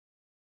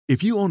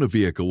If you own a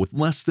vehicle with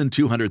less than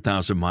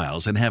 200,000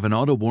 miles and have an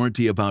auto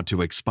warranty about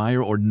to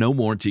expire or no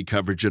warranty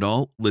coverage at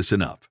all,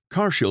 listen up.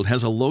 CarShield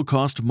has a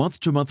low-cost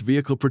month-to-month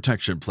vehicle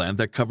protection plan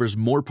that covers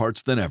more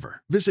parts than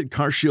ever. Visit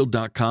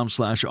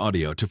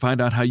carshield.com/audio to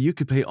find out how you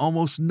could pay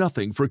almost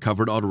nothing for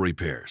covered auto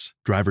repairs.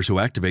 Drivers who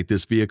activate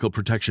this vehicle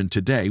protection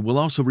today will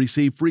also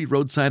receive free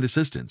roadside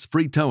assistance,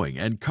 free towing,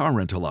 and car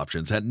rental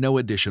options at no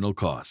additional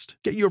cost.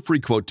 Get your free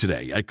quote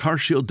today at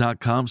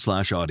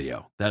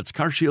carshield.com/audio. That's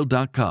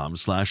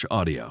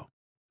carshield.com/audio.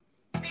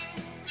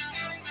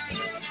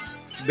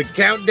 The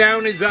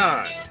countdown is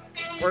on.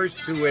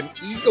 First to an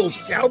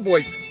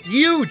Eagles-Cowboys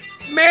huge,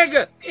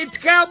 mega, it's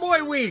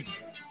Cowboy Week.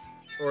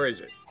 Or is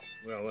it?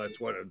 Well, that's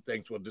one of the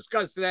things we'll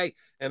discuss today.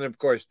 And, of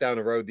course, down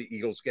the road, the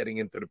Eagles getting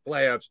into the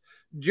playoffs.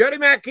 Jody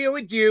Mack here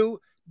with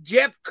you.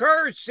 Jeff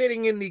Kerr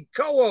sitting in the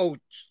co-host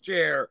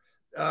chair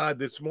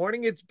this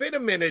morning. It's been a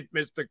minute,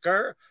 Mr.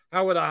 Kerr.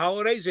 How were the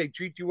holidays? They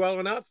treat you well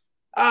enough?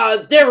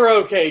 They were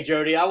okay,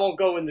 Jody. I won't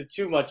go into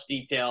too much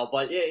detail,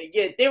 but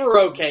yeah, they were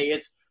okay.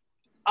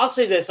 I'll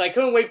say this. I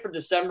couldn't wait for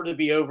December to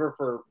be over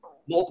for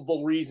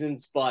multiple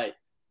reasons, but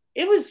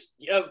it was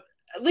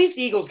at least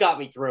the Eagles got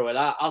me through it.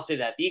 I'll say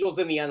that. The Eagles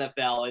in the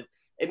NFL,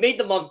 it made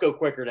the month go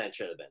quicker than it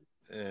should have been.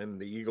 And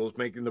the Eagles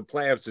making the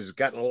playoffs has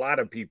gotten a lot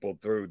of people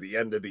through the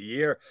end of the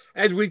year.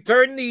 As we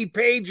turn the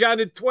page on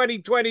to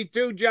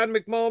 2022, John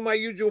McMullen, my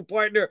usual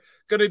partner,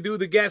 going to do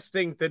the guest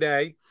thing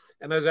today.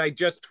 And as I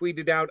just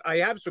tweeted out, I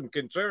have some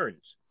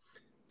concerns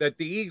that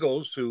the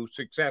Eagles, who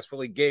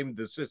successfully gamed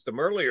the system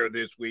earlier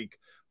this week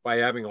by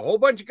having a whole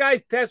bunch of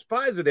guys test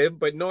positive,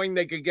 but knowing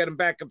they could get them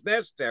back if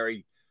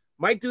necessary,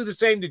 might do the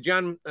same to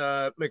John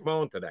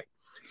McMullen today.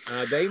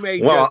 They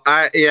may. Well,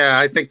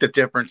 I think the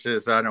difference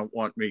is I don't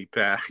want me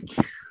back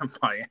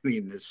by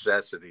any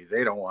necessity.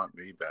 They don't want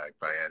me back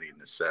by any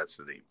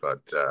necessity.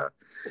 But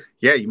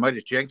yeah, you might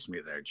have jinxed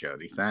me there,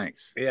 Jody.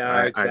 Thanks.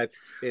 Yeah,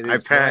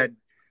 I've had.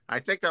 I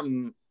think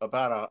I'm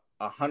about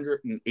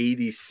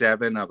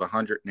 187 of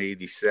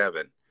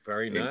 187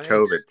 Very nice. in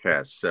COVID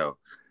tests. So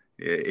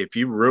if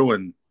you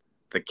ruin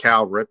the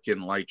Cal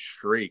Ripken light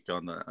streak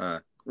on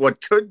the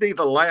what could be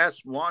the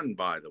last one,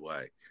 by the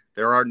way,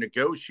 there are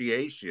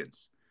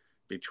negotiations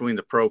between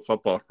the Pro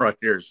Football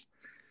Writers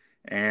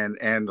and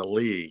the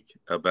league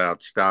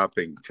about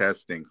stopping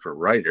testing for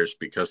writers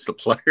because the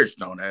players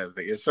don't have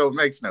the. So it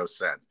makes no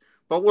sense.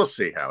 But we'll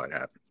see how it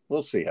happens.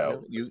 We'll see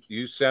how.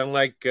 You sound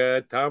like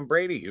Tom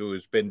Brady, who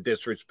has been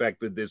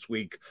disrespected this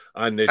week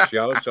on this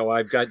show. So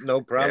I've got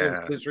no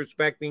problem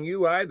disrespecting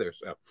you either.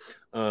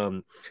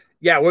 So,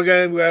 yeah, we're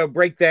going to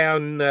break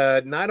down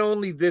not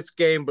only this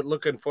game, but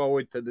looking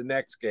forward to the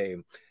next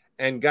game.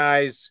 And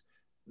guys,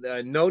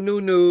 no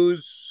new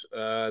news.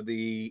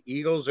 The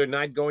Eagles are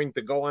not going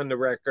to go on the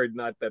record,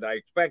 not that I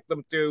expect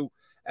them to,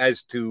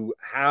 as to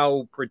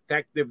how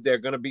protective they're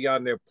going to be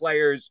on their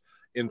players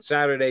in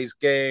Saturday's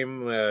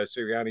game.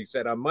 Sirianni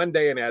said on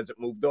Monday, and hasn't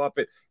moved off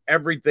it.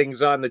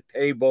 Everything's on the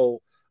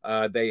table.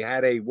 They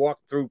had a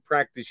walkthrough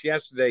practice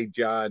yesterday,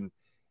 John.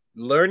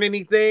 Learn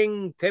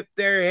anything? Tip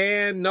their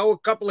hand? No, a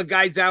couple of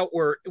guys out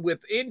were with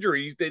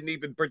injuries, didn't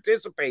even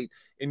participate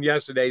in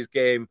yesterday's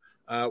game.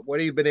 What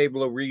have you been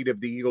able to read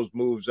of the Eagles'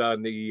 moves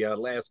on the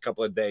last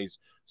couple of days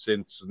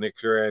since Nick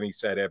Sirianni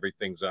said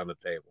everything's on the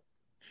table?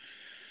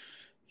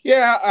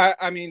 Yeah,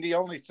 I mean, the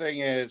only thing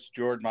is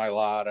Jordan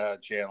Mailata,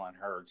 Jalen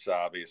Hurts,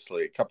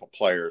 obviously. A couple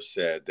players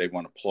said they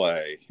want to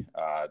play.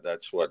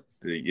 That's what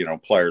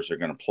players are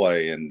going to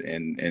play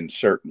in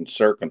certain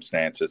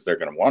circumstances. They're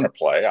going to want to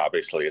play.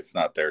 Obviously, it's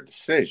not their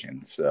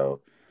decision.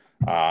 So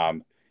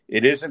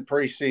it isn't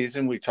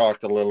preseason. We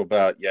talked a little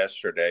about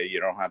yesterday. You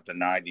don't have the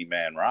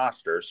 90-man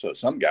roster, so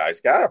some guys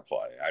got to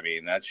play. I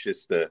mean, that's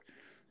just the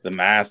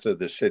math of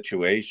the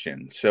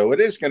situation. So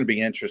it is going to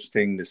be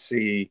interesting to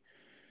see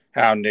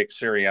how Nick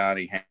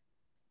Sirianni.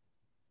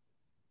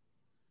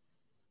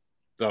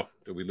 So,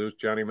 did we lose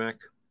Johnny Mac?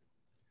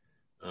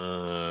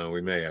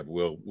 We may have.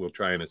 We'll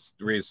try and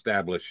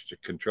reestablish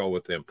control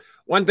with him.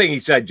 One thing he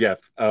said, Jeff,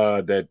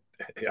 that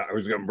I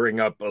was going to bring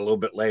up a little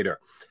bit later.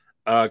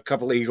 A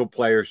couple of Eagle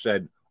players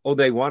said,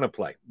 they want to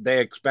play. They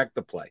expect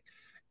to play.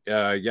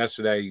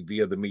 Yesterday,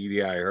 via the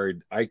media, I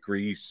heard Ike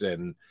Reese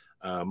and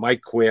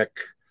Mike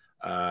Quick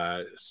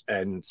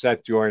and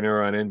Seth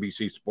Joyner on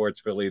NBC Sports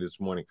Philly this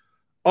morning.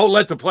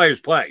 Let the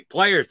players play.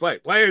 Players play.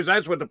 Players,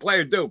 that's what the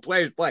players do.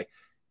 Players play.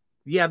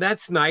 Yeah,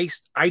 that's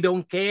nice. I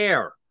don't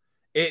care.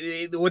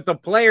 What the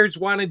players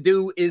want to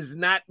do is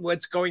not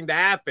what's going to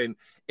happen.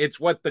 It's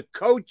what the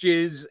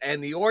coaches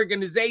and the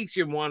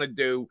organization want to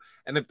do.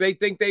 And if they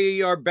think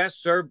they are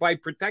best served by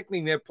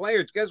protecting their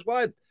players, guess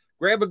what?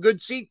 Grab a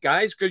good seat,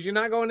 guys, because you're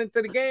not going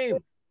into the game.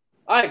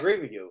 I agree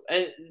with you.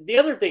 And the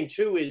other thing,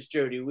 too, is,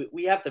 Jody,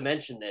 we have to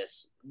mention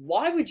this.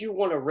 Why would you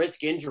want to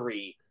risk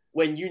injury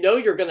when you know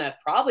you're going to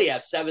probably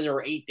have 7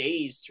 or 8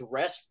 days to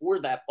rest for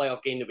that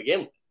playoff game to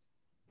begin with?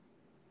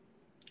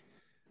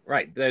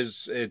 Right.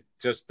 It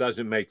just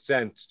doesn't make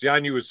sense.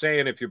 John, you were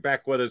saying, if you're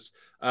back with us,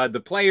 the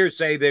players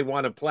say they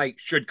want to play.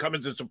 Should come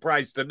as a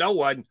surprise to no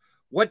one.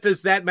 What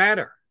does that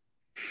matter?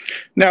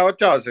 No, it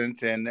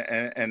doesn't,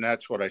 and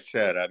that's what I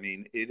said. I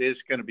mean, it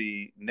is going to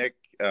be. Nick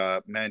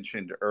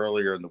mentioned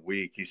earlier in the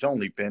week he's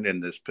only been in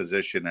this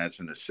position as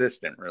an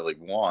assistant really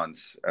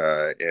once,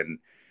 and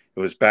it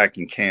was back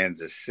in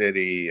Kansas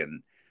City,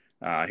 and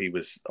he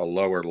was a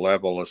lower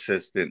level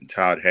assistant.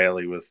 Todd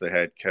Haley was the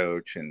head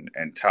coach, and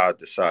Todd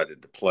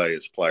decided to play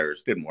his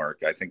players. Didn't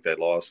work. I think they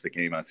lost the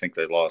game. I think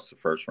they lost the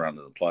first round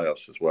of the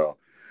playoffs as well.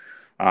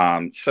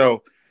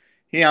 So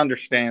he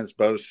understands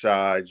both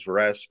sides,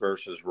 rest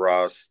versus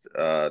rust,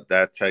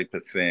 that type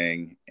of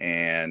thing.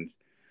 And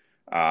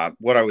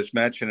what I was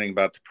mentioning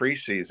about the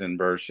preseason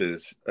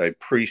versus a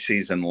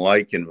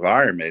preseason-like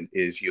environment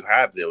is you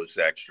have those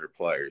extra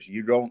players.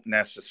 You don't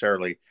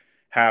necessarily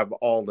have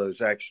all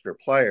those extra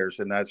players,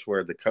 and that's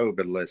where the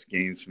COVID list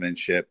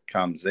gamesmanship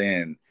comes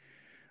in.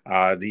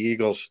 The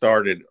Eagles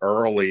started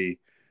early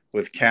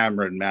with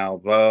Cameron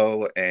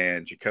Malveaux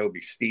and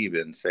Jacoby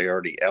Stevens. They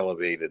already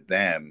elevated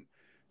them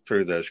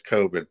through those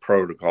COVID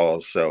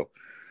protocols. So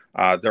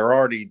they're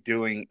already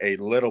doing a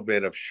little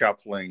bit of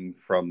shuffling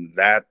from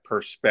that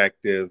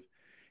perspective.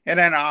 And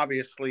then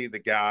obviously the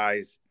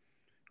guys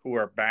who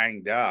are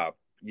banged up,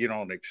 you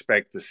don't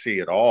expect to see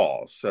it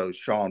all. So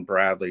Sean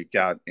Bradley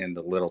got in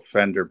the little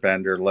fender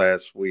bender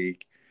last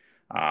week.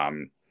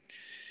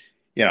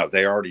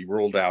 They already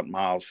ruled out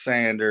Miles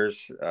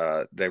Sanders.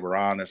 They were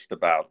honest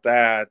about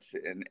that.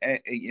 And,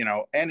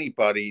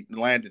 anybody,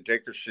 Landon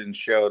Dickerson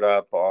showed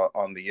up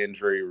on the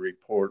injury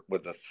report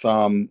with a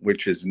thumb,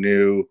 which is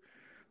new.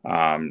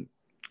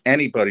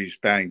 Anybody's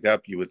banged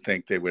up, you would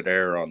think they would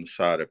err on the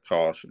side of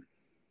caution.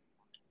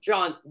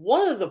 John,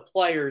 one of the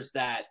players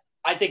that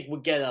I think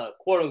would get a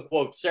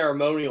quote-unquote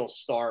ceremonial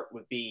start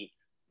would be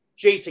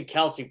Jason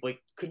Kelce. But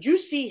could you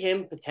see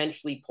him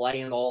potentially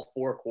play in all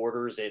four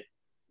quarters if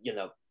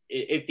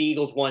the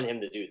Eagles want him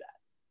to do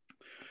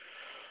that?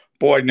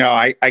 Boy, no,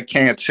 I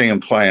can't see him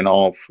playing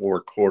all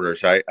four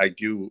quarters. I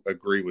do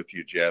agree with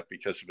you, Jeff,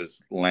 because of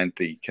his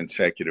lengthy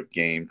consecutive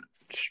game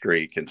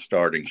streak and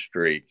starting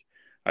streak.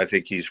 I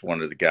think he's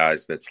one of the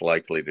guys that's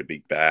likely to be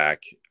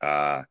back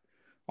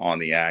on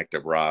the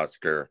active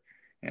roster,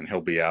 and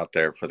he'll be out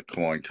there for the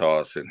coin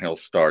toss, and he'll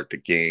start the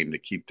game to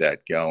keep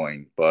that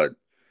going. But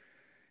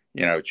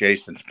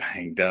Jason's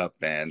banged up,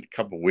 and a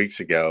couple of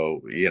weeks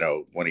ago,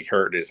 when he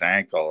hurt his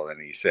ankle,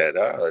 and he said,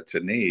 "Oh, it's a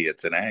knee,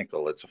 it's an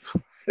ankle, it's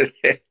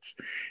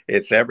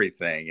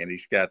everything," and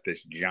he's got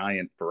this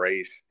giant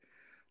brace.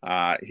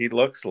 He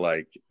looks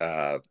like,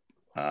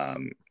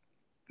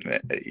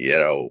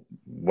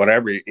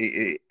 whatever.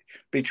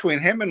 Between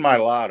him and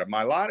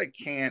Mailata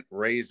can't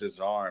raise his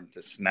arm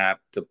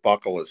to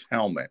buckle his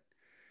helmet,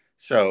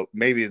 so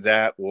maybe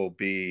that will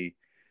be.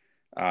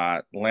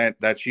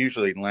 That's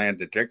usually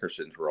Landon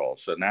Dickerson's role.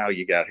 So now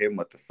you got him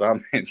with the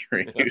thumb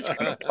injury. Who's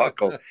going to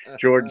buckle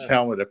Jordan's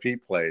helmet if he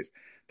plays?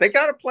 They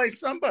got to play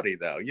somebody,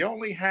 though. You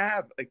only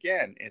have,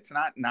 again, it's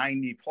not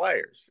 90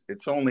 players.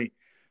 It's only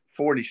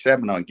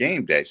 47 on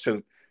game day.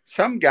 So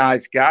some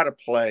guys got to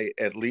play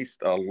at least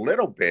a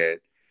little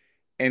bit.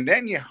 And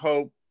then you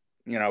hope,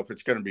 if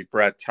it's going to be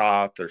Brett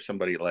Toth or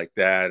somebody like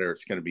that, or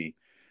it's going to be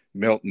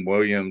Milton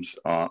Williams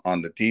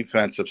on the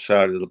defensive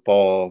side of the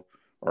ball,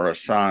 or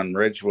Hassan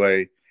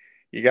Ridgeway,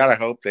 you got to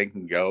hope they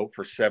can go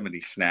for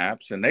 70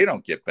 snaps and they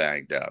don't get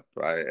banged up.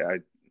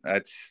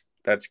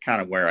 That's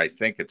kind of where I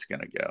think it's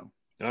going to go.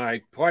 All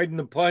right, pardon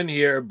the pun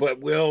here, but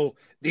will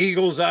the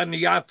Eagles on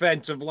the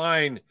offensive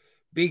line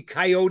be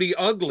Coyote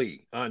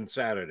Ugly on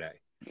Saturday?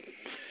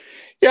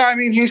 Yeah, I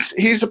mean,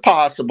 he's a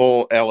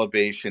possible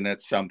elevation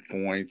at some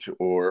point,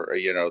 or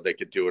they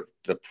could do it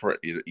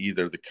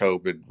either the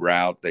COVID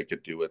route, they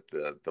could do it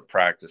the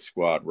practice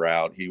squad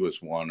route. He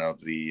was one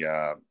of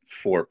the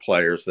 4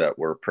 players that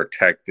were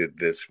protected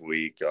this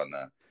week on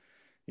the.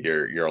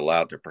 You're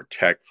allowed to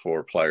protect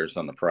 4 players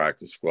on the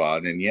practice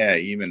squad, and yeah,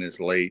 even as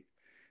late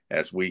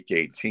as week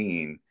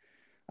 18,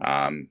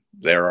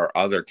 there are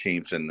other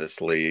teams in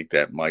this league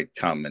that might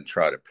come and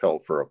try to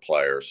pilfer a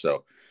player.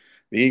 So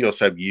the Eagles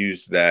have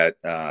used that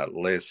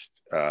list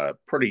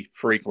pretty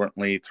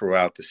frequently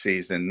throughout the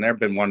season. They've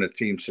been one of the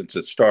teams since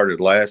it started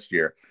last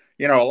year.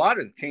 A lot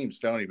of the teams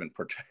don't even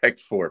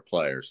protect 4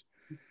 players.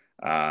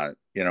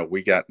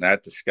 We got in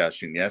that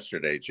discussion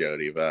yesterday,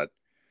 Jody, about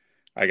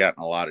I got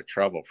in a lot of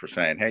trouble for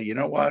saying, hey, you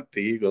know what?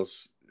 The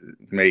Eagles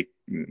make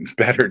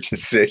better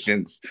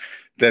decisions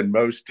than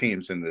most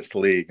teams in this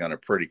league on a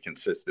pretty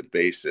consistent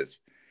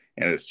basis.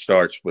 And it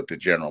starts with the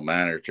general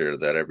manager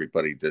that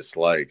everybody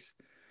dislikes.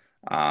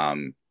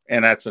 And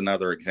that's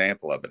another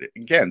example of it.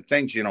 Again,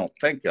 things you don't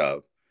think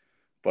of,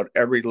 but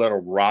every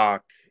little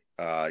rock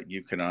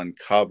you can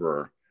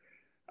uncover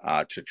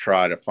to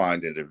try to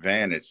find an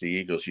advantage, the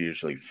Eagles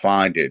usually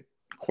find it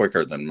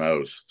quicker than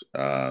most.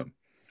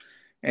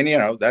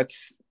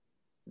 That's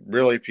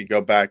really, if you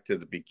go back to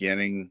the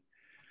beginning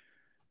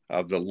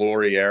of the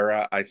Lurie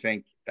era, I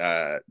think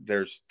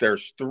there's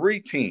 3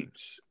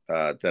 teams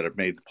that have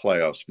made the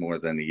playoffs more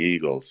than the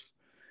Eagles,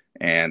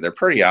 and they're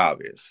pretty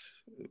obvious.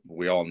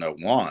 We all know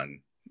one.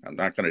 I'm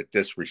not going to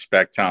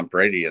disrespect Tom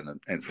Brady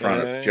in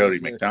front of Jody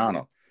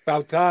McDonald.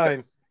 About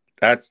time.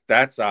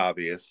 That's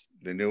obvious.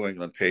 The New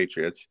England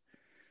Patriots.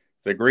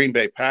 The Green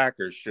Bay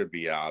Packers should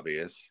be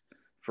obvious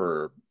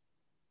for,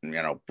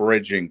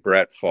 bridging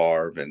Brett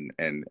Favre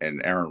and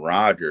Aaron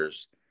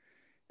Rodgers.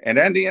 And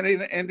then the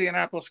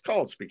Indianapolis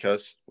Colts,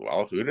 because,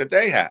 well, who did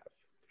they have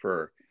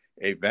for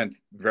a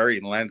very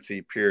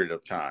lengthy period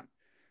of time?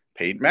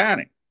 Peyton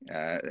Manning.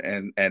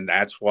 And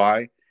that's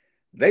why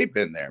they've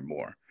been there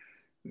more.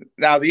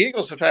 Now, the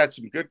Eagles have had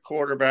some good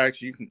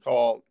quarterbacks. You can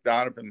call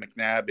Donovan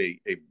McNabb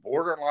a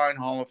borderline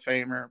Hall of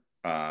Famer.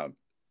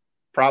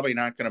 Probably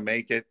not going to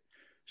make it.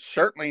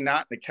 Certainly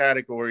not in the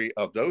category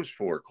of those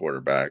four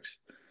quarterbacks.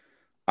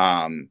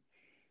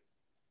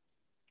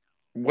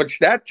 Which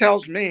that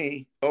tells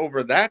me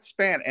over that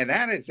span, and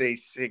that is a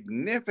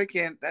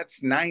significant,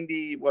 that's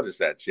 90, what is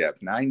that,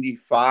 Jeff?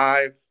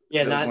 95?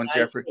 Yeah,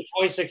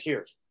 26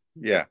 years.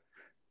 Yeah.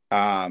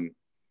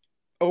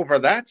 Over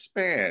that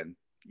span,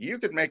 you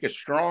could make a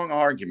strong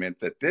argument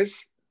that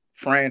this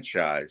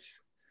franchise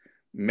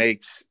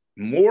makes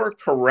more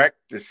correct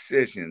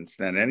decisions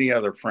than any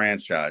other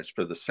franchise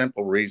for the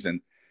simple reason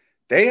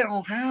they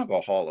don't have a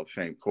Hall of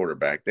Fame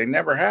quarterback. They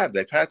never have.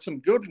 They've had some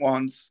good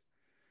ones,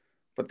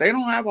 but they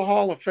don't have a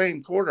Hall of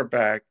Fame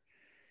quarterback,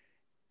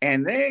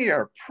 and they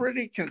are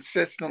pretty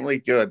consistently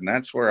good. And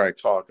that's where I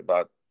talk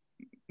about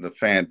the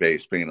fan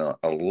base being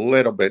a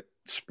little bit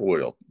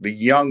spoiled. The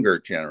younger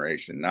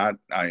generation,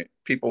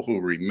 people who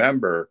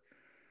remember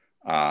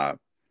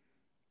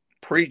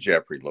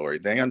pre-Jeffrey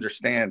Lurie, they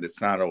understand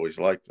it's not always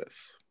like this.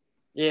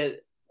 Yeah,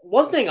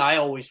 one thing I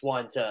always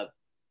want to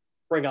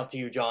bring up to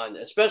you, John,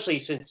 especially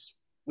since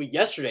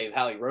yesterday of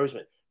Howie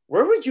Roseman,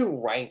 where would you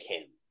rank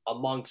him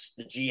amongst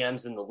the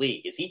GMs in the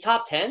league? Is he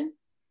top 10?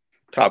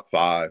 Top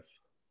 5.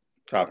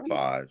 Top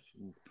 5.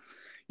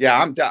 Yeah,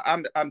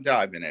 I'm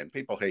diving in.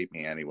 People hate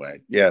me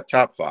anyway. Yeah,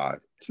 top 5.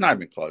 It's not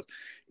even close.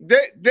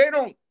 They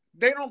don't.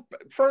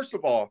 First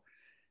of all,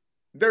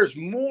 there's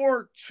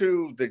more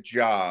to the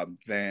job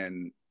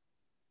than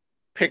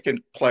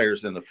picking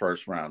players in the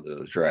first round of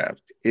the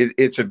draft.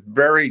 It's a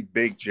very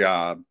big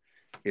job.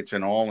 It's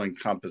an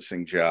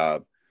all-encompassing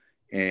job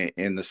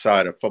in the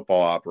side of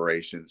football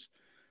operations.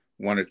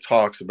 When it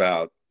talks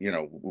about,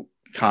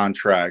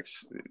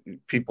 contracts,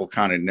 people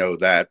kind of know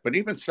that. But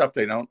even stuff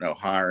they don't know,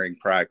 hiring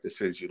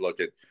practices, you look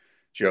at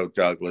Joe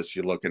Douglas,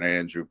 you look at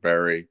Andrew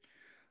Berry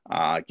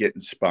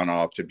getting spun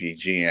off to be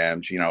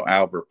GMs.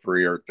 Albert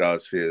Breer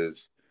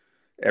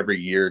every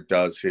year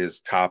does his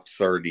top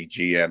 30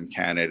 GM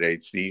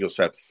candidates. The Eagles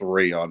have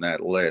 3 on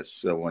that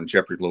list. So when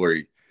Jeffrey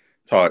Lurie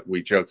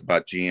we joke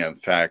about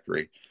GM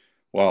Factory.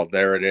 Well,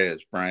 there it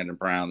is. Brandon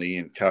Brown,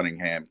 Ian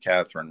Cunningham,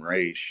 Catherine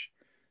Raish.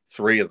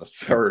 3 of the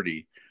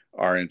 30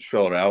 are in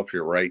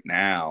Philadelphia right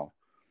now.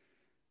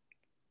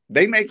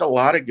 They make a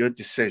lot of good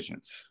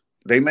decisions.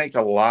 They make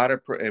a lot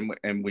of,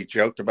 and we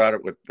joked about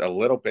it with a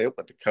little bit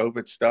with the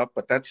COVID stuff,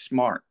 but that's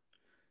smart.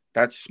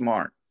 That's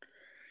smart.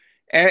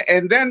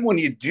 And then when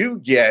you do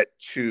get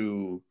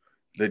to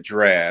the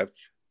draft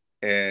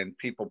and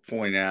people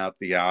point out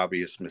the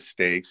obvious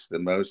mistakes, the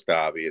most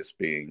obvious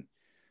being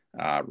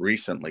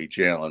recently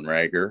Jalen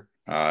Reagor,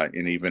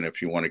 and even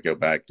if you want to go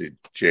back to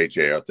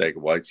J.J.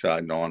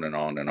 Arcega-Whiteside and on and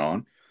on and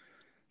on,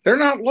 they're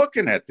not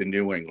looking at the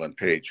New England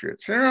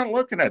Patriots. They're not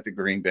looking at the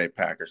Green Bay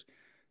Packers.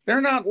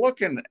 They're not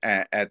looking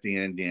at the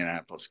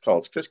Indianapolis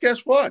Colts because guess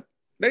what?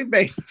 They've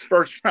made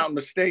first-round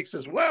mistakes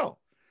as well.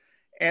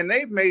 And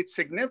they've made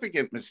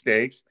significant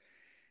mistakes.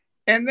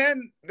 And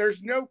then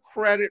there's no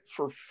credit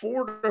for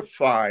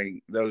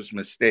fortifying those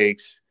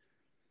mistakes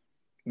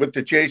with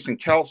the Jason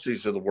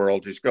Kelce's of the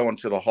world who's going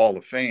to the Hall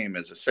of Fame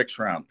as a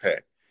 6th-round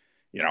pick.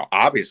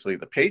 Obviously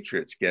the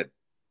Patriots get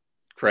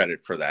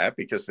credit for that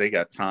because they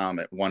got Tom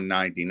at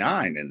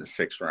 199 in the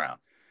 6th round.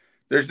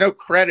 There's no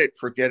credit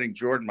for getting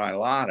Jordan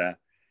Mailata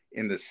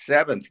in the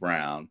 7th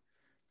round,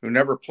 who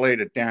never played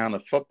a down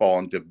of football,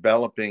 and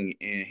developing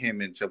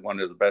him into one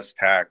of the best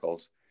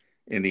tackles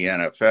in the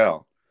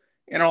NFL.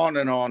 And on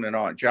and on and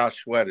on.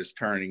 Josh Sweat is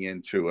turning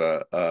into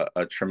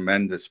a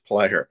tremendous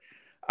player.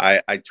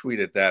 I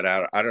tweeted that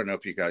out. I don't know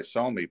if you guys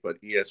saw me, but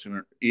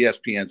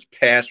ESPN's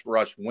pass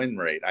rush win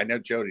rate. I know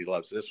Jody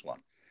loves this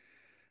one.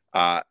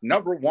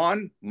 Number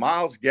 1,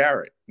 Myles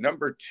Garrett.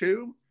 Number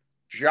 2,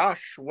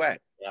 Josh Sweat.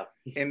 Yeah.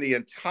 In the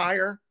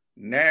entire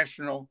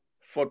National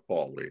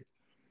Football League.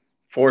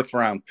 4th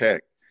round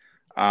pick.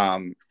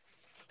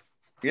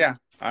 Yeah,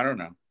 I don't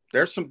know.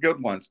 There's some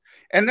good ones.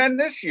 And then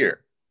this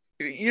year,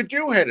 you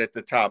do hit at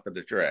the top of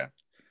the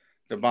draft,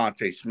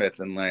 Devontae Smith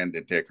and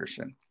Landon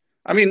Dickerson.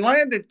 I mean,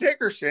 Landon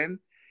Dickerson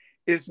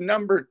is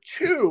number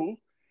 2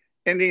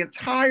 in the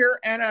entire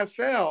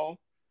NFL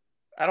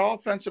at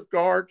offensive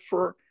guard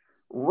for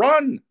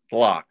run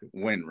block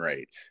win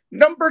rates.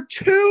 Number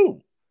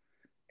 2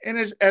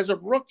 as a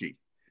rookie.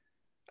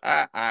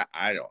 I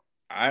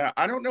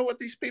don't know what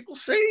these people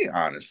see,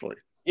 honestly.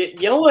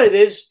 You know what it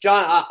is,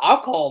 John? I'll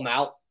call them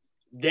out.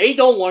 They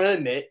don't want to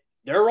admit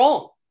they're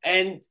wrong.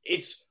 And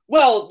it's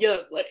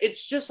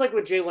just like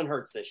with Jalen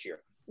Hurts this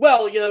year.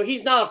 Well,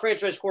 he's not a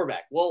franchise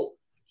quarterback. Well,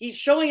 he's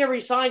showing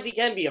every signs he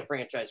can be a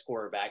franchise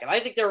quarterback. And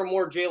I think there are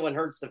more Jalen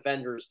Hurts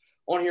defenders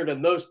on here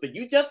than most, but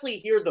you definitely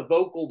hear the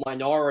vocal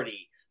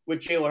minority with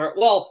Jalen Hurts.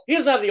 Well, he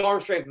doesn't have the arm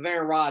strength of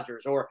Aaron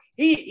Rodgers, or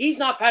he's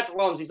not Patrick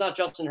Mahomes, he's not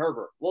Justin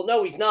Herbert. Well,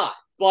 no, he's not.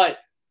 But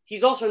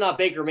he's also not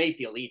Baker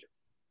Mayfield either.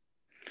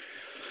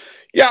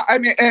 Yeah, I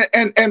mean,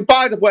 and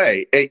by the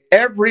way,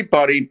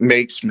 everybody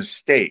makes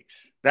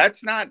mistakes.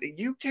 That's not,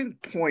 you can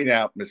point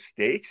out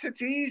mistakes.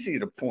 It's easy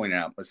to point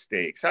out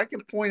mistakes. I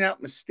can point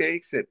out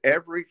mistakes at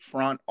every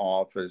front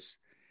office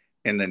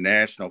in the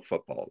National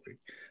Football League.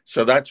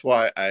 So that's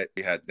why I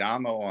had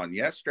Damo on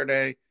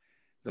yesterday.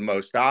 The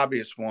most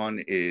obvious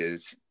one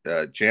is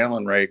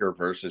Jalen Reagor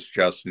versus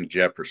Justin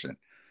Jefferson.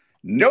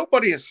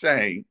 Nobody is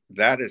saying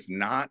that is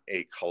not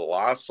a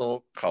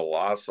colossal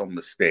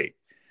mistake.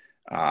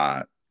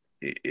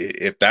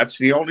 If that's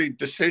the only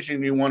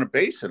decision you want to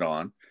base it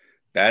on,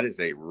 that is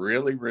a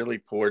really, really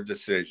poor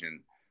decision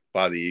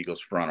by the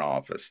Eagles front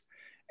office.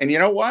 And you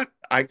know what?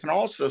 I can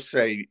also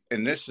say,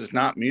 and this is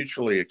not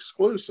mutually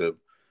exclusive,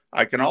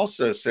 I can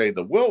also say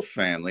the Wilf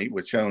family,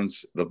 which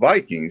owns the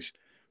Vikings,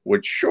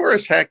 would sure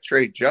as heck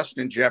trade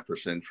Justin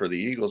Jefferson for the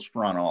Eagles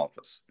front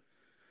office.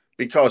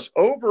 Because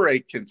over a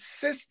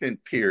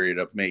consistent period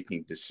of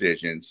making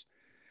decisions,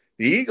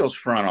 the Eagles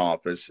front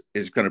office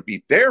is going to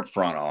be their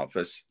front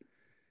office.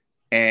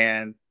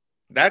 And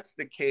that's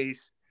the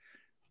case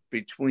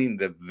between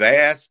the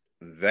vast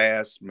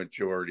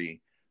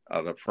majority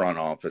of the front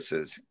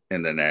offices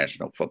in the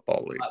National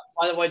Football League.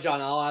 By the way,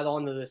 John, I'll add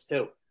on to this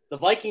too. The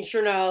Vikings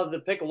sure know how to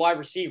pick a wide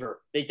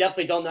receiver. They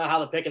definitely don't know how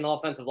to pick an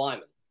offensive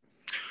lineman.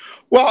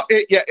 Well,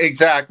 yeah,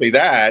 exactly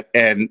that.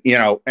 And,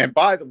 and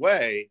by the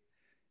way,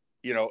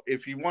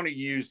 if you want to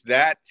use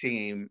that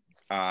team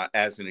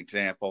as an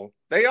example,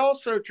 they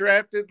also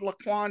drafted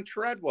Laquan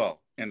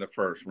Treadwell in the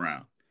first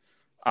round.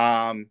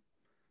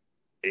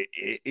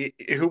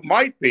 Who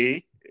might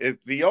be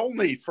the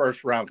only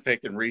first-round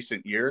pick in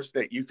recent years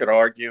that you could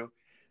argue,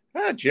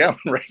 Jalen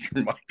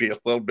Reagor might be a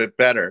little bit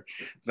better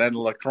than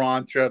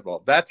Laquan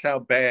Treadwell. That's how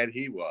bad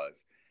he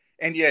was.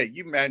 And, yeah,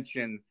 you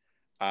mentioned,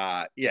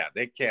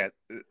 they can't.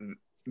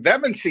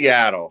 Them and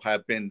Seattle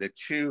have been the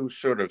two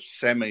sort of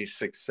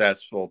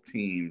semi-successful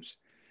teams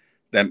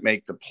that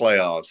make the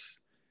playoffs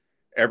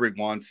every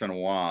once in a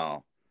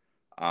while.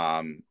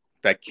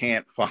 That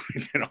can't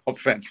find an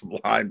offensive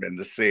lineman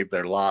to save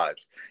their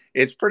lives.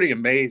 It's pretty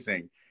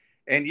amazing.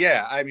 And,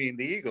 yeah, I mean,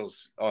 the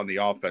Eagles on the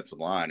offensive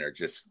line are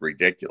just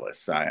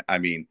ridiculous. I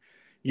mean,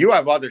 you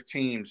have other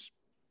teams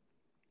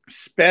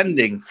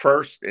spending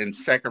first and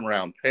second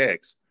round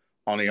picks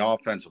on the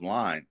offensive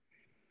line,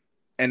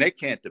 and they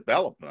can't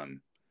develop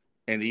them.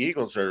 And the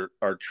Eagles are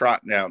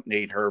trotting out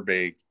Nate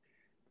Herbig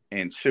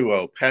and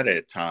Suo Peta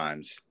at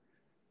times,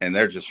 and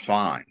they're just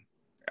fine.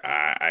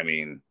 I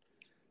mean,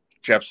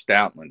 Jeff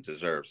Stoutland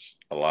deserves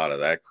a lot of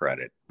that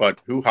credit.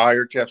 But who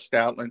hired Jeff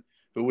Stoutland?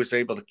 Who was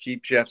able to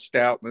keep Jeff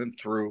Stoutland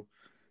through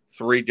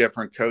 3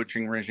 different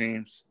coaching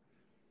regimes?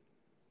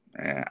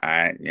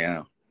 Yeah,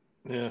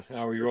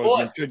 Howie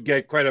Roseman should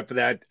get credit for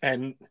that.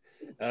 And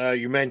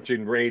you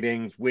mentioned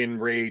ratings, win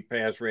rate,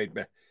 pass rate.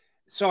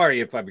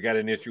 Sorry if I've got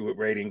an issue with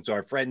ratings.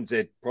 Our friends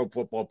at Pro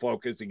Football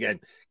Focus, again,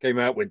 came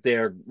out with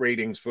their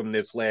ratings from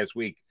this last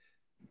week.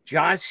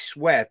 Josh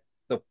Sweat,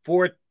 the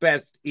 4th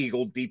best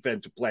Eagle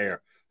defensive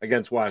player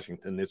against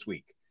Washington this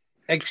week.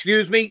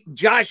 Excuse me,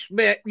 Josh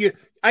Smith.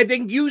 I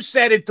think you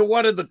said it to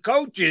one of the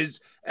coaches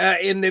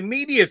in the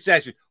media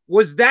session.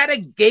 Was that a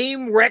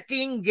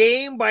game-wrecking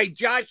game by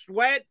Josh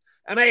Sweat?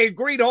 And I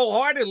agreed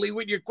wholeheartedly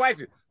with your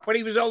question, but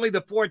he was only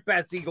the 4th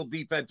best Eagle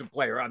defensive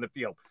player on the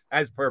field,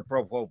 as per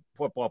Pro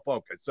Football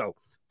Focus. So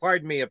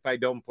pardon me if I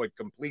don't put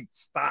complete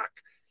stock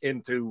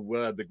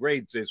into the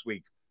grades this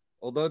week.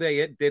 Although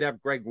they did have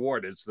Greg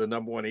Ward as the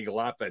number 1 Eagle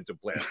offensive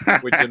player,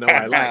 which I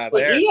like.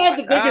 But he had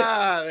the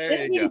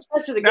biggest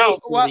touch of the game.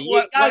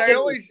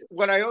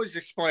 What I always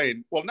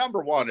explain, well,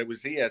 number one, it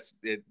was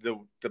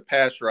the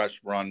pass rush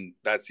run.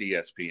 That's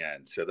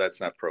ESPN, so that's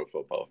not Pro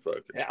Football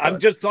Focus. I'm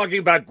just talking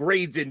about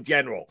grades in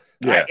general.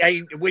 Yeah.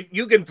 When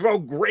you can throw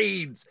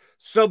grades,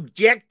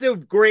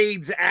 subjective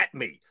grades at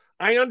me.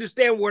 I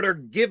understand what are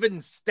given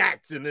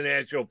stats in the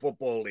National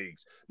Football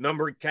Leagues.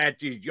 Number of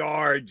catches,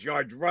 yards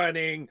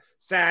running,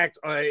 sacks.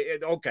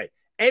 Okay.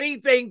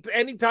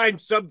 Anytime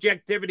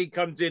subjectivity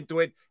comes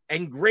into it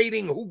and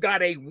grading who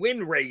got a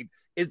win rate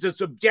is a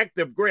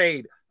subjective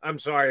grade, I'm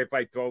sorry if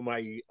I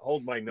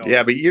hold my nose.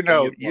 Yeah, but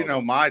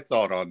my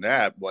thought on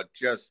that, what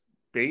just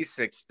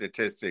basic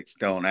statistics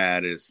don't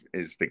add is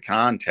the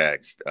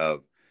context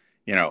of,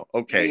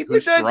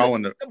 who's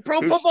throwing the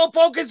Pro Football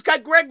Focus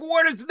got Greg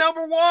Ward as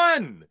number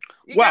 1.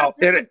 In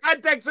the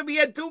context of he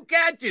had 2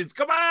 catches.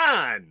 Come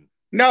on.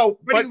 No,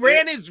 but he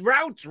ran his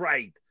routes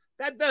right.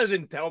 That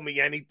doesn't tell me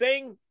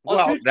anything.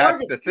 Well,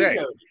 that's the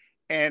thing.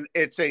 And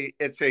it's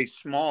a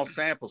small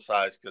sample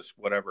size because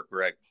whatever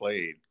Greg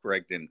played,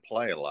 Greg didn't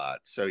play a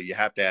lot. So you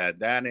have to add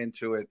that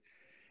into it.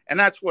 And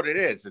that's what it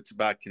is. It's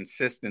about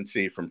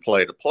consistency from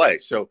play to play.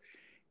 So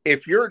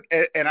if you're,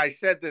 and I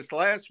said this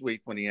last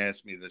week when he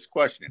asked me this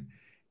question,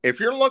 if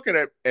you're looking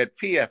at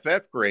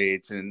PFF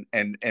grades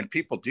and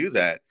people do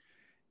that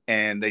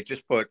and they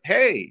just put,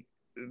 hey,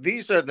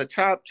 these are the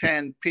top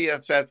 10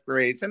 PFF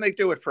grades, and they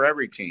do it for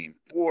every team.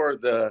 For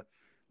the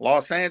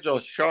Los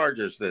Angeles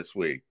Chargers this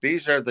week,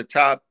 these are the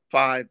top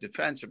 5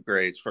 defensive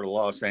grades for the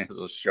Los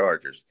Angeles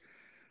Chargers.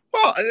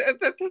 Well,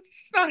 that's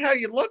not how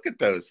you look at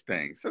those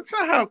things. That's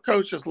not how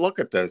coaches look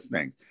at those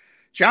things.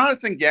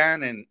 Jonathan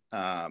Gannon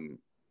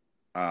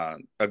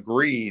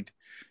agreed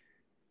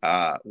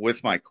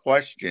with my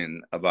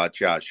question about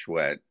Josh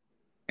Sweat,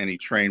 and he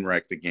train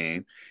wrecked the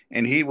game.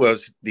 And he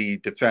was the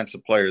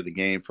defensive player of the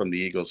game from the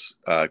Eagles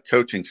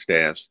coaching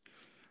staff's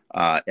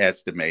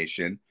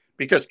estimation.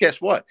 Because guess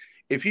what?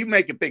 If you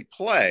make a big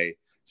play,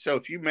 so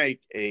if you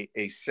make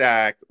a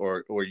sack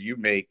or you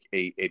make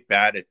a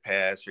batted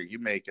pass or you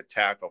make a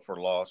tackle for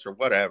loss or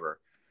whatever,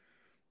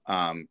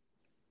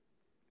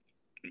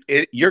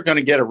 you're going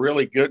to get a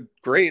really good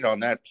grade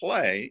on that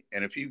play.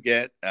 And if you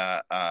get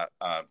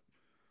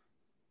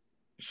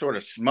sort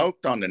of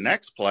smoked on the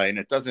next play and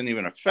it doesn't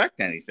even affect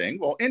anything,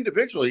 well,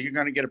 individually, you're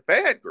going to get a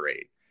bad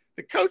grade.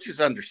 The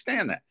coaches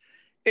understand that.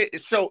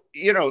 So,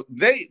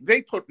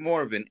 they put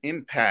more of an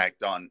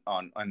impact on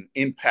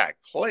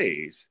impact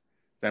plays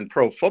than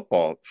Pro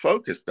Football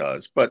Focus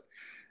does. But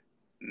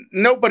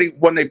nobody,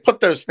 when they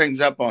put those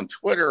things up on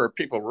Twitter or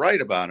people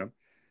write about them,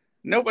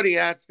 nobody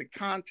adds the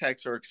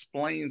context or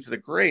explains the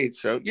grade.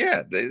 So,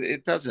 yeah,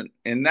 it doesn't.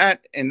 In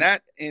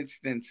that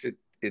instance,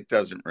 it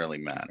doesn't really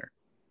matter.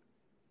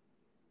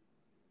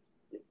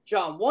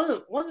 John, one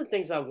of the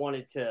things I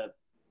wanted to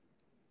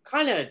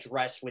kind of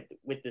address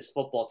with this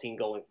football team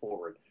going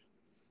forward,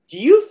 do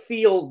you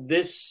feel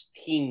this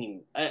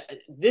team,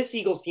 this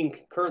Eagles team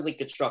currently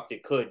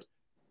constructed, could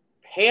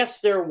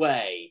pass their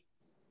way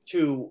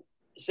to,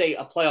 say,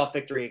 a playoff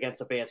victory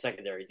against a bad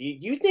secondary? Do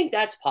you think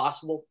that's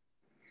possible?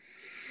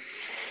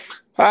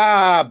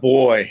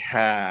 Boy,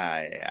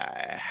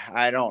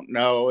 I don't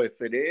know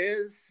if it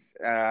is,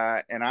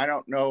 and I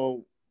don't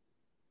know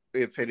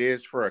if it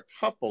is for a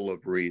couple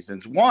of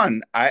reasons.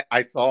 One,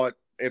 I thought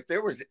if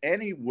there was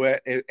any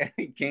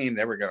game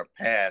they were going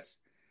to pass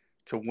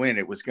to win,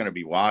 it was going to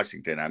be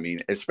Washington. I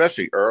mean,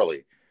 especially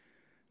early.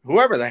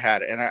 Whoever they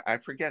had, and I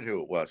forget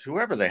who it was,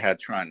 whoever they had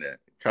trying to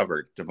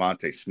cover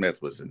Devontae Smith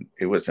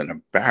it was an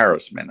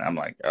embarrassment. I'm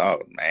like,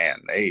 oh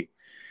man, they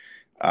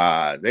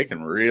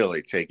can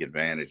really take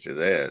advantage of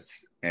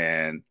this.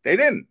 And they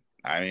didn't.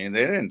 I mean,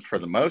 they didn't for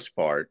the most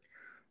part,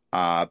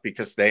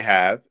 because they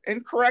have,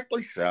 and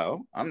correctly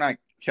so. I'm not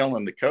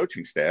killing the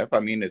coaching staff. I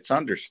mean, it's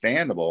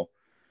understandable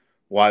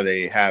why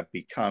they have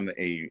become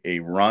a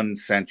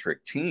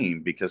run-centric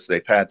team, because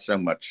they've had so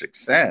much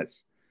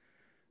success.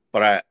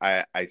 But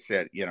I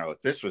said,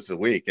 if this was the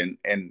week,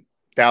 and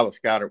Dallas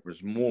Goedert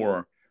was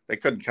more, they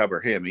couldn't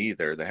cover him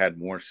either. They had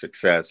more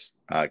success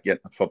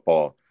getting the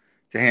football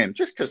to him,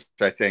 just because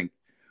I think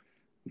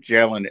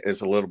Jalen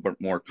is a little bit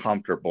more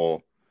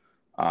comfortable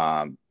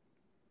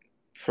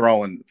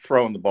throwing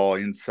the ball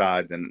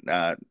inside than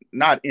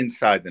not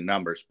inside the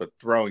numbers, but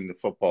throwing the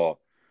football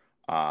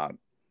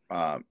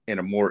in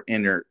a more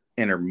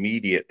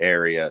intermediate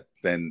area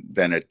than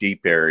a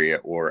deep area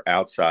or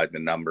outside the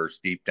numbers,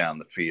 deep down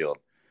the field,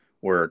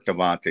 where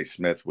Devontae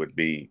Smith would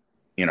be,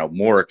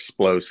 more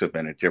explosive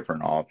in a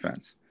different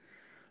offense.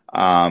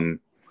 I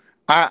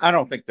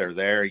don't think they're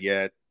there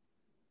yet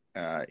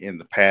in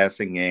the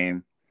passing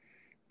game,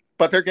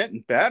 but they're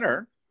getting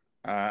better.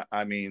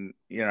 I mean,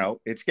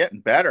 it's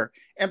getting better.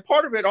 And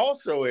part of it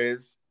also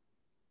is,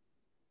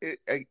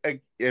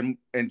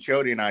 and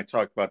Jody and I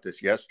talked about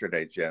this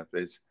yesterday, Jeff,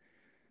 is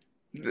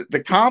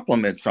the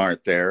compliments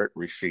aren't there at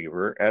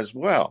receiver as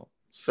well.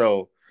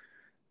 So,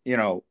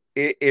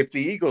 if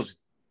the Eagles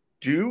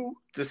do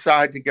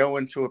decide to go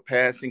into a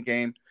passing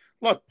game,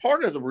 look,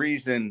 part of the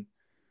reason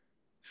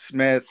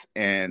Smith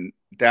and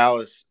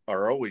Dallas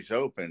are always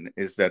open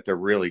is that they're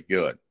really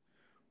good.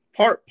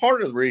 Part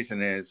of the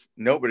reason is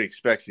nobody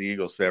expects the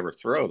Eagles to ever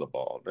throw the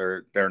ball.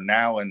 They're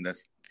now in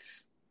this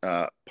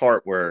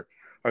part where,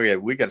 okay,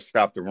 we got to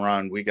stop the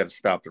run. We got to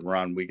stop the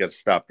run. We got to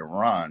stop the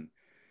run.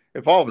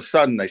 If all of a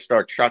sudden they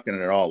start chucking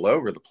it all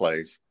over the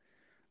place,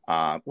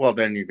 well,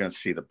 then you're going to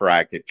see the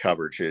bracket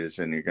coverages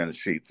and you're going to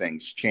see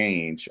things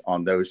change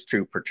on those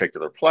two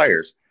particular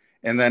players.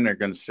 And then they're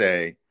going to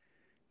say,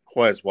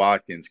 Quez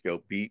Watkins,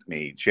 go beat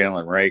me.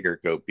 Jalen Reagor,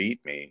 go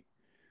beat me.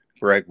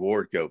 Greg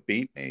Ward, go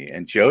beat me.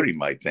 And Jody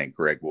might think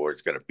Greg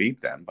Ward's going to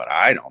beat them, but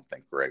I don't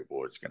think Greg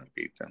Ward's going to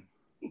beat them.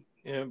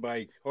 Yeah,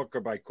 by hook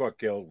or by crook,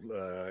 he'll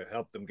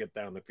help them get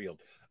down the field.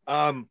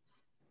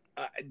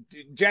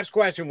 Jeff's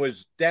question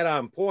was dead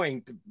on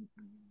point,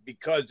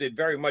 because it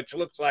very much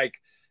looks like,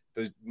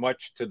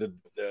 much to the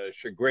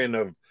chagrin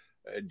of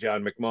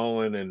John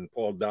McMullen and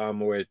Paul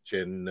Domowitch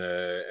and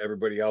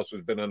everybody else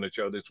who's been on the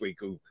show this week,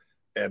 who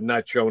have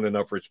not shown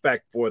enough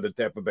respect for the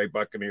Tampa Bay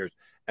Buccaneers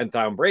and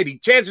Tom Brady.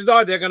 Chances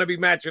are they're going to be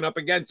matching up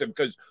against him,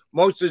 because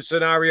most of the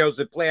scenarios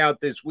that play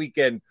out this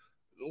weekend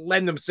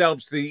lend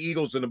themselves to the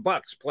Eagles and the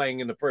Bucs playing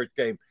in the first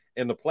game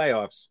in the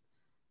playoffs.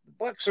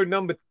 The Bucs are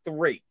number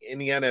 3 in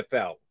the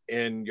NFL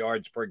in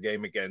yards per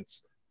game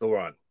against the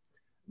run.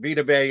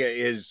 Vita Vea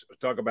is,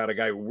 talk about a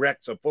guy who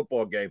wrecks a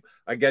football game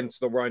against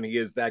the run. He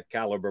is that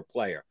caliber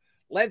player.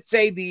 Let's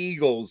say the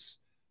Eagles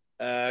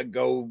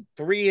go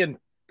 3 and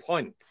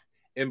punt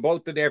in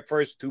both of their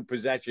first 2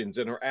 possessions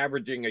and are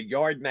averaging 1.5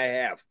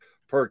 yards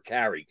per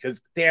carry,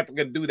 because Tampa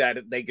can do that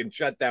if they can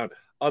shut down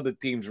other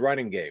teams'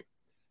 running game.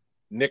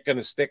 Nick going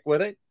to stick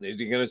with it? Is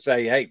he going to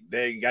say, hey,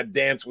 you got to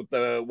dance with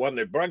the one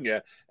that brung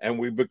you, and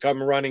we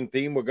become a running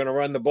team, we're going to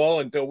run the ball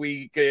until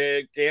we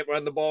can't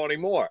run the ball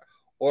anymore?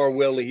 Or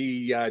will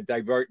he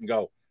divert and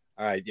go,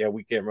 all right, yeah,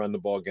 we can't run the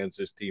ball against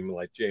this team and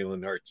let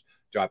Jalen Hurts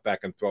drop back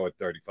and throw it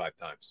 35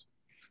 times?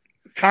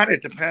 Kind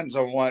of depends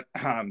on what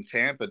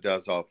Tampa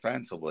does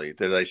offensively.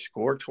 Do they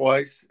score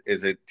twice?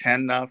 Is it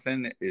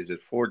 10-0? Is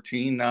it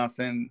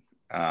 14-0?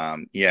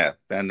 Yeah,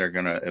 then they're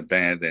going to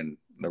abandon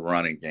the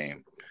running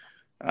game.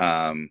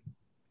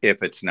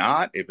 If it's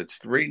not, if it's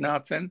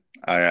 3-0,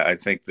 I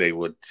think they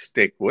would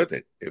stick with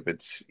it. If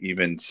it's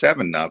even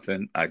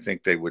 7-0, I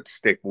think they would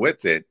stick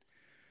with it.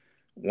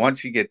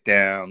 Once you get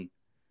down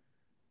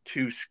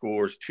 2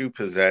 scores, 2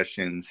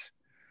 possessions,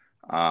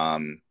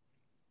 then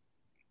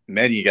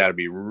you got to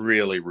be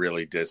really,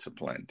 really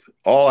disciplined.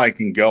 All I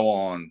can go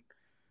on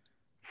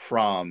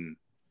from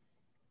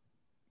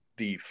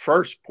the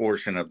first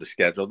portion of the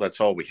schedule,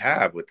 that's all we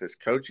have with this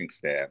coaching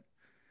staff.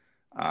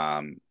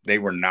 They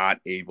were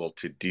not able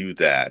to do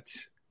that.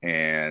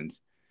 And,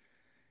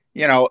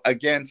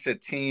 against a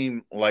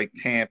team like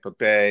Tampa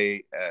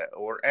Bay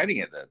or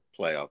any of the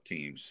playoff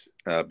teams,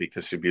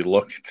 because if you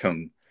look at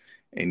them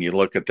and you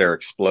look at their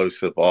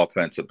explosive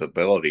offensive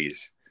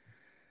abilities,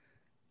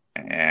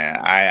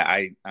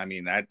 I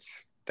mean,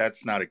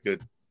 that's not a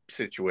good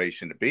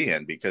situation to be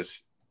in,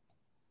 because,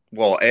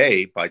 well,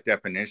 by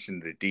definition,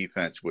 the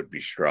defense would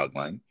be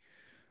struggling.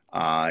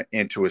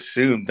 And to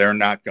assume they're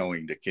not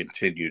going to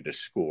continue to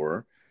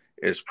score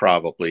is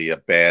probably a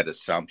bad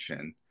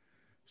assumption.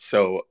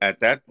 So at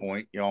that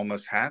point, you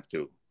almost have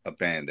to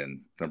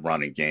abandon the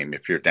running game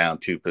if you're down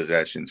 2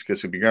 possessions,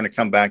 because if you're going to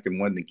come back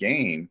and win the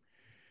game,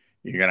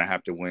 you're going to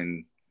have to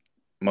win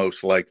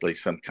most likely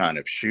some kind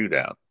of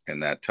shootout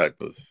in that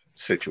type of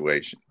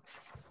situation.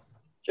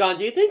 John,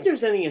 do you think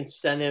there's any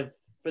incentive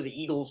for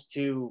the Eagles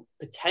to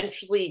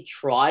potentially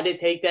try to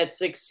take that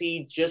 6th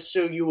seed just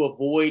so you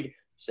avoid,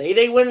 say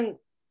they win,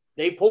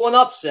 they pull an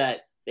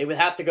upset, they would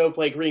have to go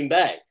play Green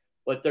Bay,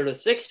 but they're the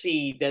 6th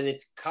seed, then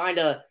it's kind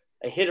of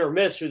a hit or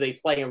miss who they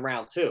play in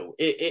round 2,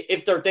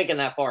 if they're thinking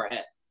that far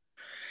ahead.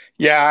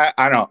 Yeah,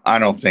 I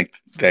don't think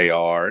they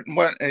are.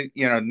 But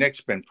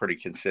Nick's been pretty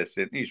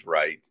consistent. He's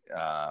right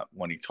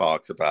when he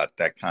talks about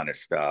that kind of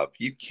stuff.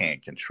 You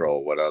can't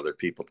control what other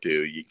people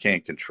do. You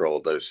can't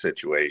control those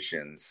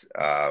situations.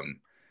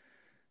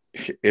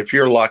 If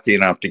you're lucky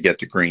enough to get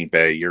to Green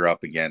Bay, you're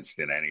up against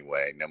it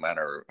anyway, no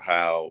matter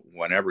how,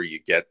 whenever you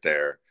get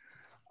there.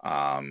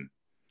 I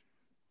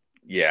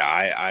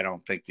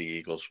don't think the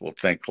Eagles will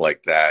think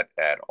like that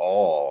at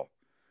all.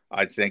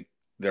 I think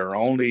their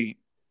only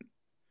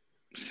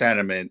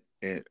sentiment,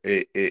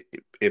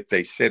 if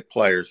they sit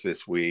players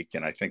this week,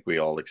 and I think we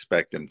all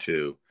expect them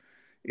to,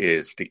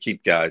 is to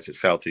keep guys as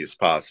healthy as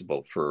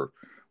possible for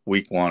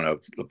week 1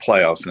 of the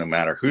playoffs, no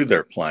matter who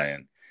they're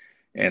playing.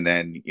 And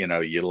then,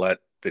 you let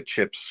the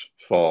chips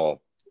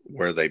fall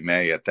where they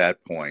may at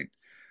that point.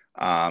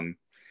 I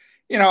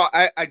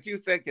do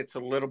think it's a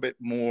little bit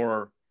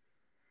more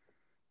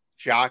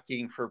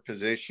jockeying for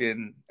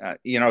position.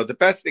 The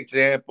best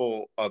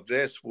example of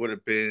this would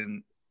have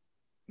been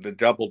the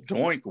double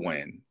doink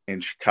win in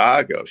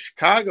Chicago.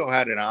 Chicago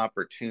had an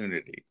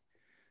opportunity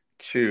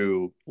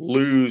to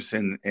lose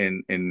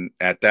in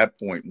at that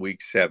point,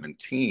 week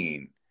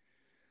 17,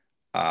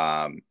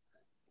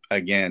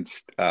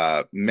 against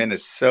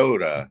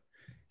Minnesota,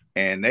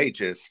 and they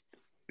just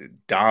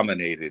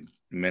dominated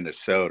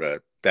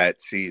Minnesota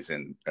that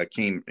season.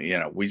 Akeem,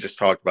 we just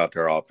talked about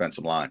their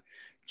offensive line.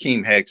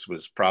 Akeem Hicks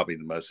was probably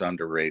the most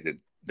underrated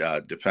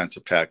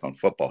defensive tackle in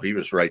football. He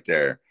was right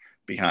there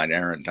behind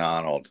Aaron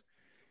Donald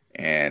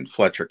and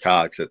Fletcher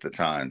Cox at the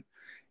time,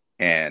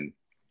 and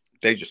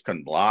they just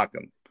couldn't block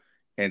him.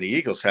 And the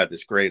Eagles had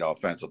this great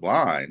offensive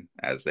line,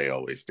 as they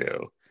always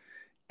do,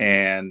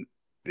 and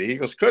the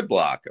Eagles could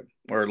block him,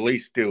 or at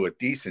least do a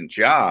decent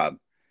job.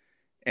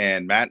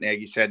 And Matt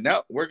Nagy said,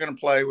 no, we're going to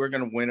play. We're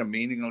going to win a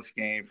meaningless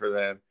game for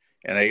them.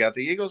 And they got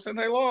the Eagles and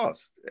they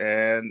lost.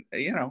 And,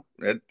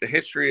 the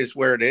history is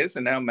where it is.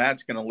 And now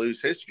Matt's going to lose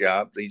his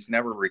job. He's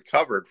never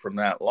recovered from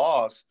that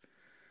loss.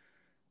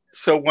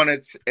 So when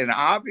it's an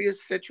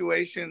obvious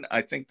situation,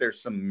 I think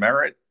there's some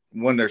merit.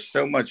 When there's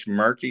so much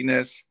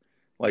murkiness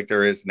like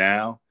there is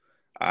now,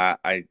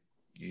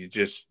 you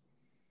just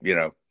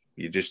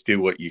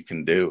do what you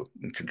can do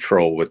and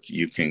control what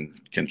you can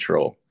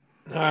control.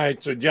 All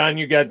right. So, John,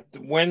 you got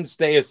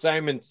Wednesday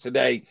assignments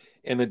today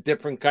in a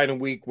different kind of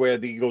week where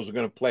the Eagles are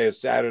going to play a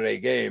Saturday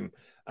game.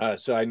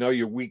 So I know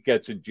your week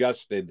gets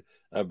adjusted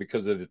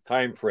because of the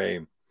time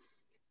frame.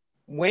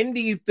 When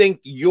do you think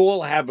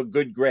you'll have a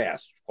good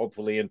grasp,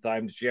 hopefully in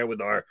time to share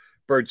with our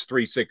Birds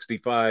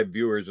 365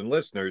 viewers and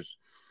listeners,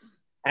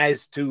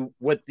 as to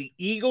what the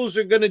Eagles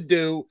are going to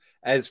do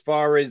as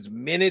far as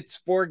minutes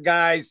for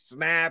guys,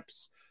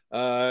 snaps,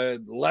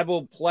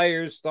 level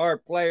players, star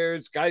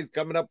players, guys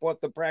coming up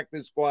off the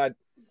practice squad.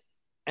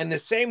 And the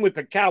same with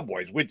the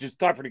Cowboys, which is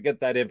tougher to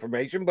get that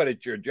information, but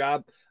it's your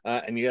job,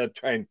 and you got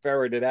to try and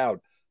ferret it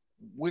out.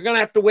 We're going to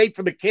have to wait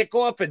for the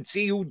kickoff and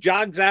see who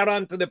jogs out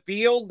onto the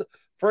field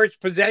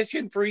first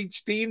possession for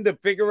each team to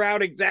figure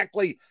out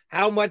exactly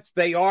how much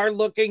they are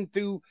looking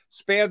to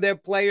spare their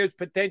players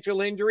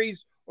potential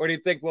injuries? Or do you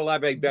think we'll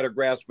have a better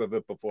grasp of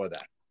it before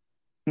that?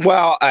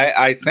 Well,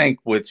 I think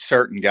with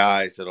certain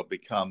guys, it'll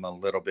become a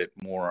little bit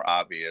more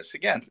obvious.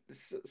 Again,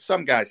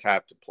 some guys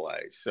have to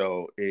play.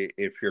 So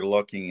if you're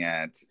looking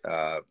at,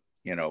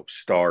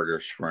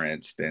 starters, for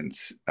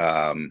instance,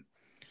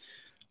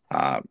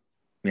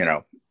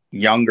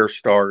 younger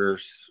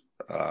starters,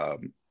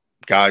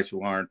 guys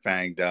who aren't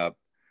banged up,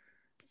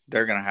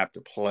 they're going to have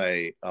to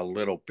play a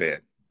little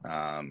bit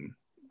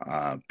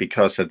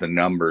because of the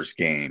numbers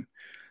game.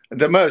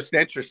 The most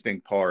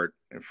interesting part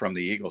from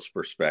the Eagles'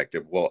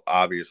 perspective will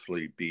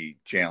obviously be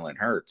Jalen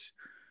Hurts,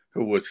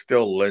 who was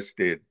still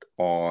listed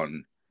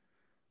on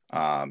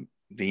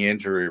the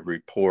injury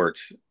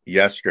reports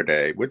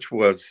yesterday, which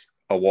was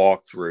a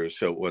walkthrough,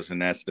 so it was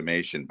an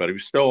estimation, but he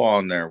was still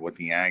on there with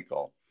the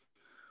ankle.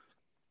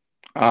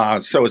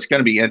 So it's going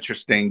to be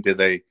interesting. Do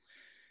they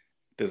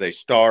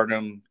start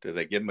him? Do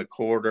they give him a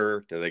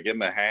quarter? Do they give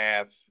him a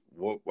half?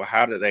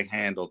 How do they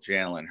handle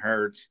Jalen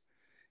Hurts?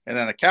 And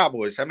then the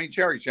Cowboys,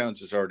 Jerry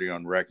Jones is already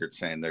on record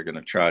saying they're going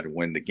to try to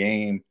win the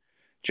game.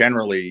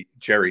 Generally,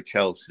 Jerry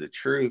tells the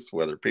truth,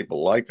 whether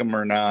people like him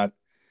or not.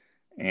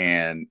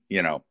 And,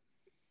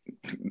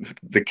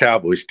 the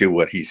Cowboys do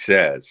what he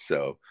says.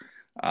 So,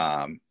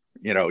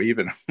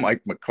 even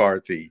Mike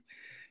McCarthy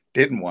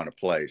didn't want to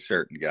play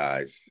certain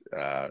guys.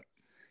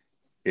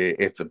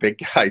 If the big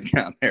guy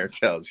down there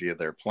tells you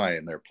they're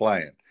playing, they're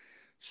playing.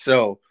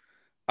 So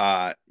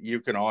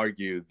you can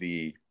argue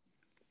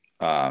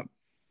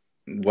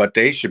what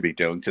they should be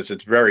doing, because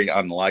it's very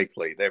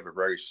unlikely. They have a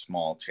very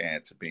small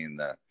chance of being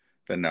the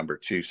number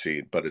 2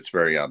 seed, but it's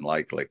very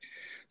unlikely.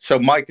 So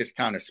Mike has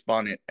kind of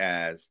spun it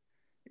as,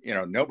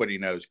 nobody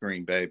knows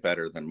Green Bay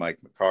better than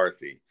Mike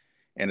McCarthy.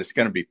 And it's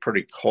going to be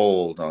pretty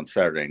cold on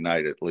Saturday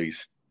night, at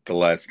least the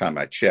last time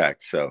I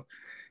checked. So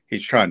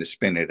he's trying to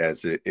spin it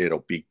as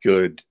it'll be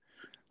good,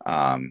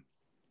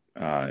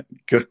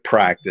 good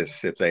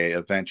practice if they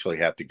eventually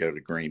have to go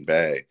to Green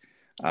Bay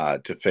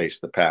to face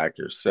the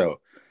Packers. So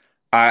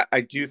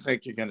I do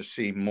think you're going to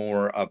see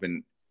more of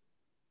an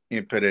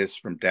impetus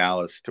from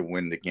Dallas to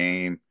win the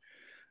game.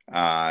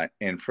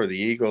 And for the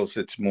Eagles,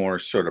 it's more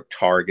sort of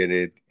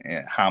targeted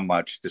and how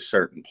much do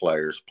certain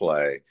players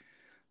play.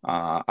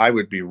 I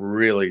would be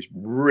really,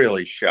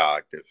 really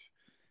shocked if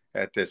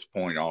at this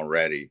point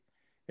already,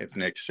 if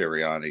Nick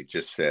Sirianni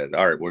just said,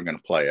 all right, we're going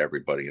to play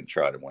everybody and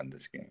try to win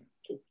this game.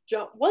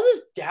 John, what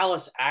does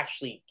Dallas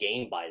actually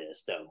gain by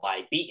this, though?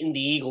 By beating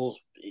the Eagles,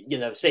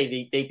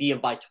 say they beat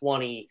them by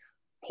 20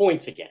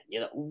 points again.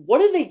 What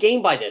do they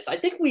gain by this? I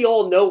think we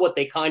all know what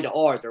they kind of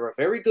are. They're a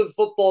very good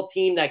football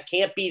team that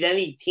can't beat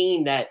any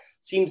team that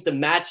seems to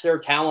match their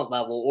talent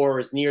level or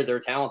is near their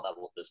talent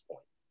level at this point.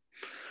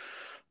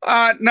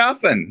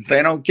 Nothing.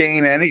 They don't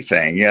gain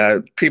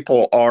anything.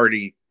 People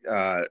already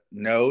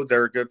know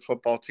they're a good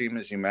football team,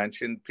 as you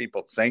mentioned.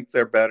 People think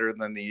they're better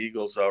than the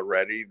Eagles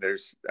already.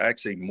 There's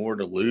actually more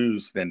to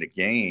lose than to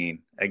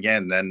gain.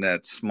 Again, then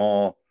that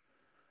small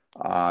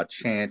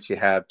chance you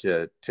have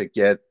to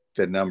get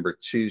the number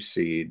 2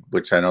 seed,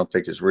 which I don't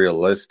think is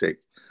realistic.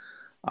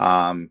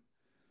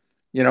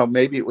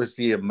 Maybe it was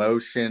the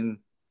emotion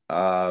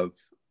of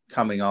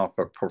coming off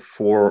a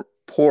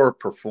poor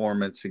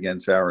performance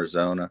against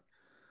Arizona.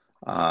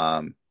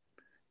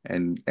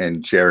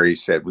 And Jerry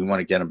said, we want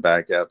to get them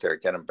back out there,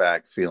 get them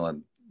back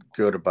feeling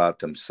good about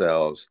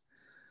themselves.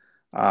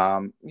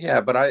 But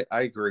I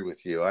agree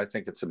with you. I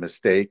think it's a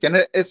mistake.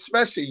 And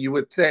especially you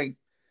would think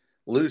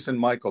losing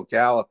Michael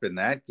Gallup in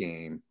that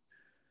game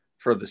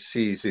for the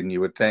season, you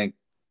would think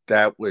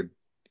that would,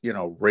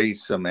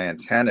 raise some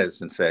antennas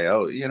and say,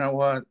 oh, you know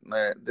what,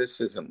 this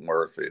isn't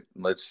worth it.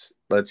 Let's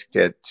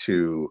get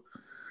to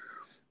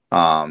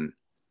the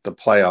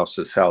playoffs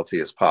as healthy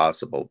as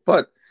possible.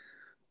 But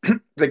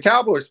the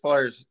Cowboys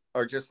players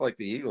are just like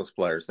the Eagles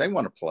players. They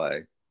want to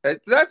play.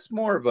 That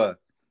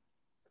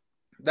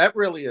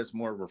really is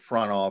more of a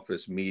front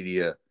office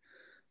media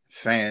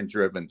fan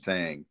driven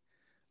thing.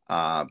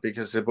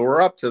 Because if it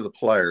were up to the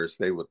players,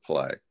 they would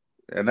play.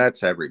 And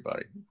that's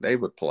everybody. They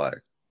would play.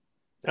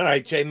 All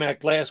right,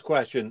 J-Mac, last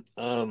question.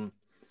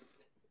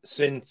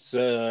 Since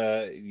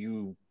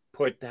you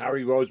put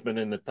Harry Roseman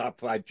in the top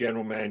 5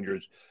 general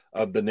managers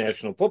of the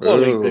National Football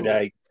League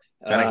today.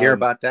 Can I hear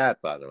about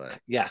that, by the way?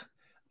 Yeah.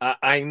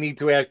 I need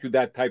to ask you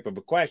that type of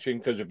a question,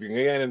 because if you're going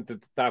to get into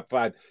the top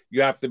 5,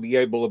 you have to be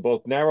able to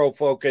both narrow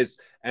focus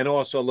and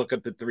also look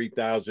at the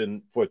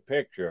 3,000-foot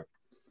picture.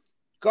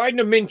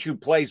 Gardner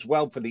Minshew plays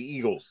well for the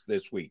Eagles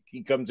this week.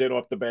 He comes in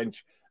off the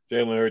bench.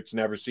 Jalen Hurts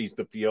never sees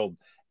the field.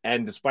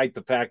 And despite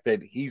the fact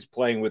that he's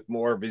playing with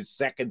more of his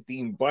second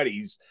team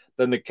buddies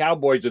than the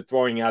Cowboys are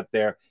throwing out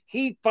there,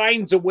 he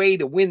finds a way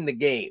to win the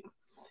game.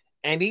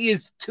 And he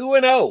is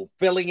 2-0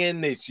 filling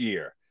in this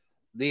year.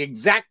 The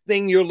exact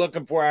thing you're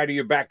looking for out of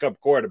your backup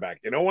quarterback.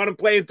 You don't want to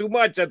play it too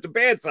much. That's a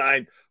bad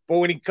sign. But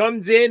when he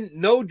comes in,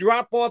 no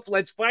drop off.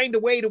 Let's find a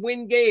way to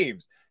win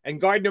games. And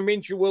Gardner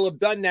Minshew will have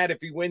done that if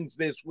he wins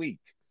this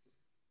week.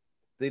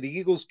 Did the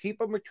Eagles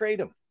keep him or trade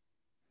him?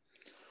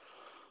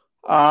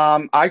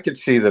 I could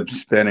see them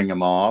spinning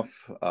him off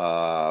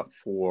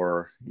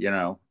for,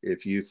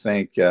 if you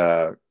think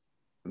the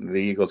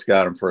Eagles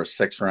got him for a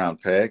 6th-round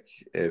pick,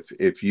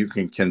 if you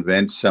can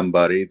convince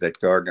somebody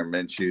that Gardner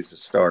Minshew is a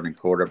starting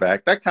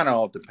quarterback, that kind of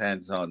all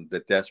depends on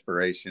the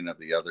desperation of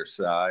the other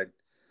side.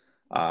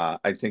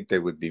 I think they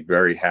would be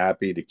very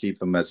happy to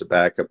keep him as a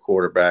backup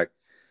quarterback.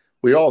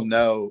 We all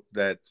know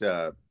that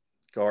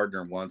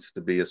Gardner wants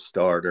to be a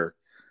starter.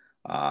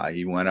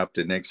 He went up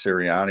to Nick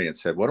Sirianni and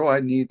said, "What do I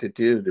need to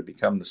do to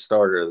become the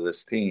starter of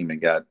this team?"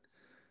 and got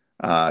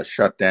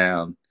shut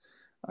down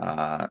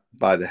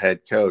by the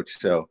head coach.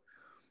 So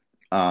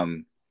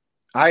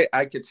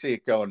I could see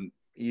it going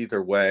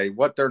either way.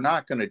 What they're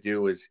not going to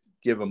do is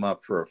give him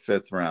up for a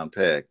 5th-round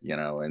pick,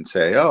 and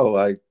say, "Oh,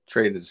 I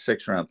traded a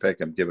 6th-round pick.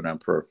 I'm giving him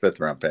for a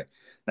 5th-round pick."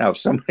 Now, if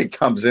somebody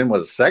comes in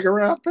with a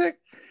 2nd-round pick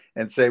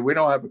and say, "We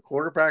don't have a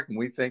quarterback," and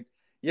we think,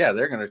 yeah,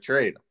 they're going to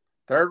trade him.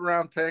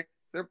 3rd-round pick,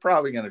 they're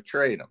probably going to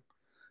trade him.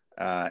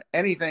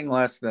 Anything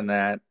less than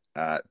that,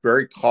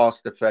 very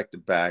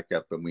cost-effective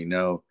backup, and we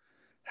know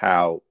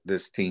how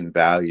this team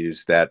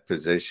values that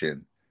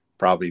position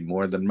probably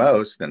more than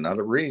most.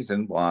 Another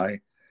reason why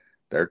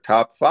they're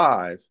top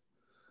 5.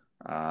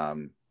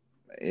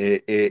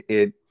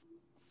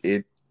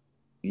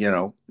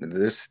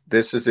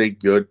 This is a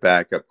good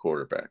backup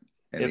quarterback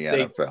in the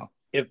NFL.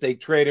 If they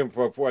trade him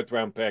for a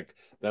 4th-round pick,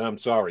 then I'm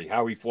sorry.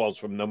 Howie falls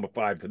from number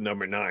 5 to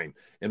number 9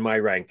 in my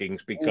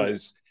rankings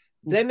because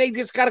then they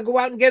just got to go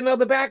out and get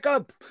another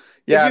backup.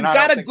 Yeah, if you've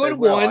got a good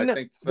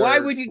one, why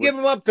would you give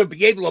him up to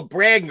be able to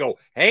brag and go,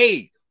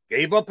 "Hey,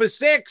 gave up a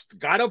 6th,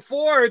 got a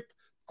 4th,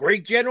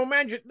 great general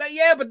manager"?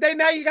 Yeah, but then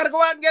now you got to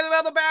go out and get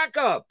another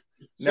backup.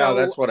 No,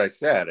 that's what I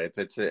said. If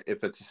it's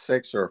a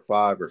 6 or a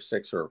 5 or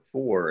 6 or a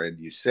 4, and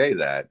you say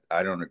that,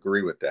 I don't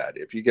agree with that.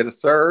 If you get a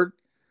 3rd,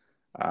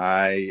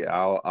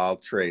 I'll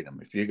trade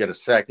him. If you get a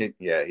 2nd,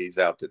 yeah, he's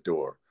out the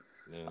door.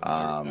 Yeah,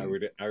 I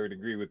would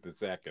agree with the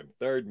 2nd.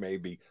 3rd,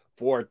 maybe.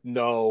 4th,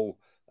 no.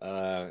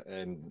 I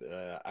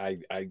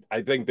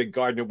think that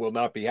Gardner will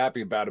not be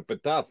happy about it,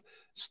 but tough.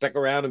 Stick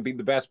around and be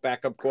the best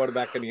backup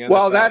quarterback in the NFL.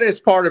 Well, that is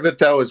part of it,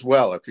 though, as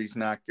well. If he's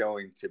going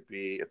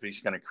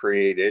to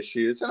create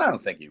issues, and I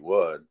don't think he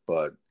would,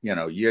 but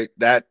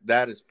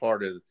that is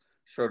part of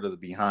sort of the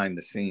behind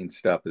the scenes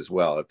stuff as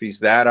well. If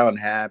he's that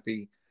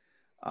unhappy,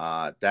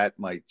 that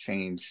might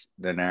change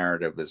the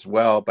narrative as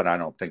well, but I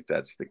don't think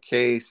that's the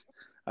case.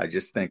 I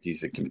just think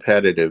he's a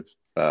competitive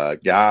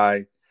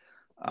guy.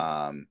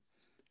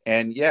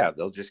 And yeah,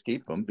 they'll just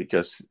keep him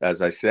because,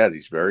 as I said,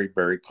 he's very,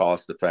 very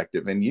cost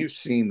effective. And you've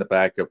seen the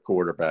backup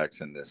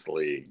quarterbacks in this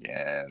league,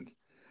 and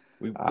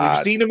we've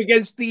seen him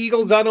against the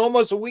Eagles on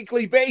almost a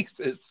weekly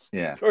basis.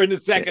 Yeah, during the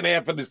second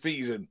half of the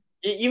season.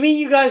 You mean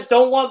you guys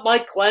don't want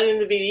Mike Glennon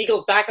to be the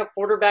Eagles' backup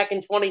quarterback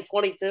in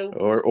 2022?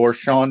 Or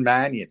Sean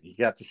Mannion? You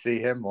got to see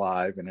him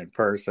live and in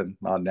person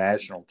on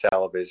national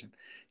television.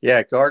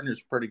 Yeah,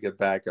 Gardner's a pretty good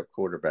backup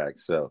quarterback.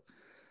 So,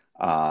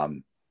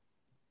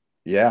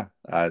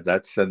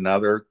 that's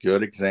another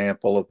good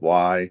example of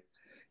why.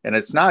 And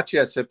it's not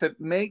just if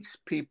it makes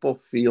people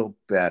feel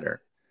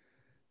better.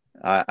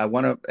 I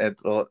want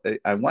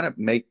to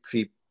make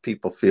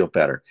people feel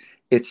better.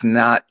 It's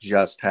not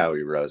just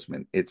Howie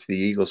Roseman. It's the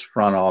Eagles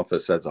front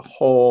office as a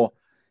whole.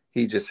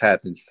 He just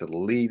happens to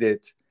lead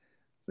it.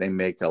 They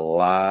make a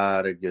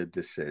lot of good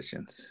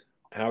decisions.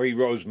 Howie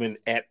Roseman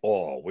et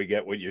al. We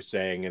get what you're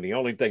saying. And the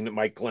only thing that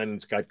Mike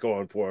Glennon's got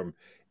going for him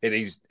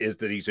is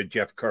that he's a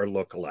Jeff Kerr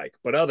lookalike.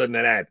 But other than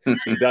that,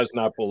 he does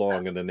not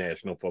belong in the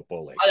National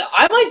Football League.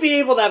 I might be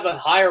able to have a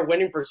higher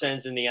winning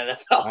percentage in the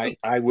NFL.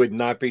 I would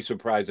not be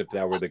surprised if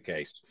that were the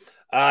case.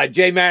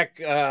 J-Mac,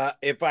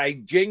 if I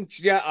jinx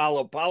you, I'll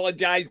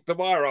apologize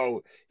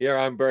tomorrow here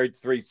on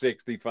Birds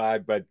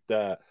 365,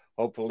 but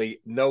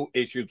hopefully no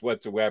issues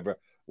whatsoever.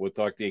 We'll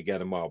talk to you again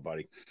tomorrow,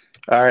 buddy.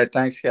 All right.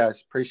 Thanks,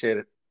 guys. Appreciate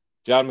it.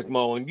 John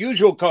McMullen,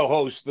 usual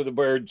co-host of the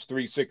Birds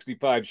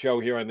 365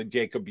 show here on the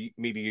Jacob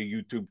Media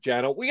YouTube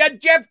channel. We got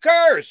Jeff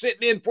Kerr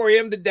sitting in for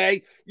him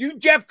today. You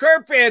Jeff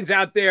Kerr fans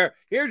out there,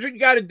 here's what you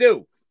got to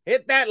do.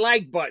 Hit that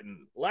like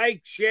button.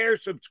 Like, share,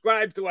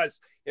 subscribe to us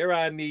here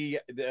on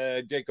the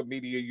Jacob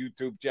Media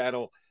YouTube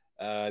channel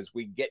as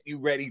we get you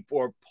ready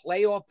for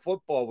playoff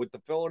football with the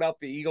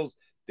Philadelphia Eagles.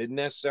 Didn't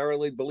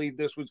necessarily believe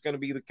this was going to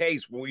be the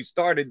case when we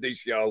started this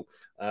show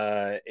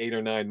 8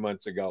 or 9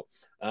 months ago.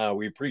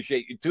 We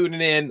appreciate you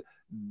tuning in.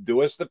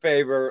 Do us the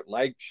favor,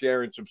 like,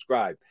 share, and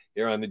subscribe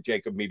here on the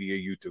Jacob Media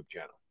YouTube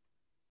channel.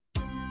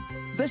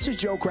 This is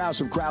Joe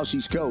Krause of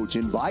Krause's Coats,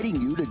 inviting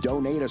you to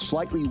donate a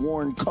slightly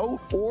worn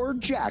coat or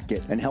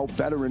jacket and help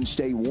veterans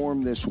stay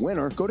warm this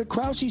winter. Go to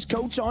Krause's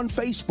Coats on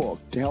Facebook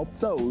to help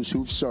those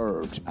who've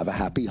served. Have a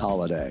happy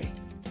holiday.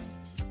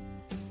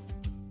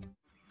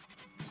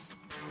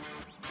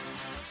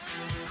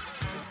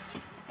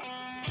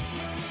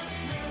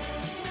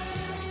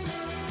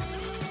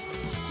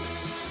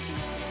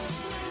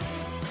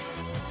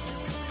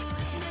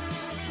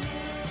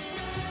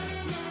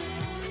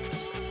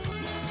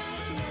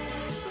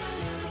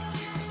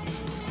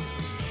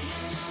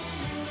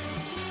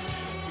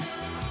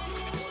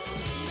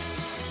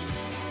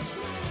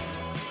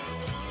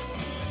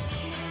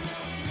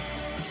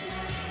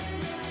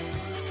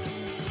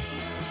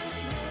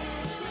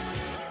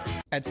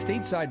 At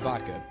Stateside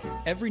Vodka,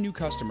 every new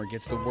customer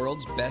gets the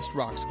world's best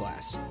rocks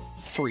glass.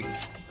 Free.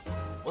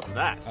 What's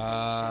that?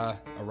 A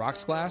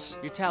rocks glass?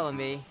 You're telling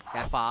me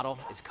that bottle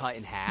is cut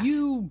in half?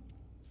 You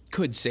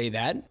could say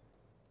that.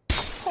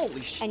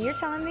 Holy shit. And you're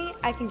telling me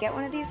I can get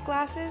one of these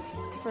glasses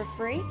for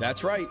free?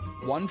 That's right.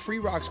 One free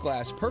rocks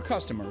glass per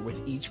customer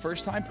with each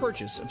first-time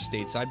purchase of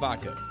Stateside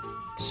Vodka.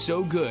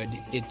 So good,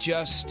 it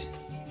just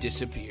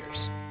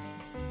disappears.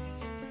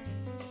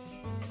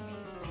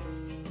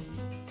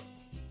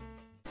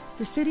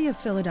 The city of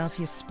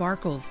Philadelphia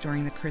sparkles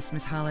during the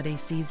Christmas holiday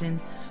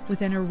season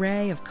with an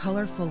array of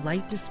colorful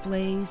light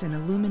displays and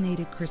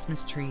illuminated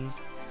Christmas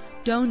trees,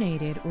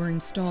 donated or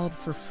installed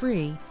for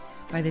free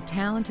by the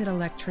talented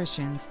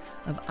electricians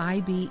of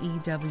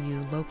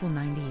IBEW Local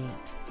 98.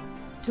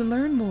 To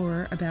learn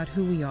more about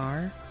who we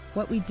are,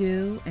 what we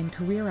do, and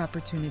career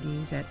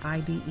opportunities at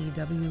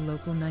IBEW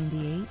Local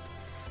 98,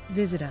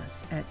 visit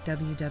us at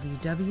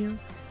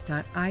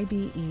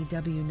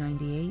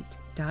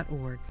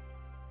www.ibew98.org.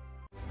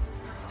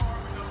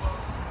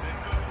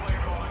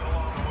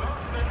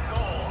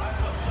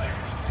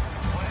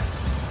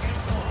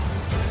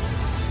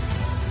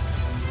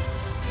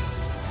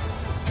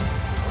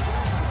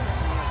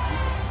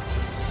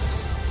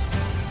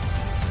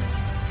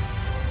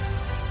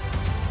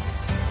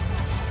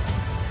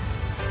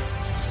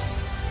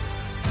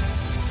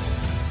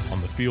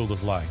 Field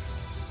of life,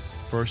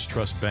 First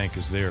Trust Bank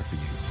is there for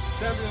you.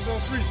 Champions on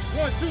three.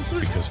 1, 2, 3.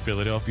 Because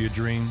Philadelphia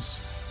dreams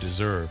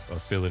deserve a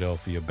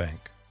Philadelphia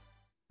bank.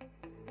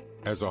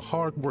 As a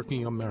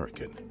hard-working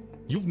American,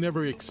 you've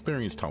never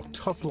experienced how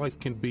tough life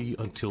can be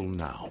until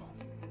now.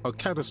 A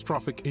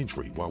catastrophic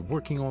injury while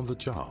working on the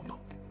job.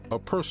 A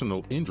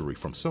personal injury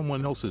from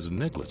someone else's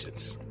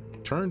negligence.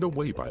 Turned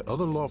away by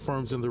other law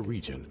firms in the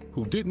region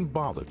who didn't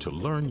bother to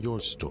learn your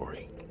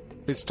story.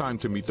 It's time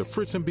to meet the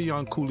Fritz &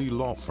 Bianculli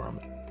Law Firm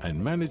and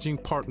managing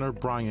partner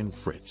Brian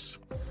Fritz.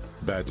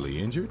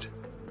 Badly injured?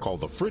 Call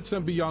the Fritz &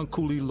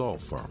 Bianculli Law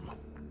Firm.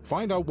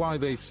 Find out why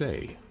they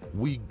say,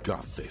 we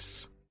got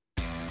this.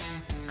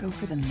 Go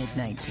for the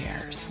midnight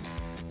dares.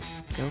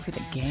 Go for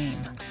the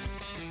game.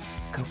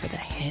 Go for the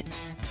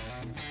hits.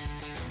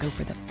 Go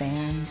for the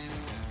fans.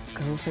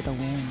 Go for the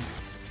win.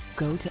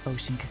 Go to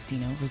Ocean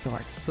Casino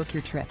Resort. Book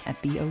your trip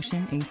at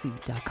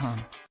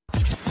theoceanac.com.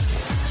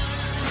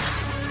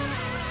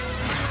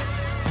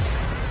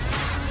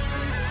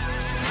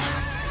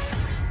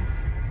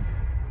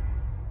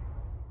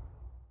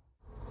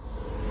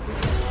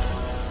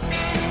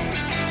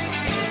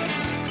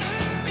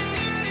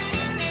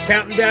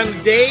 Counting down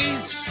the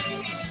days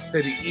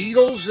to the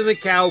Eagles and the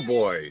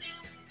Cowboys.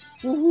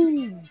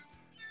 Woohoo!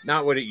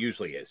 Not what it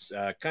usually is.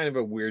 Kind of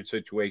a weird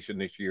situation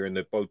this year in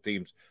that both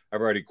teams have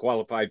already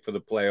qualified for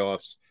the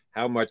playoffs.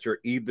 How much are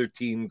either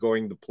team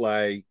going to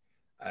play?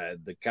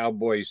 The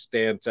Cowboys'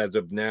 stance as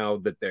of now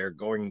that they're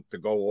going to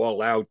go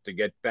all out to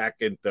get back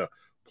into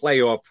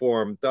playoff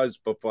form does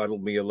befuddle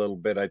me a little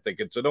bit. I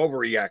think it's an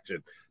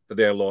overreaction to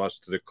their loss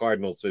to the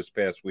Cardinals this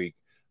past week.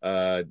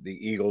 The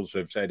Eagles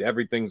have said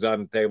everything's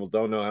on the table,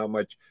 don't know how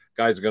much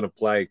guys are going to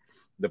play.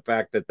 The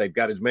fact that they've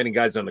got as many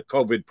guys on the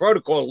COVID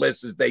protocol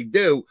list as they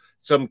do,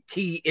 some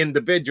key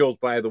individuals,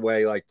 by the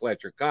way, like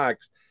Fletcher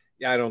Cox,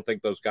 I don't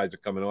think those guys are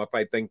coming off.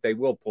 I think they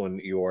will pull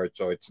in Eeyore,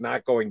 so it's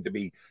not going to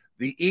be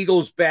the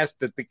Eagles'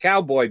 best at the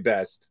Cowboy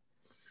best,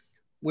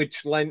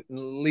 which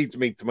leads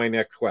me to my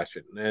next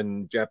question.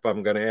 And, Jeff,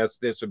 I'm going to ask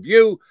this of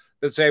you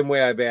the same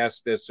way I've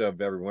asked this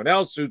of everyone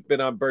else who's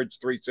been on Birds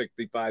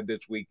 365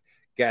 this week,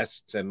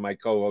 guests and my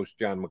co-host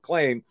John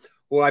McClain,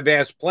 who I've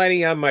asked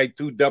plenty on my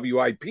 2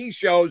 WIP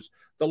shows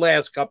the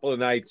last couple of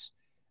nights,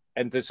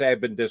 and to say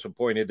I've been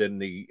disappointed in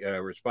the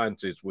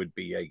responses would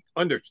be an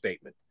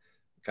understatement.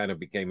 Kind of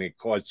became a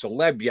cause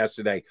celeb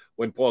yesterday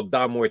when Paul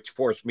Domowitch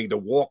forced me to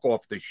walk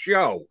off the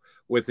show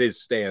with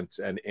his stance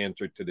and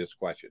answer to this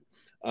question.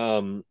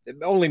 It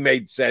only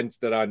made sense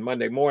that on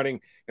Monday morning,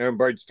 Aaron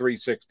Birds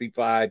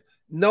 365,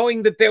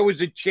 knowing that there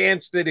was a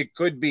chance that it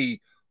could be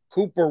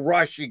Cooper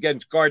Rush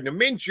against Gardner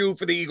Minshew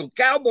for the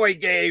Eagle-Cowboy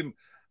game,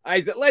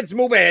 I said, let's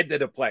move ahead to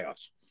the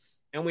playoffs.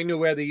 And we knew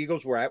where the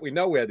Eagles were at. We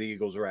know where the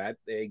Eagles are at.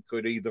 They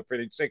could either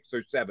finish 6th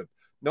or 7th.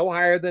 No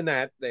higher than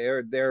that.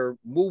 Their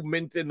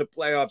movement in the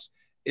playoffs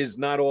is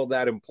not all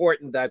that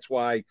important. That's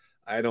why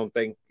I don't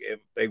think if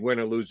they win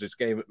or lose this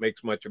game, it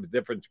makes much of a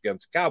difference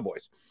against the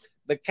Cowboys.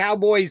 The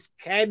Cowboys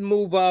can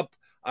move up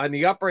on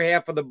the upper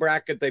half of the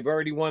bracket. They've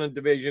already won a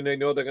division. They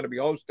know they're going to be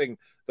hosting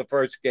the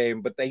first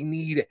game, but they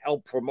need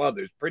help from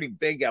others, pretty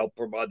big help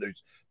from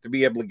others, to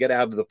be able to get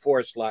out of the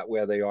 4 slot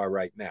where they are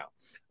right now.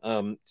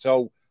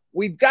 So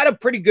we've got a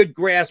pretty good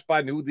grasp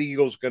on who the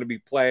Eagles are going to be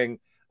playing.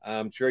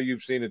 I'm sure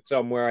you've seen it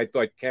somewhere. I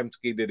thought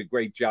Kemsky did a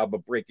great job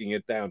of breaking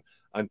it down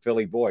on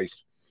Philly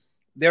Voice.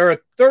 There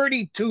are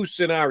 32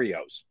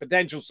 scenarios,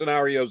 potential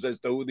scenarios as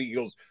to who the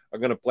Eagles are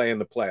going to play in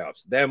the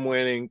playoffs. Them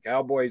winning,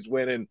 Cowboys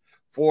winning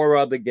 4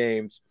 other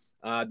games.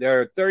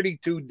 There are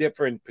 32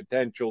 different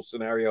potential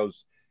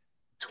scenarios,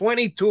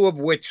 22 of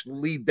which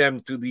lead them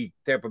to the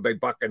Tampa Bay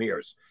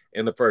Buccaneers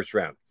in the first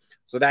round.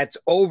 So that's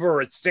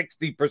over a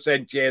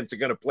 60% chance they're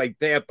going to play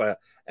Tampa,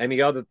 and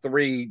the other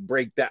 3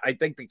 break that. I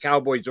think the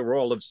Cowboys are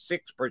all of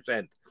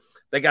 6%.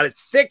 They got a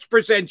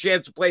 6%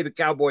 chance to play the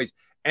Cowboys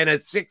and a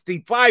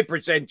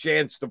 65%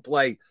 chance to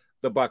play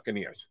the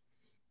Buccaneers.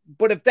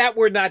 But if that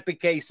were not the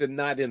case and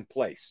not in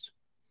place,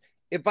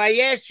 if I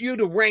asked you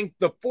to rank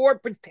the 4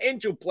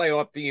 potential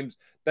playoff teams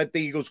that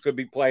the Eagles could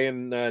be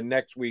playing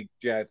next week,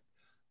 Jeff,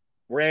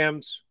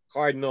 Rams,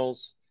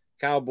 Cardinals,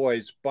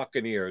 Cowboys,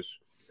 Buccaneers,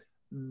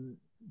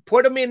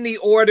 put them in the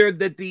order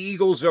that the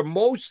Eagles are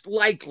most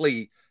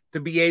likely to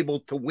be able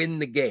to win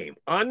the game.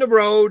 On the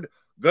road,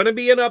 going to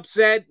be an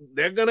upset.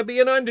 They're going to be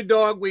an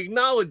underdog. We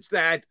acknowledge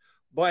that.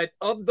 But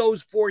of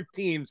those 4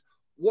 teams,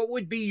 what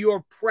would be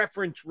your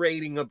preference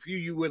rating of who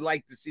you would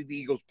like to see the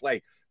Eagles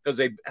play because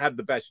they have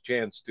the best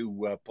chance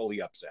to pull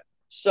the upset?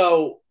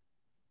 So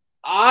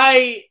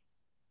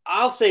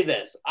I'll say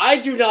this. I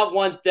do not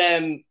want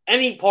them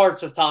any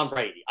parts of Tom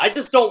Brady. I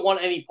just don't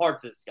want any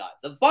parts of this guy.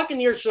 The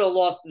Buccaneers should have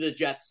lost to the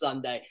Jets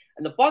Sunday,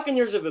 and the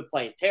Buccaneers have been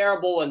playing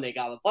terrible, and they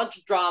got a bunch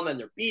of drama, and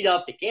they're beat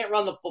up. They can't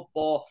run the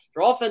football.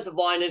 Their offensive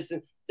line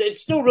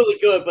it's still really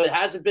good, but it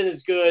hasn't been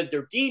as good.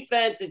 Their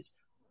defense,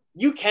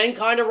 you can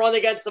kind of run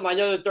against them. I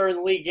know that they're in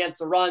the league against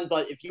the run,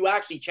 but if you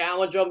actually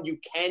challenge them, you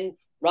can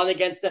run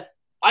against them.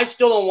 I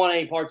still don't want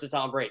any parts of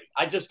Tom Brady.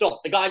 I just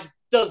don't. The guy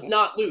does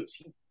not lose.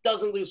 He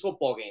doesn't lose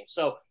football games.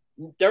 So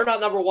they're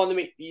not number 1 to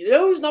me. You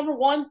know who's number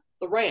 1?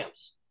 The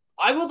Rams.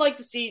 I would like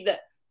to see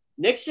that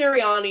Nick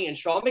Sirianni and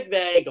Sean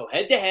McVay go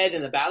head-to-head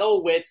in the battle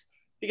of wits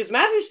because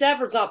Matthew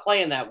Stafford's not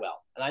playing that well.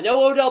 And I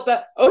know Odell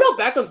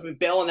Beckham's been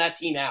bailing that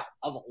team out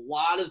of a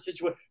lot of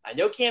situations. I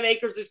know Cam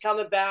Akers is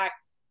coming back.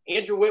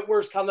 Andrew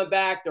Whitworth's coming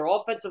back. Their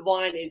offensive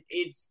line,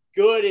 it's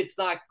good. It's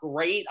not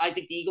great. I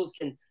think the Eagles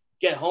can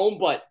get home.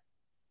 But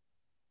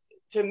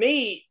to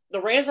me,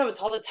 the Rams have a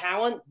ton of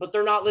talent, but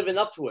they're not living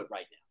up to it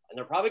right now. And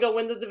they're probably going to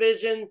win the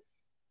division.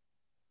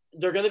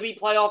 They're going to be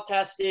playoff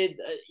tested,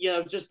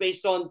 just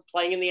based on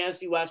playing in the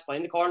NFC West,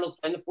 playing the Cardinals,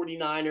 playing the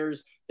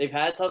 49ers. They've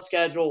had a tough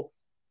schedule.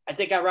 I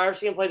think I'd rather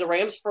see them play the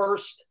Rams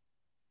first,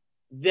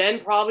 then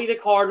probably the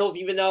Cardinals,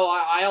 even though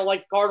I don't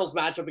like the Cardinals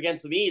matchup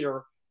against them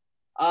either.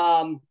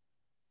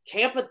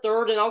 Tampa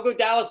third, and I'll go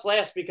Dallas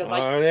last because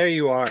there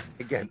you are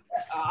again.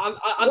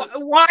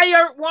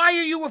 Why are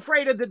you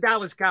afraid of the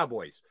Dallas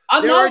Cowboys?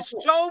 There are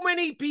so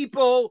many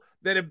people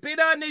that have been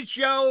on this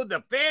show,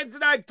 the fans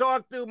that I've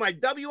talked to, my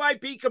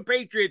WIP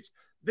compatriots,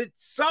 that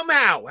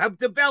somehow have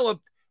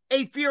developed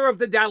a fear of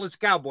the Dallas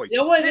Cowboys.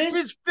 This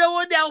is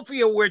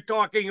Philadelphia we're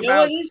talking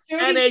about,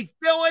 and a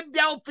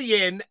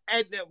Philadelphian,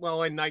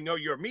 and I know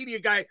you're a media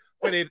guy,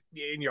 but in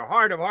your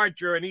heart of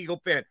hearts, you're an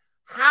Eagle fan.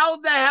 How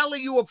the hell are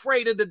you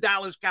afraid of the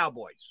Dallas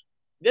Cowboys?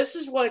 This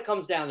is what it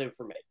comes down to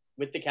for me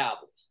with the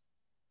Cowboys.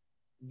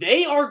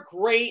 They are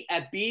great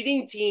at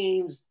beating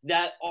teams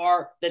that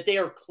they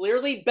are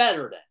clearly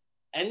better than,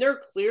 and they're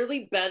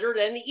clearly better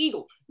than the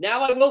Eagles.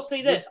 Now, I will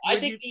say this: I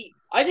think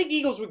the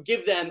Eagles would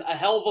give them a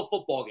hell of a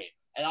football game,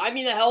 and I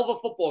mean a hell of a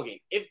football game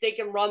if they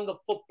can run the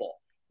football.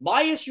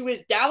 My issue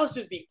is Dallas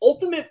is the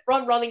ultimate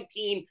front-running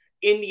team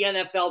in the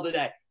NFL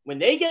today. When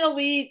they get a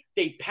lead,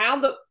 they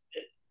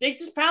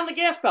just pound the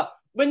gas pedal.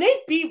 When they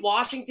beat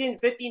Washington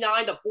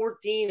 59-14,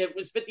 it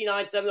was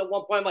 59-7 at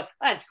one point. I'm like,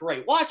 that's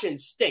great. Washington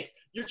stinks.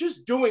 You're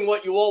just doing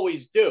what you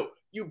always do.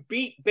 You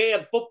beat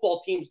bad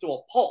football teams to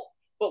a pulp.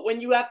 But when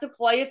you have to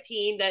play a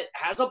team that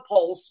has a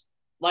pulse,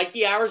 like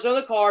the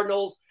Arizona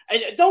Cardinals,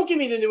 and don't give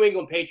me the New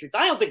England Patriots.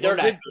 I don't think they're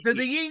that good.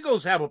 Do the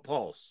Eagles have a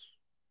pulse?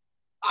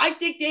 I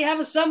think they have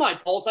a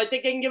semi-pulse. I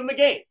think they can give them a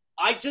game.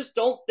 I just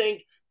don't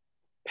think,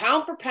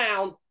 pound for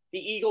pound, the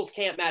Eagles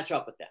can't match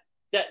up with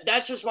them.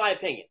 That's just my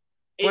opinion.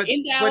 But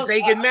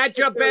they can match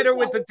up better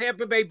with the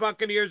Tampa Bay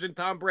Buccaneers and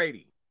Tom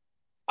Brady.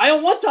 I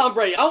don't want Tom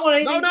Brady. I don't want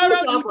anything to do with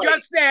Tom Brady. You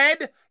just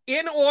said,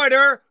 in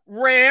order,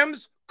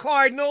 Rams,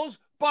 Cardinals,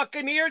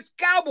 Buccaneers,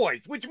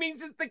 Cowboys, which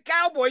means it's the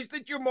Cowboys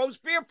that you're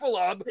most fearful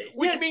of,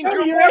 which means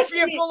you're more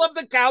fearful of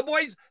the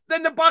Cowboys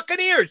than the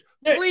Buccaneers.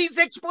 Please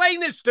explain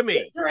this to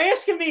me. You're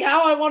asking me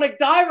how I want to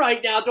die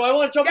right now. Do I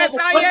want to jump off the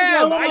cliff?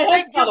 Yes, I am. I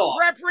think your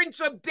preference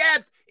of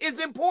death is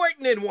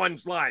important in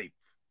one's life.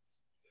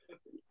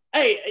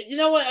 Hey, you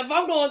know what? If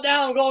I'm going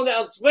down, I'm going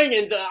down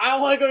swinging. I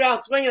don't want to go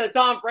down swinging to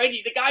Tom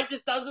Brady. The guy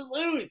just doesn't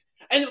lose.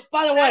 And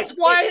by the way,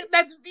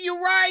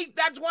 you're right.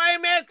 That's why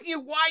I'm asking you,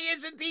 why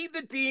isn't he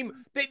the team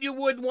that you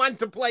would want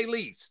to play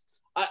least?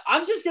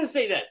 I'm just going to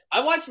say this.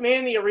 I watched Man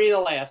in the Arena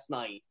last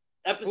night.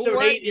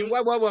 Episode 8.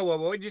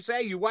 What did you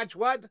say? You watch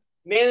what?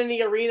 Man in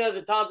the Arena,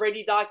 the Tom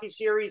Brady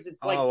docuseries.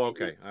 It's like,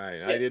 okay. All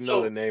right. I didn't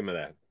know the name of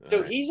that.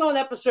 He's on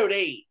episode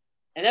 8,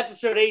 and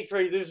episode 8 is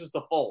where he loses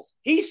to Foles.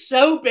 He's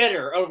so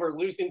bitter over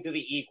losing to the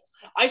Eagles.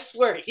 I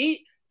swear,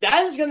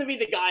 that is going to be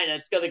the guy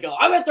that's going to go,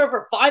 I'm going to throw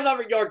for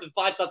 500 yards and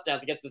 5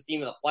 touchdowns against this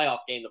team in a playoff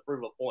game to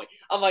prove a point.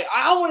 I'm like,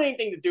 I don't want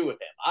anything to do with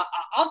him.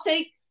 I'll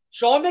take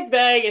Sean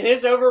McVay and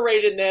his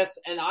overratedness,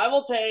 and I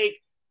will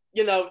take,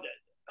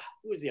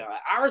 who is he?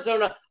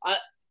 Arizona.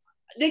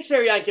 Nick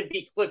Sirianni can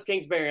beat Cliff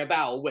Kingsbury in a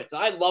battle of wits.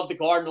 I love the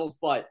Cardinals,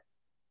 but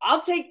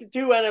I'll take the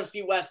 2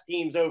 NFC West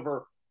teams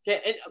over.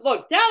 And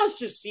look, Dallas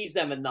just sees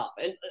them enough.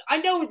 And I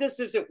know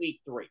this isn't week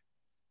 3,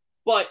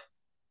 but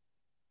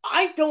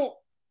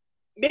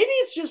maybe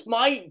it's just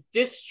my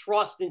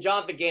distrust in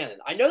Jonathan Gannon.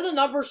 I know the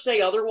numbers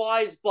say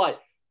otherwise, but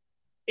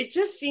it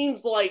just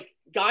seems like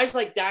guys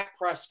like Dak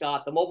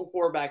Prescott, the mobile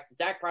quarterbacks, the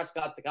Dak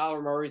Prescotts, the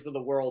Kyler Murrays of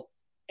the world,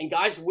 and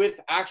guys with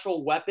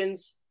actual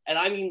weapons, and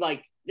I mean,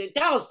 like,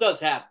 Dallas does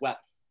have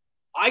weapons.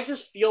 I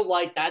just feel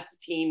like that's a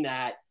team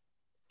that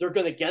they're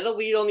going to get a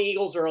lead on the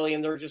Eagles early,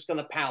 and they're just going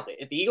to pound it.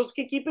 If the Eagles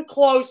can keep it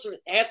close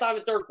halftime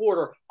and third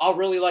quarter, I'll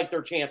really like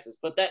their chances.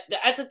 But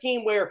that's a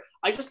team where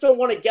I just don't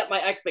want to get my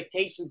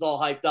expectations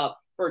all hyped up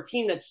for a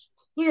team that's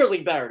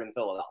clearly better than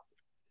Philadelphia.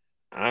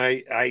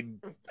 I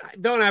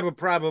don't have a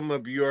problem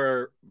of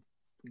your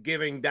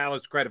giving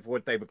Dallas credit for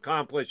what they've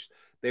accomplished.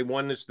 They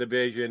won this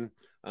division.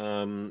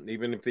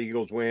 Even if the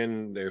Eagles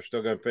win, they're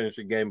still going to finish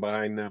the game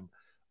behind them.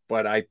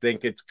 But I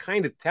think it's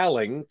kind of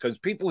telling because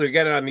people are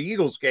getting on the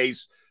Eagles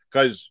case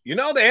because,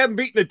 they haven't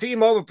beaten a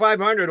team over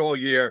 500 all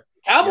year.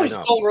 Cowboys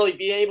don't really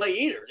beat anybody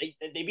either.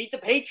 They beat the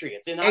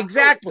Patriots.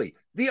 Exactly.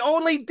 The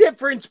only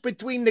difference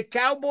between the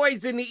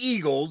Cowboys and the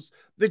Eagles,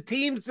 the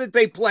teams that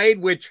they played,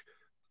 which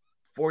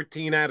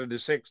 14 out of the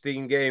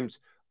 16 games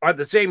are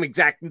the same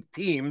exact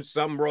teams,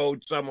 some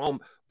road, some home,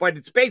 but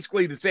it's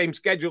basically the same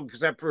schedule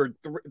except for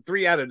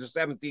 3 out of the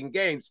 17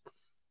 games.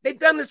 They've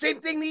done the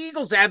same thing the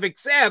Eagles have,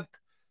 except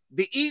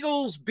the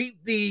Eagles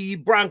beat the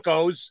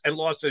Broncos and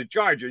lost to the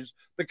Chargers.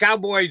 The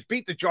Cowboys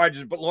beat the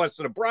Chargers but lost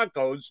to the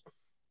Broncos.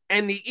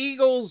 And the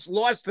Eagles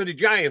lost to the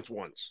Giants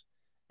once.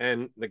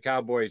 And the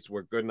Cowboys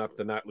were good enough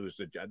to not lose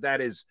to the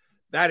Giants.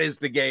 That is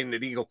the game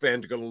that Eagle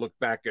fans are going to look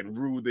back and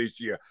rue this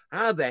year.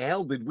 How the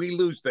hell did we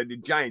lose to the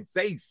Giants?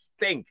 They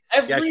stink.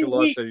 Yes, you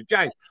lost to the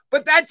Giants.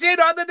 But that's it.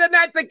 Other than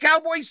that, the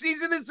Cowboy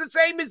season is the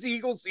same as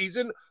Eagles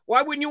season.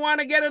 Why wouldn't you want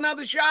to get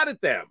another shot at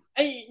them?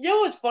 Hey, you know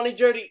what's funny,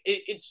 Jody?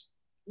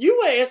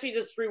 You asked me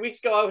this 3 weeks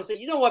ago. I would say,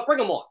 you know what? Bring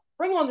them on.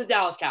 Bring on the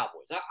Dallas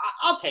Cowboys.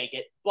 I'll take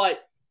it. But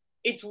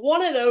it's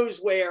one of those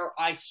where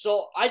I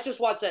just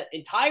watched that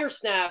entire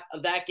snap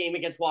of that game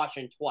against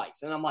Washington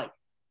twice. And I'm like,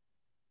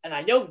 and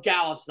I know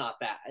Gallup's not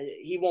back.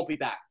 He won't be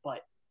back.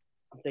 But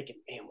I'm thinking,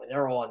 man, when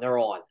they're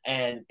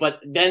on.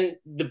 But then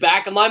the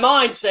back of my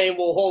mind saying,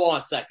 well, hold on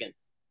a second.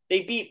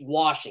 They beat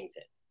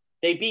Washington.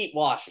 They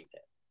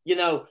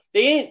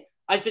didn't.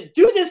 I said,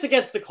 do this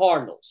against the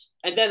Cardinals,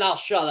 and then I'll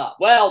shut up.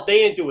 Well, they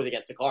didn't do it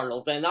against the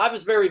Cardinals, and I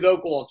was very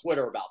vocal on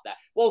Twitter about that.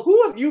 Well,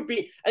 who have you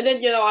beat? And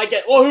then, I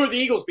get, well, who are the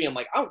Eagles beating? I'm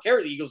like, I don't care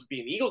who the Eagles are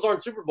beating. The Eagles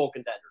aren't Super Bowl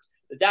contenders.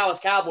 The Dallas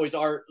Cowboys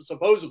are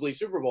supposedly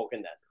Super Bowl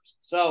contenders.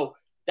 So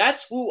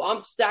that's who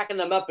I'm stacking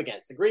them up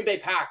against, the Green Bay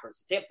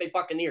Packers, the Tampa Bay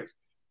Buccaneers.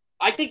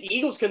 I think the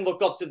Eagles can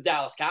look up to the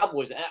Dallas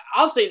Cowboys. And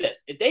I'll say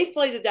this. If they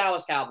play the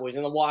Dallas Cowboys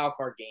in the wild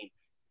card game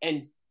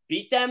and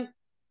beat them,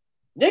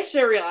 Nick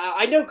Sirianni,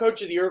 I know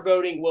Coach of the Year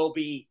voting will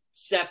be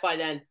set by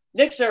then.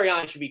 Nick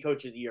Sirianni should be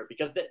Coach of the Year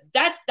because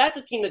that's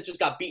a team that just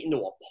got beaten to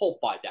a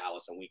pulp by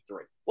Dallas in week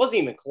 3.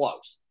 Wasn't even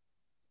close.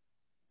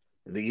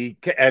 The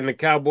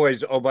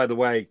Cowboys, oh, by the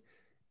way,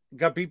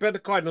 got beat by the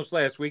Cardinals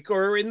last week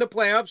or in the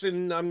playoffs,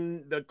 and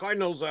the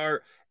Cardinals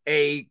are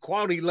a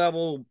quality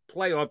level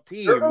playoff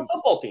team. They're a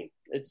football team.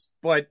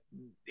 But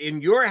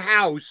in your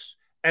house,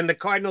 and the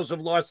Cardinals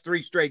have lost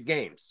 3 straight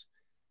games.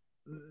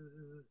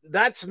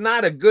 That's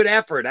not a good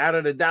effort out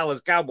of the Dallas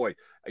Cowboys.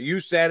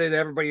 You said it.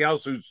 Everybody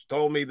else who's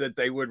told me that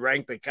they would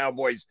rank the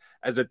Cowboys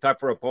as a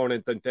tougher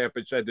opponent than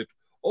Tampa said that,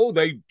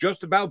 they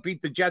just about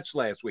beat the Jets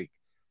last week.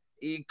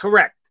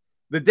 Correct.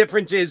 The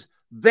difference is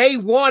they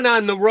won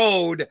on the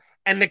road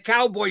and the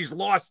Cowboys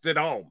lost at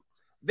home.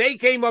 They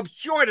came up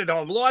short at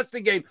home, lost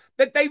the game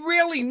that they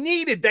really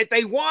needed, that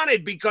they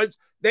wanted because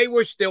they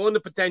were still in the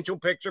potential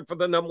picture for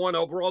the number 1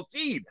 overall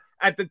seed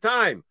at the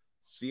time.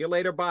 See you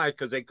later, bye,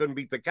 because they couldn't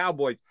beat the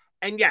Cowboys.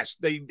 And yes,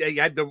 they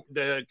had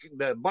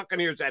the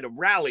Buccaneers had a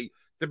rally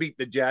to beat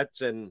the Jets.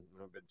 And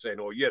I've been saying,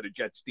 the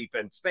Jets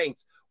defense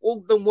stinks.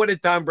 Well, then what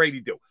did Tom Brady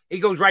do? He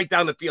goes right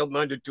down the field in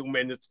under 2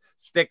 minutes,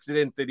 sticks it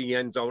into the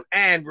end zone.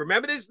 And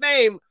remember this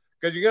name,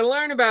 because you're going to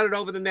learn about it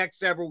over the next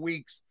several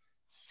weeks.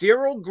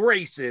 Cyril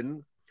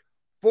Grayson,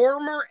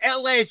 former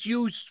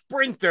LSU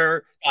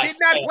sprinter, did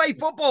not play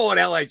football at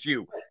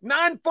LSU.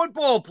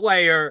 Non-football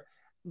player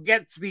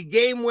gets the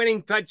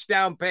game-winning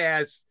touchdown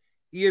pass.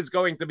 He is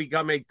going to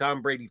become a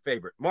Tom Brady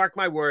favorite. Mark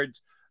my words,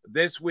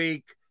 this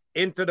week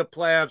into the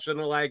playoffs and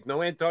the like.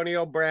 No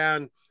Antonio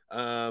Brown,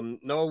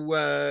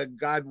 no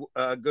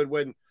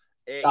Goodwin.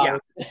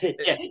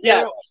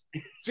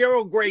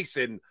 Cyril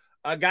Grayson,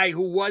 a guy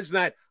who was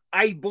not.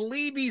 I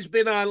believe he's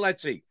been on,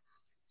 let's see,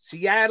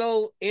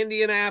 Seattle,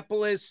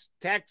 Indianapolis,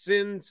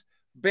 Texans,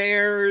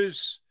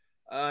 Bears,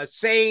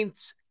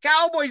 Saints,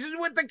 Cowboys. He's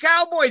with the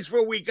Cowboys for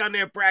a week on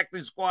their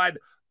practice squad.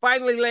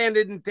 Finally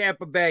landed in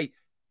Tampa Bay.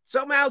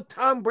 Somehow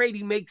Tom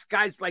Brady makes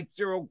guys like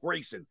Cyril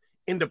Grayson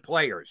into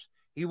players.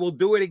 He will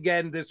do it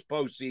again this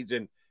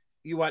postseason.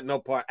 You want no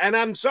part. And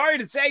I'm sorry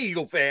to say,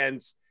 Eagle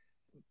fans,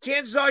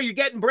 chances are you're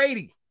getting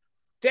Brady.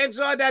 Chances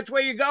are that's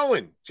where you're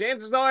going.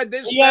 Chances are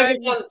this you gotta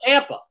get down to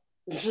Tampa.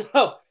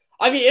 So,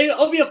 I mean,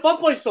 it'll be a fun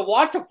place to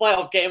watch a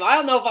playoff game. I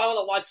don't know if I want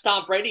to watch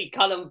Tom Brady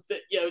cut them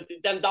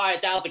die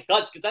 1,000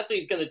 cuts, because that's what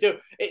he's going to do.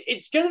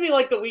 It's going to be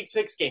like the Week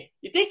 6 game.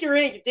 You think you're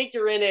in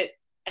it,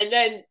 and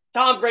then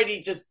Tom Brady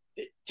just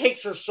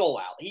takes your soul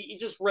out. He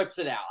just rips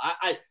it out.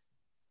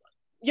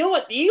 You know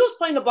what? The Eagles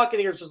playing the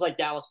Buccaneers was like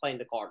Dallas playing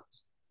the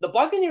Cardinals. The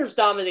Buccaneers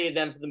dominated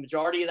them for the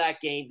majority of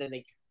that game. Then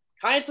they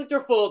kind of took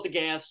their foot off the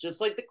gas, just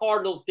like the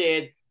Cardinals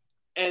did.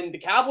 And the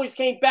Cowboys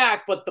came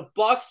back, but the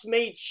Bucs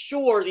made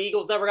sure the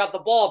Eagles never got the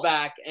ball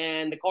back,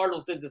 and the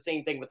Cardinals did the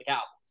same thing with the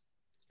Cowboys.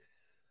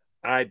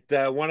 All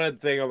right, one other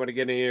thing I want to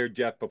get in here,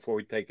 Jeff, before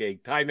we take a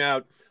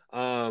timeout.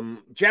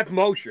 Jeff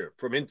Mosher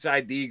from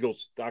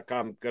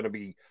InsideTheEagles.com going to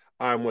be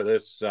on with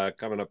us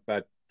coming up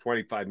about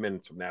 25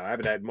 minutes from now. I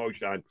haven't had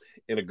Mosher on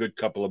in a good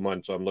couple of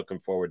months, so I'm looking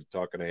forward to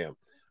talking to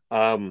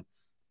him.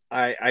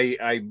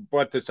 I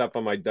brought this up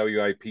on my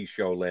WIP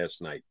show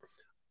last night.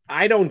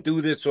 I don't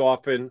do this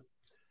often.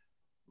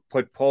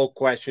 Put poll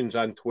questions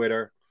on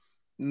Twitter.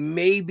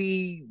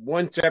 Maybe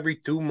once every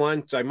 2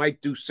 months, I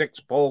might do 6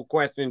 poll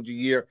questions a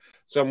year,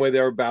 somewhere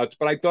thereabouts.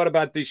 But I thought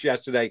about this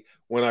yesterday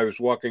when I was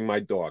walking my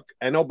dog.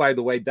 And oh, by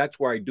the way, that's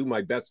where I do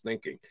my best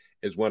thinking,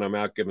 is when I'm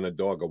out giving a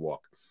dog a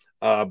walk,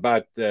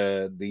 about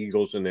the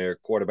Eagles and their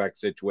quarterback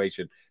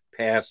situation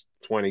past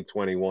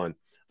 2021.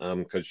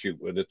 Because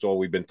that's all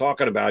we've been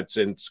talking about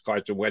since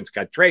Carson Wentz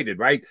got traded,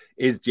 right?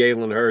 Is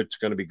Jalen Hurts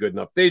going to be good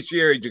enough this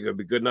year? Is he going to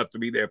be good enough to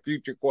be their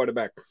future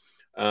quarterback?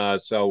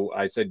 So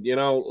I said,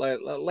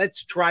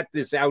 let's trot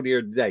this out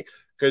here today,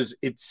 because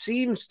it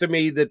seems to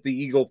me that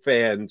the Eagle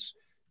fans,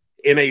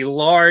 in a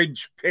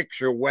large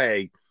picture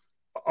way,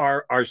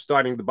 are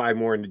starting to buy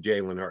more into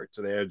Jalen Hurts.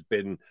 So there's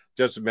been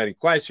just as many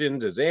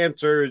questions as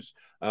answers,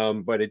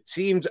 but it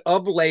seems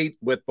of late,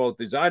 with both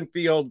his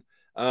on-field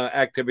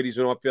activities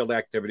and off-field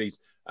activities,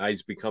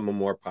 he's become a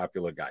more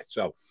popular guy.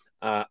 So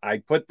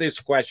I put this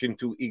question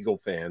to Eagle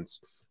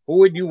fans. Who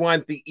would you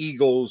want the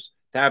Eagles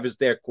to have as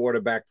their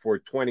quarterback for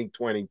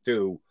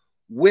 2022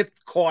 with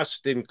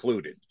cost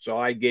included? So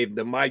I gave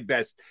them my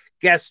best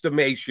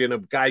guesstimation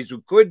of guys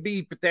who could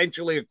be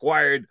potentially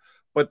acquired,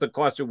 but the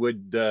cost it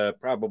would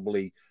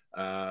probably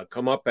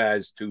come up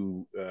as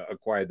to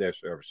acquire their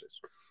services.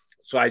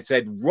 So I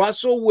said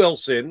Russell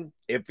Wilson,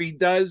 if he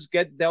does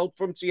get dealt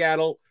from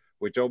Seattle,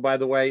 which, oh, by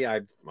the way,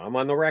 I'm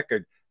on the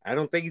record, I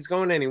don't think he's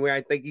going anywhere.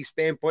 I think he's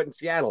staying put in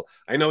Seattle.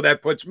 I know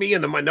that puts me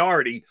in the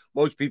minority.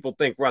 Most people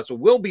think Russell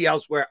will be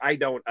elsewhere. I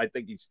don't. I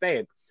think he's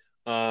staying.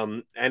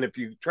 And if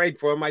you trade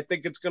for him, I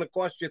think it's going to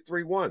cost you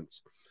 3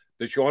 ones.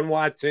 Deshaun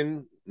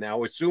Watson,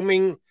 now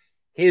assuming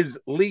his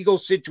legal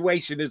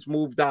situation has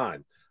moved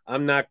on,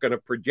 I'm not going to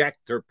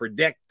project or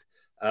predict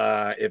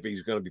if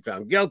he's going to be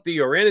found guilty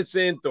or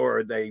innocent,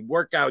 or they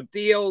work out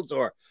deals,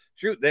 or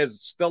shoot,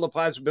 there's still a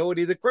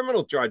possibility that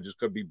criminal charges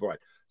could be brought.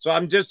 So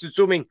I'm just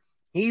assuming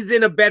he's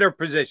in a better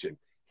position.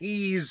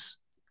 He's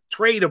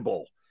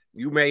tradable.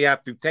 You may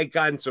have to take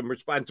on some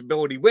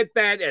responsibility with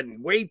that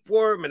and wait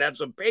for him and have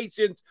some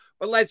patience.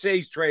 But let's say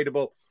he's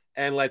tradable,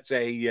 and let's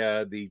say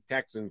the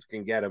Texans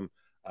can get him,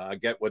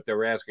 get what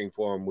they're asking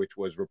for him, which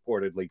was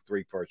reportedly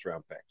 3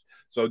 first-round picks.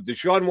 So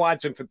Deshaun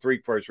Watson for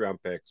 3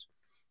 first-round picks.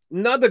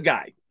 Another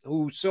guy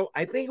who, so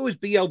I think it was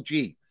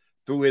BLG,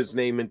 threw his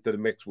name into the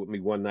mix with me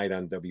one night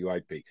on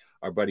WIP,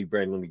 our buddy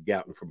Brandon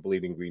Gouton from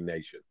Bleeding Green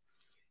Nation.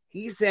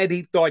 He said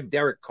he thought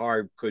Derek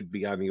Carr could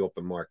be on the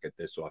open market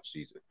this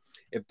offseason.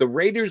 If the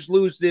Raiders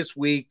lose this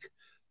week,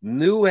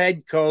 new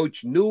head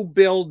coach, new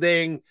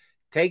building,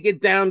 take it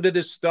down to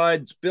the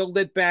studs, build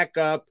it back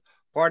up,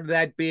 part of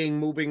that being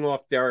moving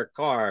off Derek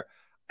Carr.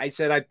 I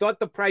said, I thought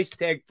the price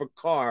tag for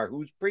Carr,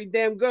 who's pretty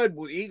damn good.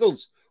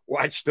 Eagles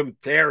watched him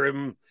tear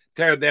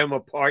them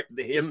apart.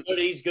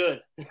 He's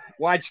good.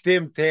 Watched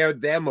him tear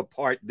them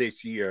apart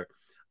this year.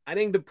 I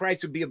think the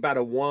price would be about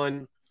a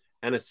 1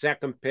 and a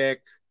second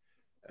pick.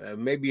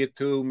 Maybe a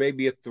 2,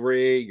 maybe a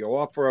 3. You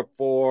offer a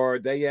 4.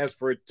 They ask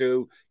for a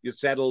 2. You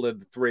settle at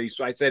the 3.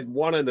 So I said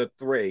 1 and a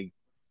 3.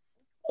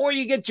 Or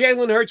you get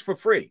Jalen Hurts for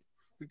free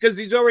because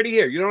he's already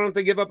here. You don't have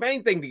to give up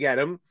anything to get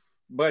him,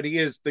 but he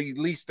is the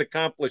least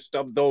accomplished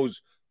of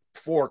those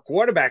 4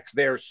 quarterbacks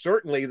there,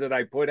 certainly, that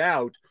I put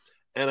out.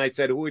 And I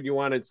said, who would you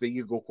want as the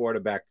Eagle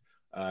quarterback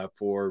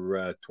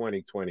for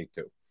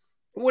 2022?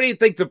 What do you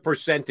think the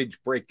percentage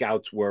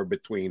breakouts were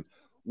between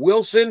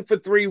Wilson for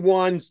 3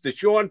 ones,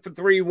 Deshaun for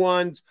 3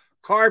 ones,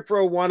 Carr for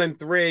a 1 and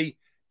 3,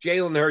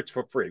 Jalen Hurts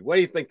for free. What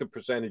do you think the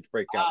percentage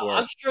breakout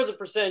was? I'm sure the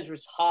percentage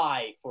was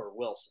high for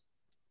Wilson.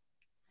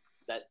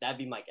 That'd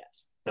be my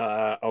guess.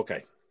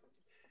 Okay.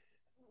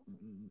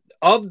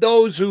 Of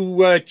those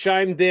who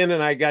chimed in,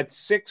 and I got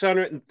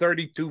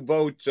 632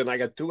 votes, and I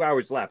got 2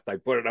 hours left. I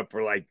put it up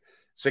for like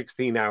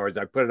 16 hours.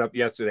 I put it up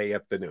yesterday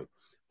afternoon.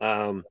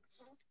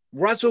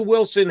 Russell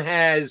Wilson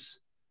has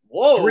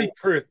 3%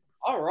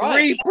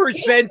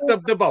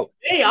 of the vote.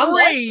 Hey, I'm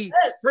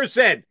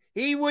 3%.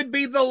 He would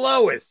be the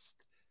lowest.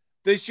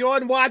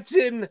 Deshaun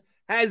Watson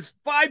has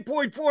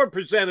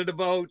 5.4% of the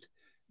vote.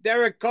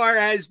 Derek Carr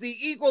has the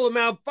equal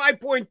amount,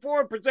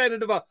 5.4% of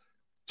the vote.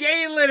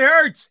 Jalen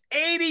Hurts,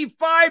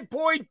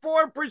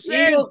 85.4%.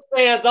 Eagles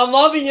fans, I'm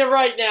loving it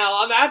right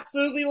now. I'm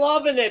absolutely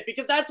loving it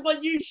because that's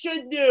what you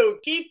should do.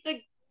 Keep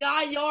the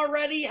guy you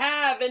already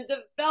have and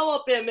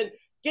develop him and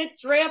get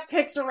draft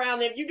picks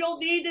around him. You don't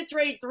need to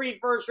trade 3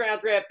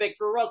 first-round draft picks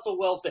for Russell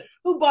Wilson,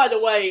 who, by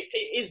the way,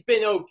 has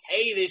been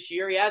okay this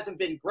year. He hasn't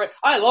been great.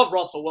 I love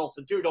Russell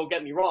Wilson, too. Don't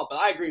get me wrong, but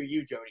I agree with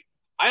you, Jody.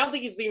 I don't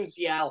think he's leaving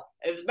Seattle.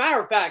 As a matter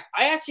of fact,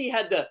 I actually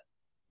had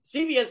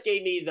CBS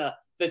gave me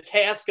the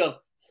task of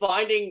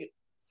finding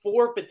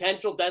 4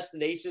 potential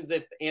destinations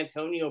if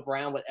Antonio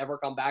Brown would ever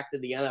come back to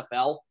the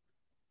NFL.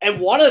 And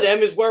one of them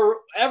is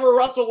wherever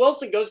Russell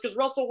Wilson goes because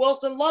Russell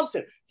Wilson loves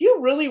him. Do you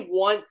really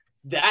want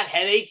that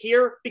headache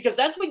here? Because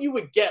that's what you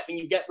would get when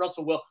you get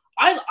Russell Wilson.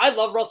 I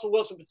love Russell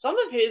Wilson, but some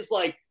of his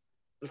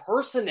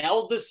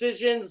personnel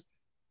decisions,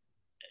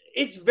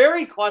 it's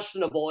very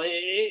questionable.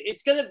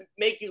 It's going to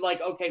make you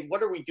like, okay,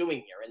 what are we doing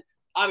here? And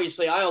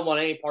obviously, I don't want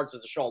any parts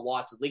of Deshaun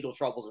Watson, legal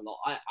troubles and all.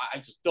 I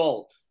just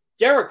don't.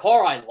 Derek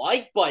Carr I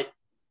like, but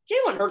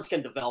Jalen Hurts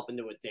can develop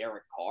into a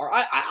Derek Carr.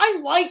 I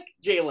like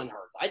Jalen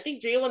Hurts. I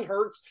think Jalen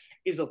Hurts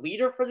is a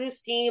leader for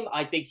this team.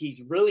 I think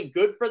he's really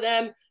good for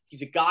them.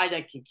 He's a guy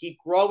that can keep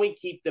growing,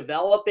 keep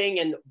developing.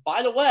 And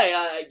by the way,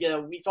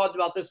 we talked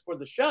about this for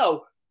the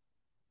show.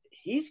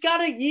 He's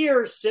got a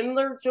year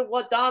similar to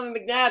what Donovan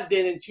McNabb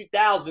did in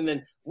 2000.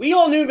 And we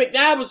all knew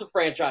McNabb was a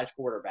franchise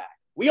quarterback.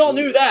 We all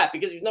knew that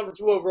because he was number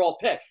 2 overall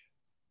pick.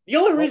 The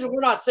only reason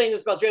we're not saying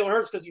this about Jalen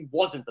Hurts is because he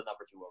wasn't the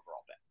number 2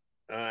 overall pick.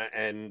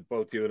 And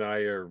both you and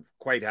I are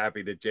quite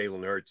happy that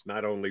Jalen Hurts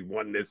not only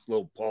won this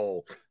little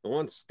poll, the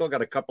one's still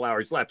got a couple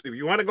hours left. If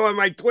you want to go on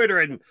my Twitter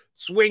and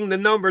swing the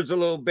numbers a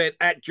little bit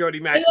at Jody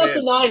McMahon, up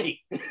to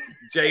 90.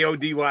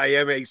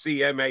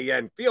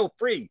 JODYMACMAN. Feel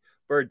free,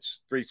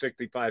 Birds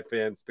 365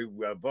 fans,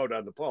 to vote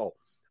on the poll.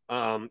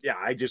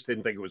 I just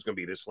didn't think it was going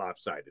to be this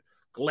lopsided.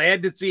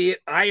 Glad to see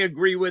it. I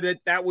agree with it.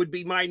 That would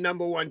be my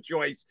number 1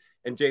 choice,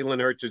 and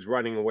Jalen Hurts is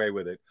running away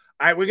with it.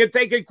 All right, we're going to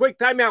take a quick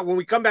timeout. When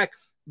we come back,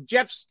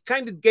 Jeff's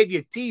kind of gave you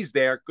a tease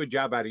there. Good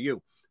job out of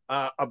you.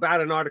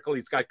 About an article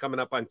he's got coming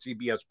up on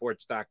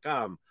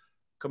CBSSports.com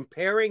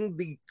comparing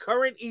the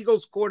current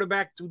Eagles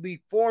quarterback to the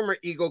former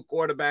Eagle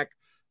quarterback,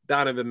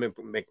 Donovan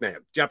McNabb.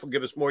 Jeff will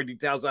give us more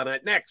details on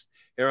that next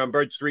here on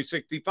Birds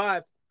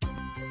 365.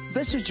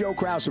 This is Joe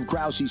Krause of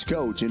Krause's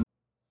Coach.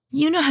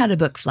 You know how to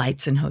book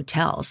flights and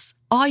hotels.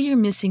 All you're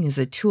missing is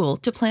a tool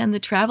to plan the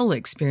travel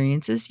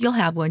experiences you'll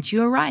have once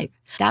you arrive.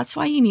 That's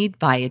why you need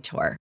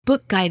Viator.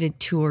 Book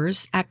guided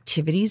tours,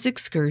 activities,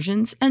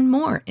 excursions, and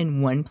more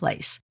in one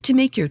place to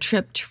make your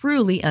trip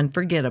truly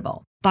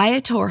unforgettable.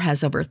 Viator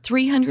has over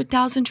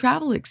 300,000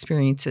 travel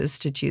experiences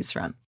to choose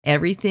from.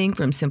 Everything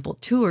from simple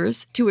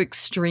tours to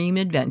extreme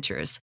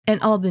adventures and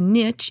all the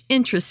niche,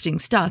 interesting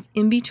stuff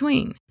in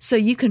between. So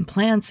you can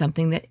plan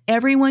something that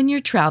everyone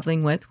you're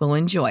traveling with will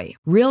enjoy.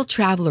 Real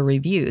traveler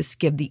reviews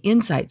give the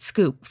inside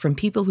scoop from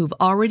people who've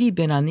already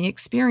been on the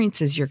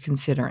experiences you're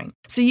considering.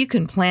 So you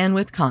can plan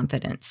with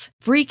confidence.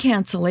 Free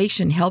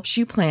cancellation helps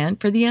you plan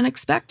for the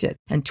unexpected.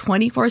 And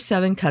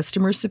 24/7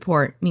 customer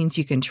support means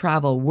you can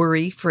travel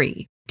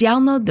worry-free.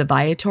 Download the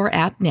Viator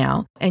app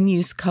now and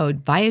use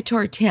code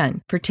Viator10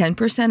 for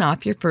 10%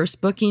 off your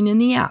first booking in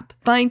the app.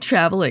 Find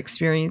travel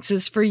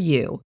experiences for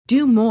you.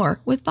 Do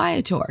more with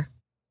Viator.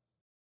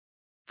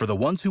 For the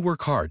ones who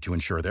work hard to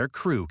ensure their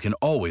crew can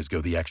always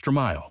go the extra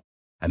mile,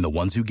 and the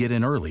ones who get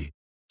in early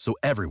so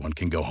everyone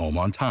can go home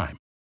on time,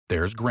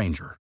 there's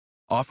Grainger,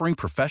 offering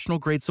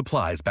professional-grade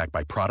supplies backed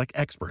by product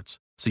experts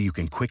so you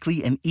can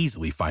quickly and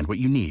easily find what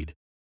you need.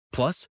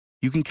 Plus,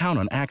 you can count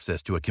on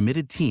access to a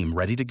committed team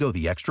ready to go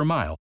the extra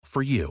mile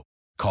for you.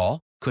 Call,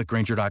 click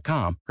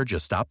Grainger.com, or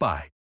just stop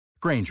by.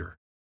 Grainger,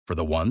 for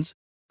the ones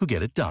who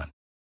get it done.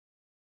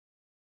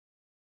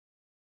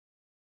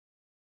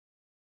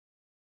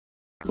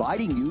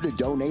 Inviting you to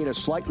donate a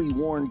slightly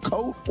worn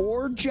coat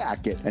or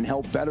jacket and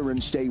help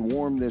veterans stay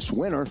warm this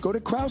winter. Go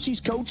to Krause's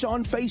Coats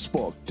on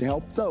Facebook to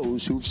help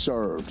those who've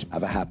served.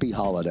 Have a happy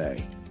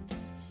holiday.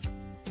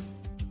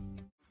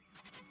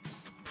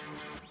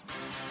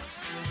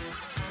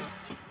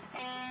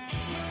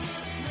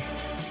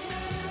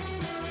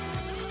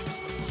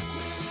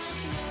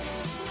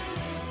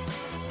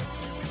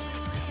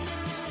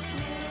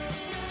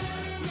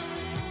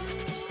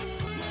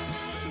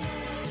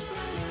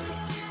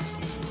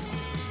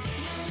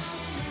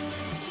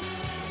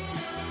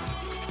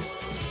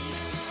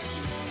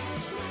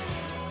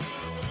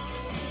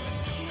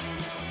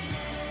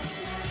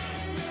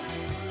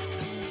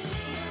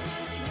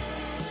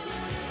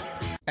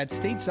 At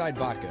Stateside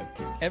Vodka,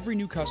 every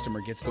new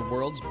customer gets the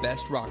world's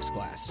best rocks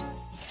glass,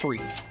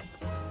 free.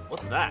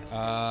 What's that?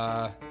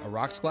 A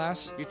rocks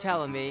glass? You're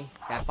telling me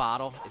that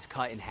bottle is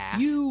cut in half?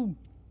 You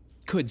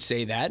could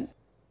say that.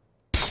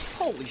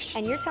 Holy shit.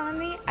 And you're telling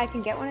me I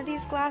can get one of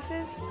these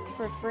glasses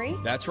for free?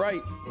 That's right.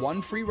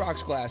 One free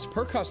rocks glass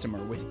per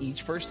customer with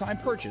each first-time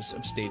purchase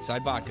of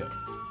Stateside Vodka.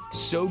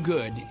 So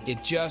good,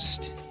 it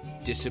just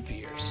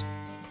disappears.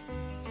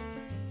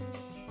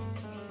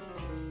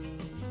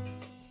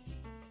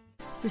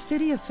 The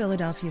city of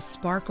Philadelphia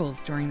sparkles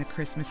during the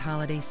Christmas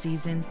holiday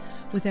season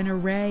with an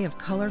array of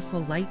colorful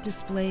light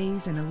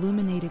displays and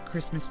illuminated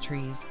Christmas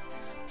trees,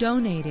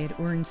 donated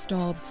or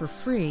installed for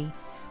free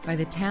by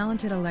the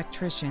talented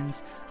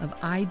electricians of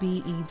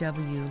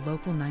IBEW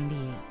Local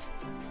 98.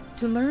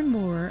 To learn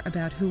more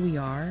about who we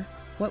are,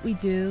 what we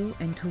do,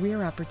 and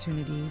career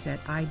opportunities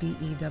at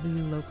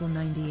IBEW Local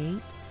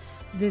 98,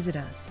 visit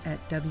us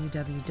at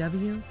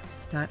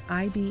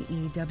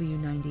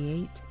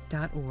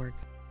www.ibew98.org.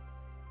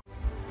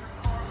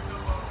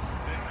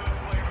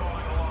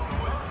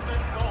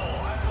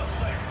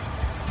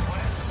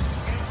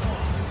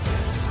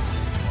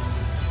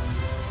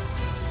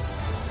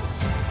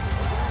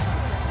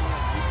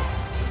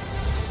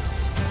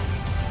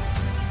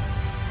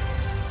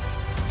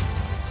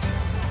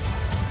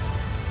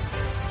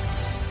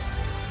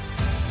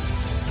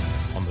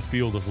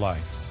 Field of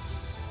life,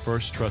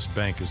 First Trust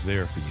Bank is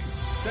there for you.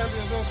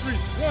 Champions on 3.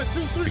 1,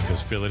 2, 3.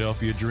 Because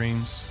Philadelphia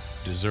dreams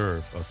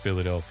deserve a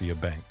Philadelphia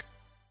bank.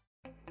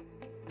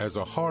 As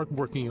a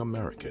hardworking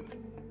American,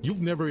 you've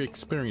never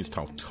experienced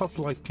how tough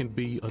life can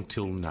be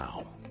until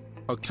now.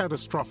 A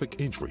catastrophic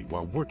injury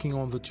while working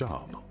on the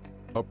job.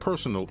 A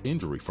personal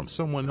injury from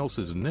someone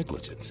else's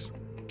negligence.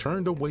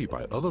 Turned away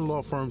by other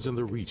law firms in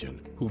the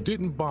region who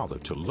didn't bother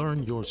to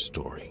learn your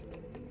story.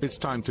 It's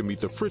time to meet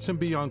the Fritz &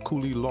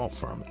 Bianculli Law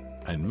Firm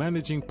and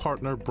managing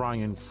partner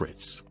Brian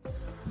Fritz.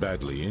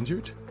 Badly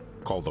injured?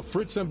 Call the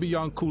Fritz &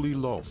 Bianculli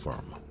Law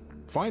Firm.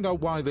 Find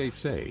out why they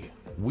say,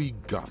 we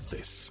got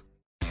this.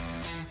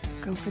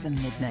 Go for the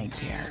midnight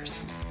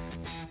dares.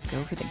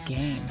 Go for the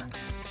game.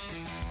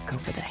 Go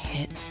for the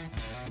hits.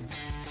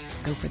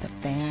 Go for the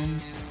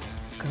fans.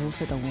 Go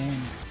for the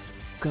win.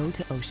 Go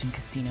to Ocean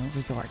Casino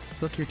Resort.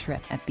 Book your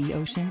trip at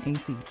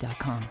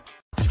theoceanac.com.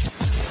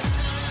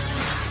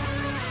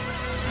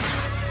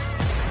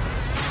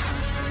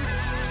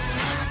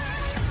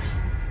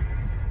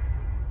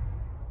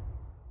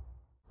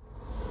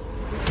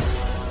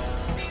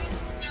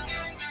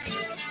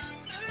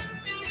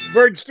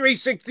 Birds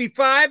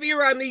 365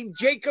 here on the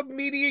Jacob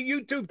Media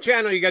YouTube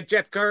channel. You got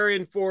Jeff Kerr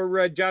in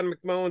for John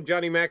McMullen.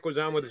 Johnny Mack was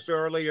on with us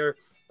earlier.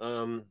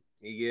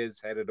 He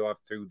is headed off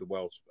to the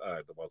Wells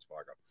Fargo,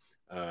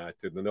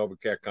 to the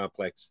NovaCare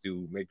complex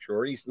to make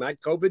sure he's not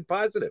COVID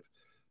positive.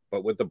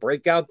 But with the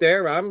breakout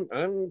there, I'm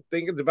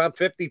thinking it's about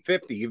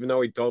 50-50, even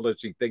though he told us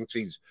he thinks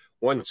he's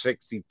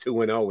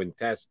 162-0 in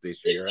tests this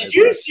year. Did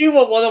you see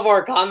what one of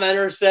our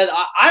commenters said?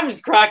 I was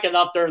cracking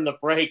up during the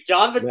break.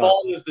 John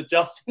McMullen is the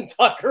Justin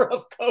Tucker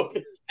of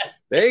COVID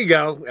tests. There you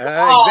go.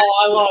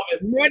 I love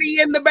it.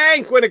 Money in the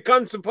bank when it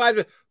comes to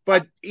plasma.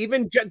 But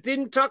even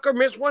didn't Tucker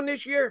miss one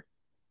this year?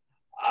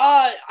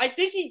 I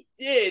think he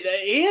did.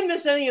 He didn't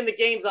miss any in the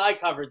games I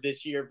covered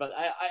this year, but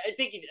I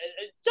think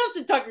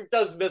Justin Tucker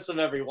does miss them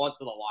every once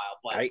in a while.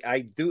 But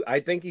I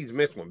think he's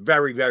missed one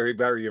very, very,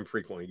 very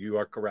infrequently. You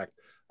are correct.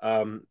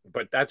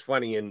 But that's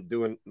funny in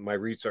doing my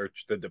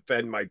research to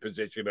defend my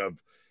position of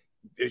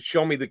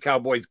show me the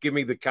Cowboys, give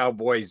me the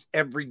Cowboys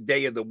every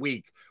day of the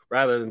week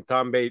rather than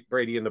Tom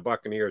Brady and the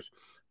Buccaneers.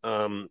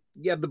 The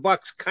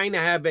Bucs kind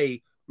of have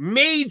a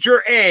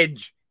major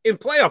edge in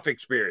playoff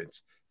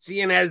experience.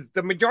 Seeing as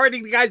the majority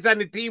of the guys on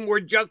the team were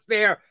just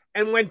there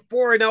and went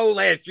 4-0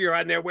 last year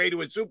on their way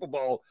to a Super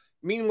Bowl.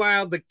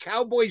 Meanwhile, the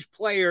Cowboys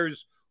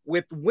players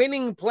with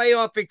winning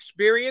playoff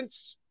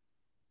experience,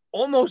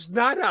 almost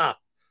nada.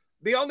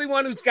 The only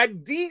one who's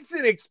got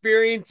decent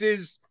experience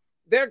is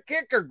their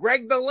kicker,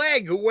 Greg the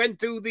Leg, who went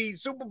to the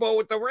Super Bowl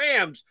with the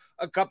Rams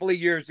a couple of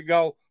years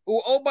ago,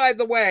 who, oh, by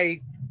the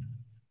way,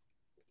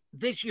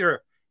 this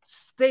year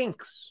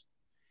stinks.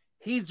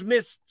 He's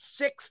missed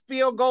 6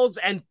 field goals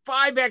and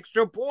 5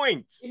 extra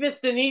points. He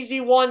missed an easy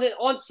one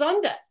on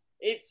Sunday.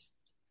 It's,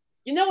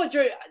 you know what,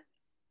 Jerry,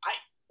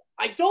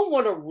 I don't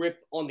want to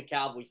rip on the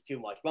Cowboys too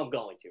much, but I'm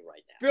going to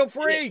right now. Feel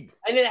free.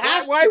 And it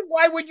has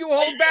why would you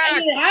hold back?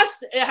 And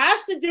it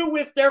has to do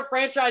with their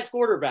franchise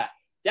quarterback.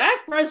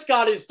 Dak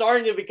Prescott is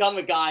starting to become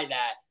a guy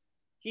that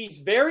he's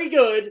very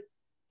good,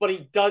 but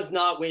he does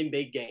not win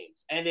big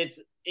games. And it's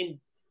an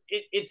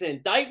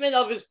indictment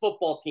of his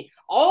football team.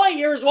 All I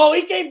hear is, well,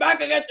 he came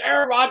back against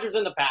Aaron Rodgers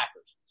and the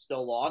Packers.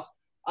 Still lost.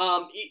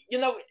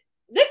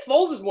 Nick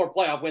Foles has more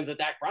playoff wins than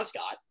Dak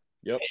Prescott.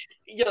 Yep.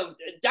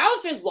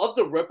 Dallas fans love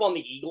to rip on the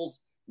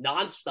Eagles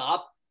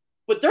nonstop,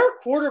 but they're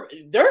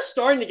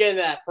starting to get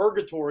into that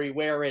purgatory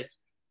where is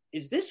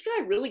this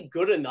guy really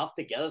good enough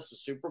to get us a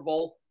Super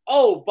Bowl?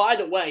 Oh, by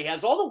the way, he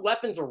has all the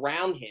weapons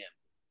around him.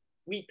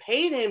 We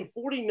paid him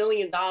 $40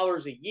 million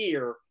a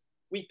year.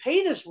 we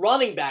pay this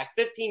running back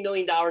 $15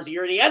 million a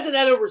year, and he hasn't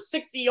had over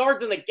 60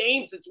 yards in the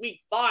game since week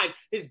 5.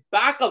 His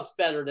backup's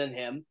better than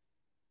him.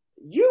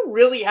 You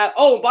really have –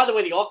 oh, and by the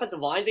way, the offensive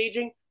line's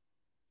aging.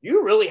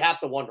 You really have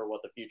to wonder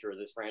what the future of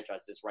this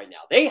franchise is right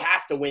now. They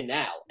have to win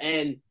now.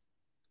 And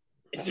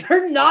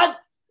they're not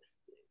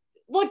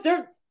 – look,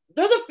 they're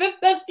the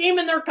 5th best team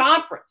in their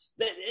conference.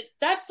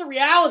 That's the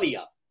reality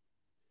of it.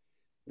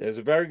 There's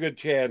a very good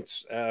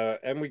chance,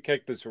 and we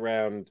kicked this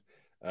around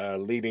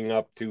leading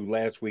up to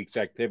last week's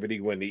activity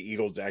when the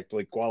Eagles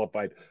actually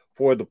qualified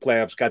for the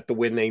playoffs, got the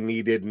win they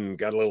needed, and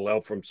got a little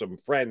help from some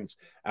friends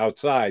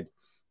outside,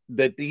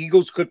 that the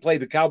Eagles could play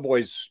the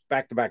Cowboys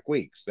back-to-back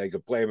weeks. They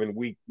could play them in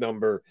week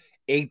number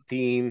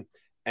 18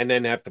 and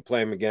then have to play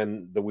them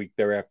again the week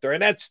thereafter.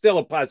 And that's still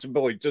a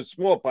possibility. It's a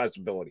small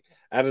possibility.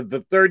 Out of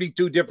the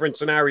 32 different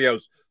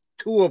scenarios,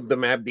 2 of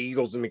them have the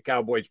Eagles and the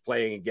Cowboys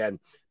playing again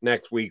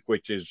next week,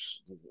 which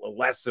is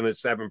less than a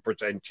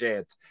 7%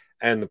 chance.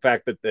 And the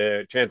fact that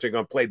the chance they're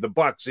going to play the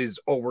Bucs is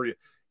over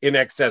in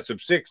excess of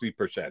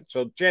 60%.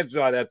 So chances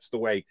are that's the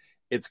way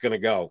it's going to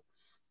go.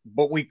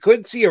 But we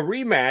could see a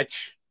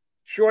rematch,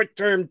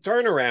 short-term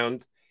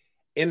turnaround,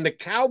 in the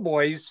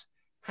Cowboys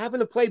having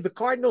to play the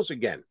Cardinals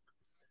again.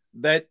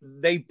 That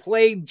they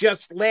played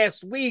just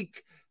last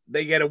week.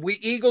 They get a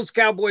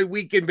Eagles-Cowboy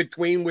week in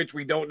between, which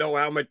we don't know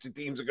how much the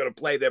teams are going to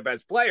play their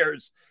best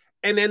players.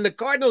 And then the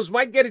Cardinals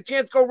might get a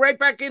chance to go right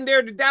back in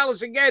there to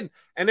Dallas again.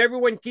 And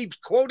everyone keeps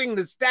quoting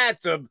the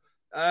stats of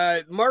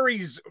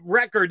Murray's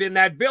record in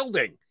that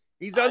building.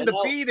 He's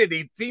undefeated.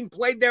 His team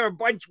played there a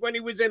bunch when he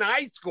was in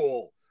high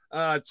school.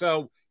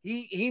 So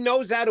he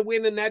knows how to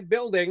win in that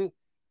building.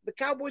 The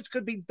Cowboys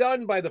could be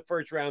done by the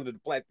first round of the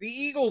playoffs. The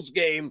Eagles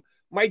game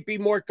might be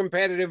more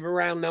competitive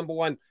around number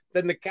 1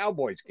 than the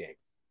Cowboys game.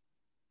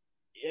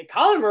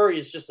 Kyler Murray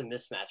is just a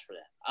mismatch for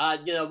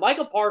them.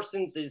 Michael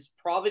Parsons is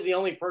probably the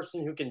only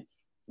person who can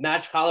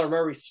match Kyler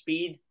Murray's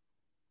speed.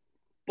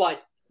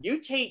 But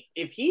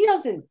if he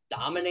doesn't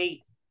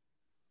dominate,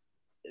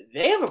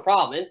 they have a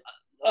problem. And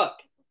look,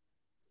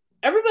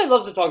 everybody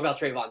loves to talk about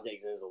Trayvon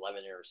Diggs and his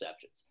 11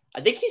 interceptions.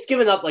 I think he's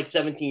given up like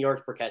 17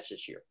 yards per catch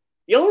this year.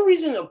 The only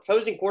reason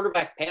opposing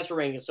quarterbacks' passer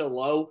rating is so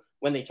low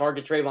when they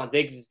target Trayvon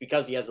Diggs is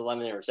because he has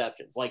 11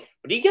 interceptions.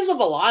 But he gives up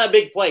a lot of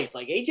big plays.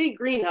 Like A.J.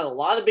 Green had a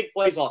lot of big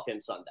plays off him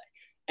Sunday.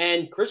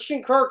 And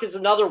Christian Kirk is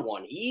another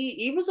one.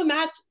 He was a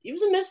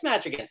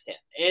mismatch against him.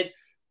 And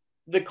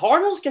the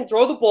Cardinals can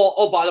throw the ball.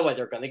 Oh, by the way,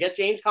 they're going to get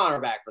James Conner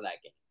back for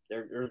that game.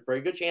 There's a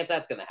pretty good chance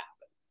that's going to happen.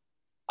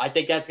 I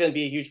think that's going to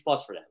be a huge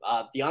plus for them.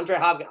 DeAndre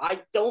Hopkins,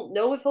 I don't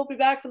know if he'll be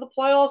back for the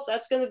playoffs.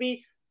 That's going to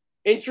be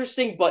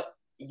interesting. But,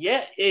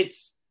 yeah,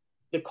 it's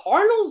the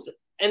Cardinals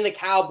and the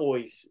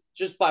Cowboys,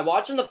 just by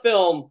watching the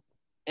film,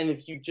 and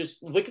if you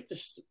just look at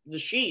the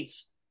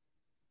sheets,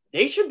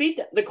 they should beat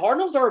them. The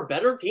Cardinals are a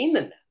better team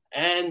than them.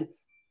 And,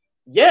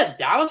 yeah,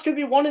 Dallas could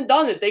be one and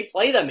done if they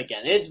play them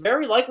again. And it's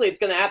very likely it's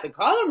going to happen.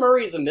 Kyler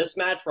Murray is a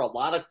mismatch for a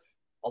lot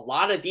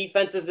of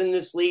defenses in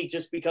this league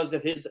just because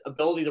of his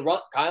ability to run,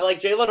 kind of like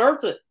Jalen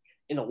Hurts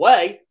in a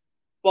way.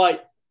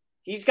 But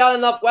he's got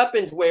enough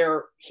weapons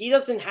where he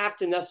doesn't have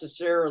to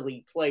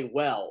necessarily play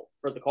well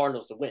for the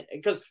Cardinals to win.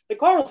 Because the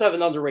Cardinals have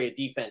an underrated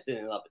defense in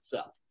and of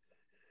itself.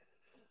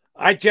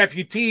 All right, Jeff,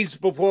 you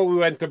teased before we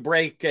went to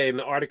break an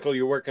article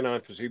you're working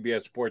on for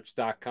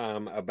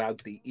CBSSports.com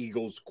about the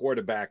Eagles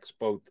quarterbacks,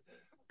 both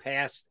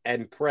past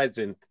and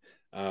present.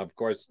 Of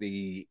course,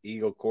 the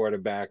Eagle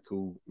quarterback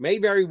who may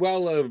very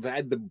well have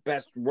had the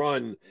best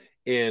run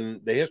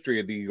in the history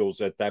of the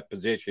Eagles at that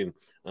position,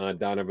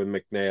 Donovan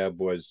McNabb,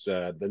 was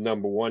the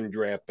number 1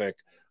 draft pick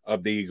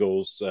of the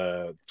Eagles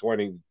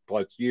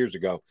 20-plus years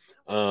ago.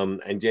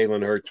 And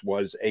Jalen Hurts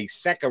was a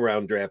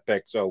second-round draft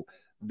pick. So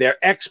their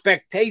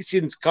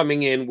expectations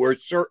coming in were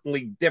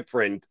certainly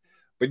different.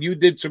 But you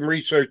did some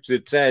research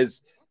that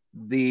says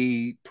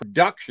the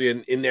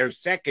production in their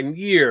second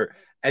year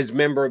as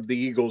member of the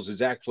Eagles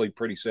is actually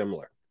pretty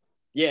similar.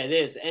 Yeah, it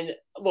is. And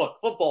look,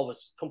 football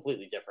was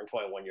completely different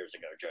 21 years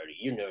ago, Jody.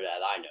 You know that.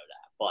 I know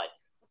that.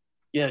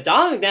 But,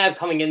 Donovan McNabb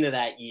coming into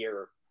that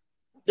year,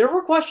 there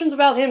were questions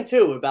about him,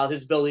 too, about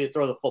his ability to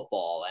throw the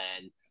football.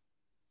 And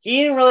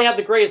he didn't really have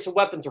the greatest of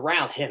weapons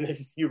around him, if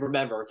you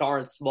remember.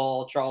 Torrance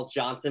Small, Charles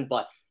Johnson.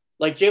 But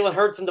like Jalen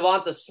Hurts and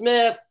Devonta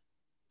Smith,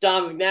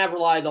 Donovan McNabb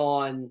relied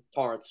on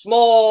Torrance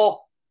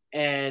Small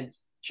and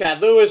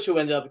Chad Lewis, who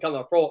ended up becoming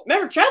a pro.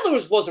 Remember, Chad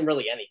Lewis wasn't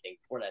really anything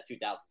before that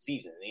 2000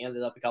 season. And he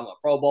ended up becoming a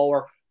Pro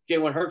Bowler.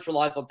 Jalen Hurts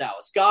relies on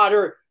Dallas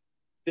Goedert.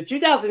 The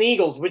 2000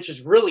 Eagles, which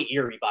is really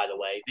eerie, by the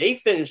way, they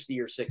finished the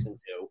year 6-2.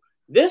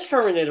 This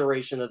current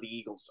iteration of the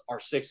Eagles are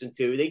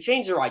 6-2. They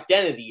changed their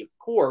identity, of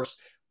course,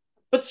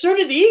 but so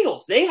did the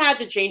Eagles. They had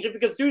to change it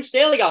because Deuce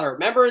Staley got hurt.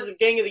 Remember at the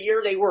beginning of the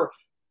year, they were,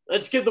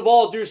 let's give the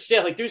ball to Deuce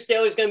Staley. Deuce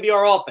Staley's going to be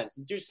our offense.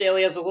 And Deuce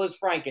Staley has a Liz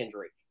Frank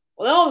injury.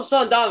 Well, then all of a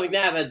sudden, Donovan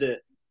McNabb had to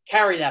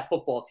carry that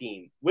football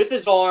team with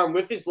his arm,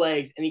 with his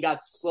legs, and he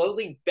got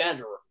slowly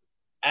better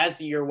as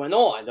the year went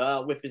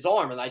on with his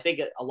arm. And I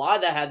think a lot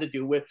of that had to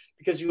do with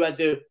because you had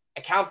to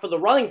account for the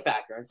running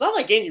factor. And it's not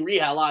like Andy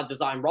Reid had a lot of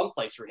design run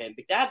plays for him.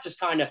 McNabb just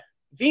kind of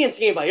if he didn't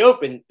see anybody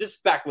open, this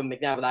is back when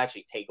McNabb would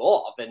actually take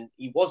off, and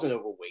he wasn't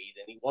overweight,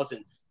 and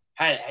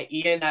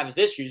he didn't have his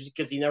issues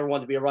because he never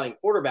wanted to be a running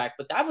quarterback,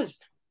 but that was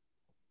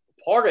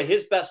part of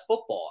his best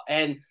football.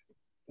 And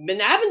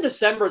McNabb in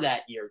December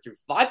that year threw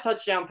 5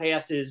 touchdown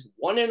passes,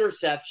 1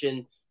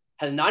 interception,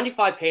 had a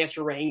 95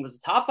 passer rating, was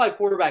a top 5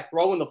 quarterback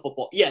throwing the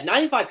football. Yeah,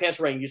 95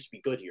 passer rating used to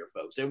be good here,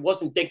 folks. It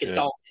wasn't dink and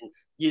dunk, and,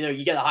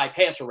 you get a high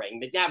passer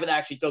rating. McNabb would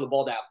actually throw the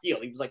ball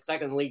downfield. He was like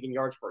second in the league in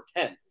yards per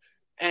attempt.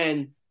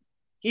 And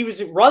he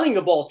was running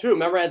the ball, too.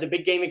 Remember, I had the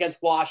big game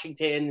against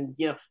Washington.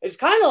 And, it's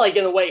kind of like,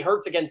 in a way,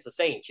 Hurts against the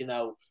Saints.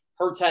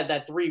 Hurts had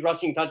that 3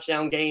 rushing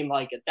touchdown game.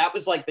 Like, that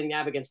was like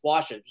McNabb against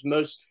Washington. It was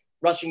most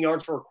rushing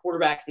yards for a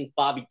quarterback since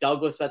Bobby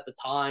Douglas at the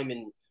time.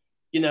 And,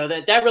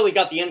 that really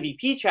got the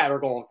MVP chatter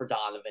going for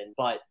Donovan.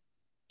 But,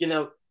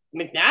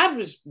 McNabb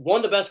was one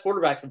of the best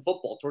quarterbacks in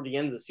football toward the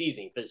end of the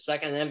season. For his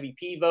second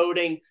MVP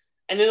voting.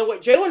 And then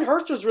Jalen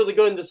Hurts was really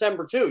good in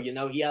December, too.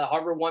 He had a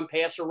 101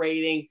 passer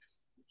rating.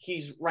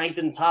 He's ranked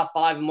in the top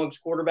 5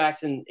 amongst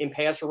quarterbacks in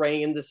passer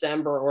rating in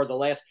December, or the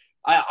last.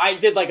 I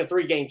did like a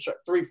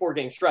 3-4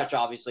 game stretch,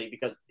 obviously,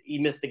 because he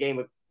missed the game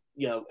with,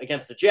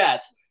 against the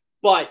Jets.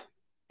 But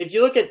if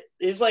you look at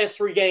his last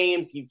 3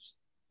 games, he's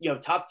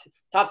top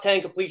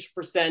 10 completion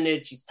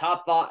percentage. He's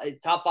top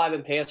 5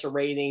 in passer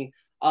rating.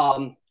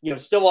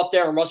 Still up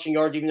there in rushing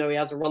yards, even though he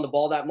hasn't run the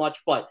ball that much.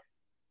 But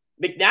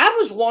McNabb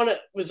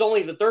was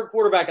only the 3rd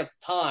quarterback at the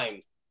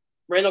time.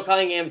 Randall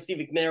Cunningham and Steve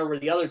McNair were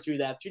the other 2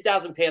 that have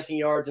 2,000 passing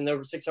yards and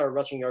over 600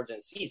 rushing yards in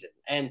a season.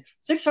 And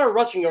 600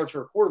 rushing yards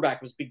for a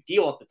quarterback was a big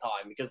deal at the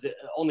time because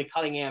only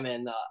Cunningham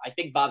and I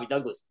think Bobby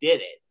Douglas did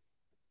it.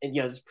 And,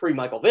 this is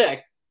pre-Michael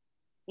Vick.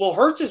 Well,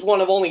 Hurts is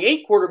one of only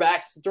 8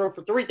 quarterbacks to throw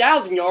for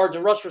 3,000 yards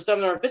and rush for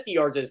 750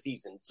 yards in a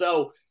season.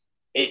 So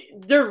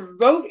they're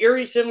both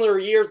eerie similar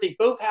years. They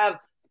both have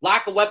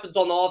lack of weapons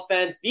on the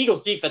offense. The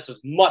Eagles' defense was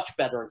much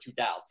better in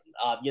 2000.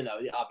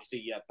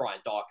 Obviously, you have Brian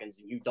Dawkins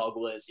and Hugh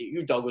Douglas.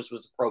 Hugh Douglas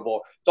was a Pro Bowler.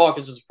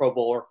 Dawkins was a Pro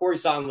Bowler. Corey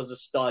Simon was a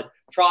stud.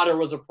 Trotter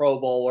was a Pro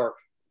Bowler.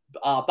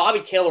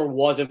 Bobby Taylor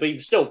wasn't, but he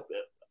was still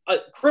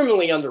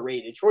criminally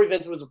underrated. Troy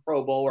Vincent was a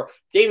Pro Bowler.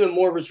 David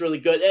Moore was really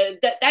good. And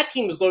that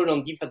team was loaded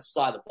on the defensive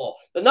side of the ball.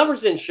 The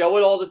numbers didn't show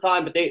it all the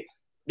time, but they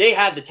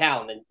had the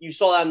talent. And you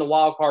saw that in the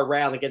wild card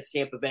round against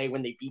Tampa Bay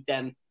when they beat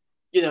them.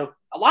 A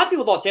lot of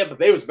people thought Tampa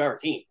Bay was a better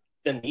team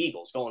than the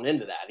Eagles going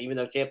into that, even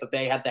though Tampa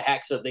Bay had the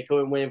hex of they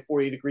couldn't win in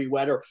 40-degree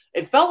weather.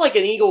 It felt like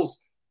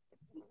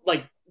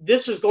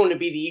this was going to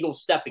be the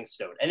Eagles' stepping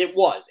stone, and it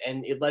was,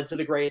 and it led to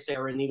the greatest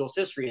era in Eagles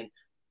history. And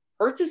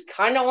Hurts is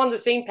kind of on the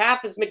same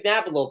path as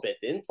McNabb a little bit.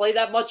 Didn't play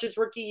that much his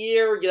rookie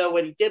year.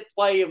 When he did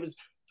play, it was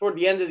toward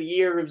the end of the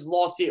year. It was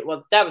lost year.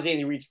 Well, that was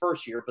Andy Reid's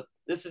first year, but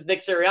this is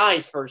Nick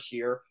Sirianni's first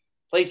year.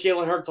 Plays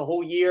Jalen Hurts a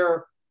whole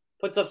year,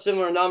 puts up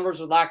similar numbers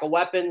with lack of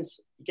weapons.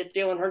 You get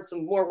Jalen Hurts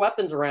some more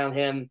weapons around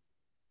him.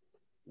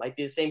 Might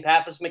be the same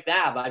path as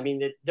McNabb. I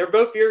mean, they're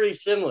both very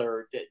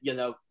similar,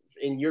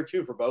 in year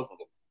 2 for both of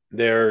them.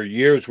 Their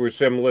years were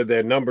similar,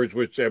 their numbers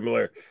were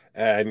similar,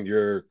 and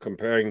you're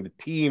comparing the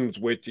teams,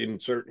 which in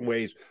certain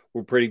ways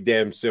were pretty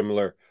damn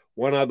similar.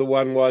 One other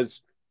one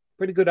was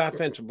pretty good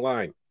offensive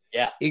line.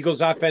 Yeah.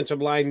 Eagles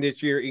offensive line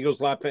this year, Eagles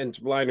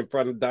offensive line in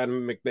front of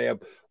Donovan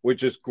McNabb,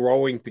 which is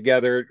growing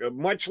together,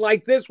 much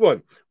like this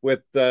one,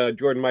 with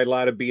Jordan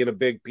Mailata being a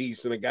big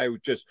piece and a guy who's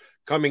just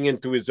coming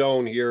into his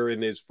own here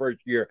in his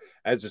first year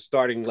as a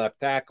starting left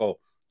tackle.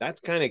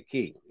 That's kind of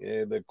key.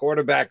 The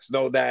quarterbacks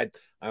know that.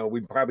 We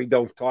probably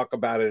don't talk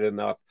about it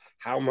enough,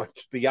 how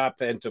much the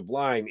offensive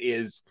line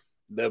is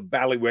the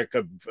bailiwick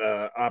of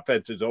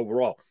offenses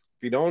overall.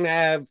 If you don't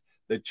have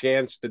the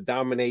chance to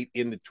dominate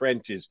in the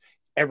trenches,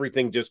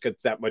 everything just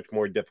gets that much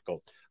more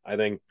difficult. I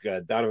think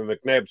Donovan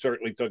McNabb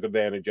certainly took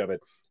advantage of it,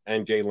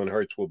 and Jalen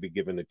Hurts will be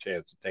given a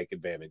chance to take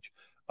advantage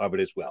of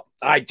it as well.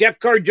 All right, Jeff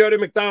Kerr, Jody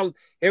McDonald,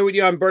 here with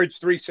you on Birds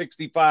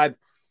 365.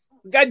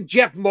 We got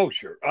Jeff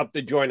Mosher up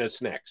to join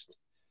us next.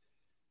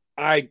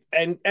 All right,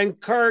 and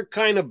Kerr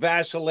kind of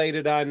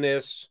vacillated on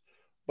this,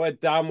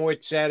 but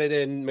Domowitz said it,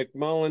 and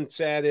McMullen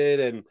said it,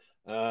 and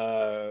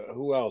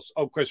who else?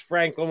 Oh, Chris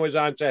Franklin was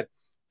on set,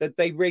 that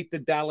they rate the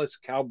Dallas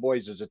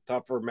Cowboys as a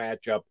tougher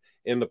matchup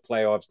in the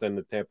playoffs than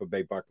the Tampa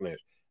Bay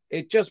Buccaneers.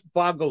 It just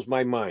boggles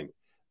my mind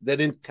that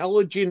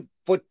intelligent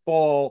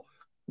football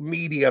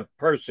media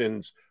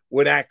persons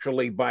would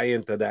actually buy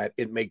into that.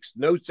 It makes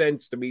no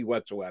sense to me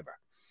whatsoever.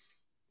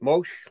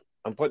 Moshe,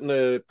 I'm putting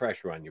the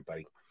pressure on you,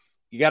 buddy.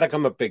 You got to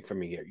come up big for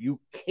me here. You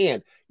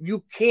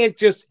can't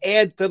just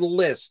add to the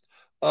list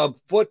of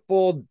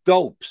football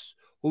dopes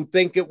who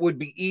think it would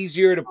be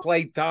easier to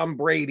play Tom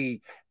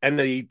Brady and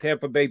the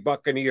Tampa Bay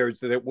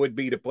Buccaneers than it would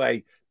be to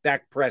play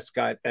Dak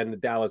Prescott and the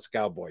Dallas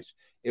Cowboys.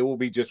 It will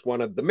be just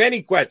one of the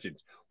many questions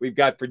we've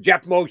got for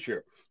Jeff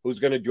Mosher, who's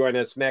going to join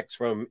us next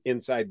from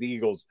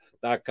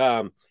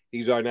InsideTheEagles.com.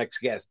 He's our next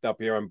guest up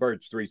here on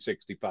Birds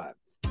 365.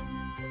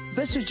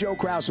 This is Joe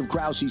Krause of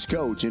Krause's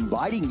Coats,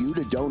 inviting you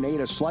to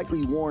donate a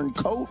slightly worn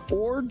coat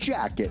or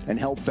jacket and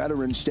help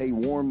veterans stay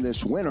warm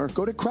this winter.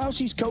 Go to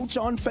Krause's Coats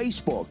on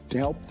Facebook to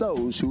help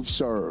those who've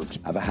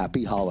served. Have a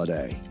happy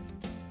holiday.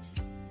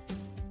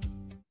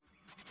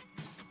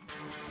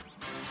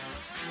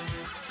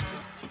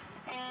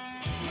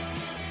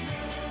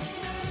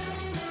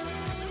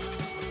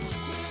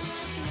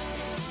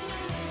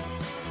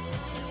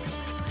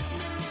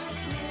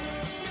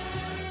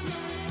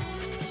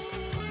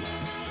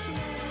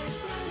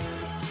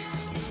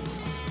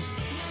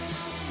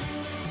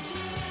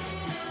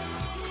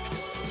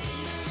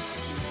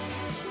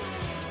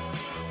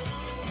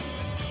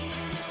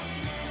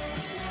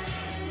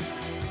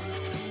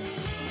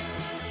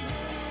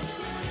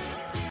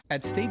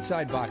 At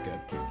Stateside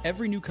Vodka,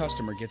 every new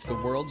customer gets the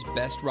world's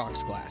best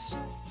rocks glass.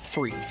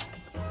 Free.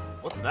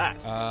 What's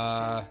that?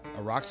 A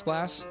rocks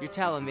glass? You're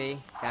telling me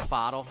that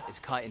bottle is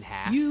cut in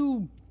half?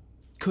 You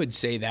could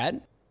say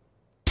that.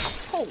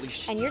 Holy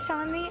shit. And you're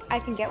telling me I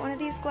can get one of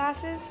these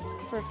glasses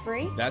for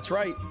free? That's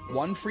right.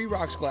 One free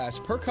rocks glass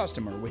per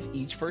customer with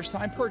each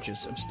first-time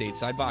purchase of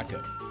Stateside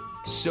Vodka.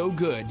 So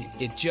good,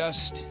 it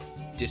just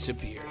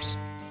disappears.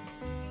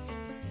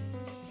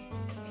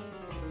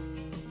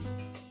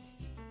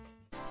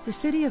 The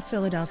city of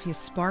Philadelphia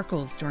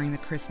sparkles during the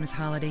Christmas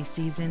holiday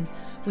season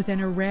with an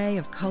array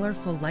of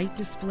colorful light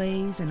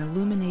displays and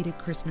illuminated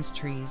Christmas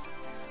trees,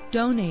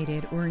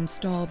 donated or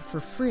installed for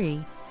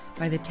free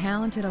by the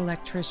talented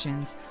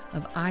electricians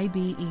of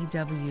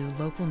IBEW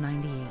Local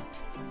 98.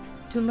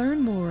 To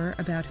learn more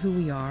about who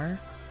we are,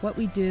 what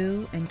we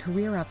do, and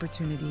career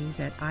opportunities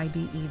at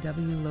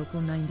IBEW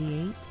Local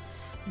 98,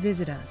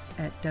 visit us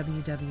at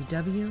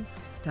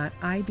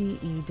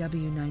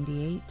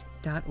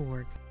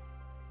www.ibew98.org.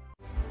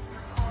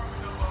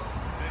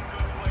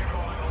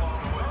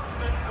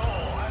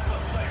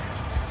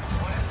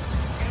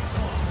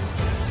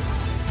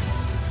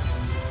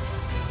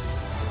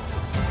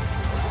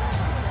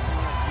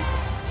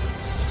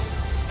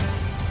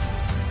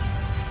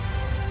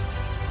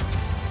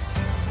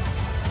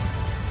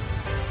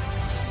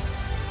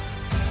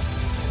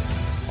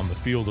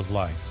 Field of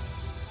life,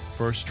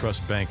 First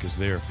Trust Bank is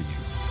there for you.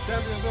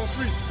 Champions on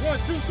three. 1,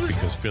 2, 3.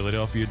 Because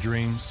Philadelphia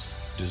dreams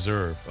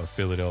deserve a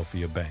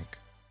Philadelphia bank.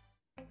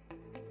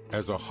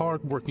 As a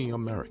hard-working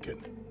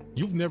American,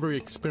 you've never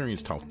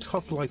experienced how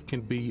tough life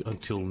can be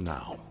until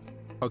now.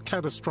 A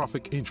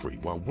catastrophic injury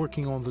while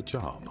working on the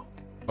job.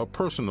 A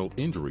personal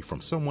injury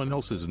from someone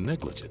else's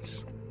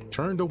negligence.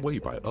 Turned away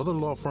by other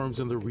law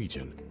firms in the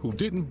region who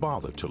didn't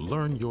bother to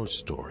learn your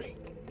story.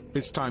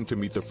 It's time to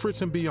meet the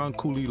Fritz &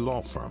 Bianculli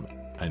Law Firm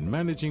and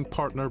managing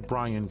partner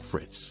Brian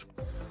Fritz.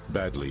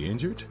 Badly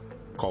injured?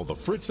 Call the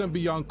Fritz &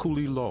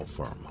 Bianculli Law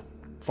Firm.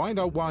 Find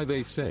out why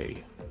they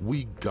say,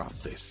 "We got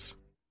this."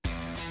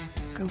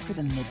 Go for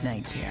the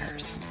midnight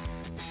dares.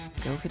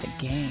 Go for the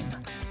game.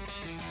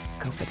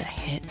 Go for the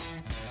hits.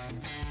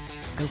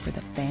 Go for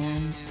the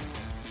fans.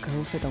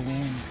 Go for the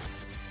win.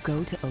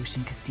 Go to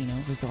Ocean Casino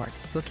Resort.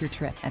 Book your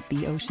trip at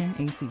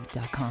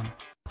theoceanac.com.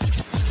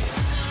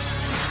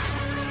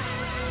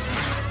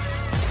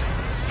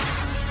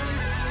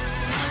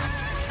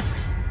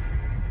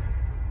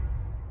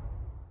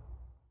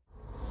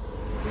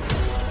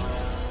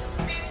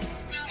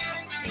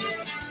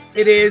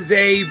 It is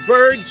a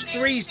Birds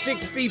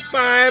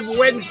 365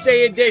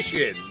 Wednesday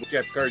edition.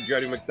 Jeff Kerr,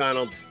 Jody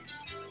McDonald,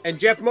 and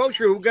Jeff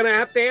Mosher, who are going to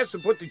have to ask to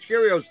put the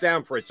Cheerios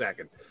down for a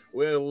second.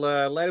 We'll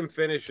let him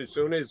finish as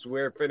soon as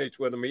we're finished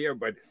with him here,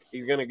 but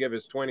he's going to give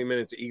us 20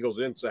 minutes of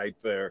Eagles insight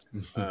for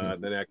the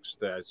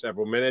next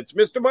several minutes.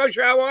 Mr.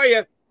 Mosher, how are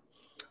you?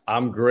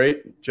 I'm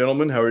great,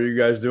 gentlemen. How are you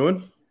guys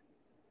doing?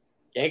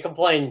 Can't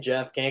complain,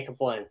 Jeff. Can't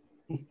complain.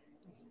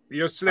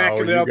 You're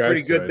snacking it up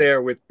pretty good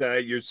there with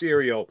your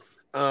cereal.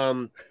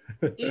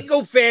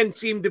 Eagle fans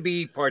seem to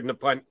be, pardon the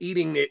pun,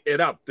 eating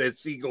it up.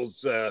 This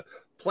Eagles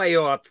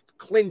playoff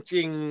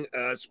clinching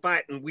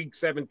spot in week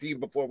 17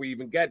 before we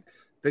even get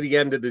to the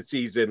end of the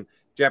season.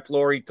 Jeff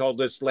Lurie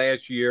told us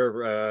last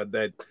year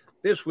that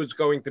this was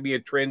going to be a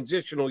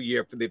transitional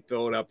year for the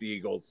Philadelphia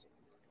Eagles.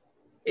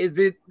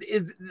 Is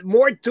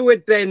more to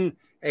it than,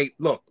 hey,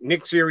 look,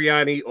 Nick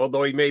Sirianni,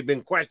 although he may have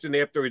been questioned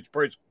after his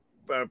first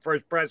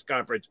press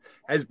conference,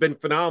 has been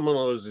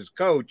phenomenal as his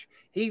coach.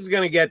 He's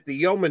going to get the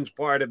yeoman's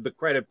part of the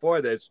credit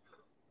for this.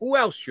 Who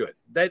else should?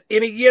 That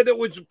in a year that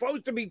was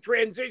supposed to be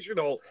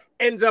transitional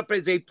ends up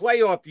as a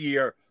playoff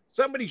year.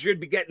 Somebody should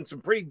be getting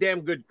some pretty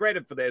damn good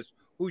credit for this.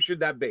 Who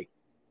should that be?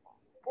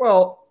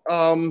 Well,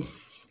 I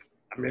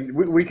mean,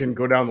 we can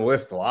go down the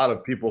list. A lot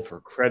of people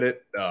for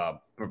credit,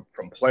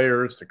 from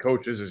players to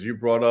coaches, as you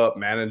brought up,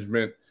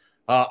 management.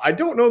 I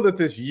don't know that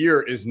this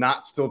year is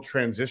not still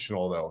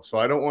transitional, though. So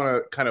I don't want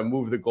to kind of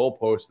move the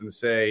goalpost and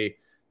say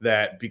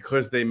that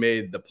because they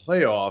made the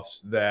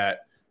playoffs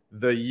that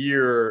the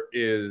year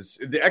is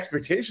 – the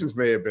expectations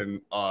may have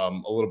been a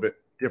little bit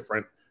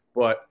different.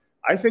 But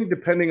I think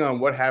depending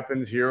on what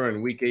happens here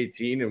in Week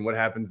 18 and what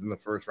happens in the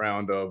first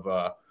round of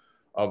the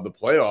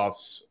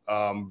playoffs,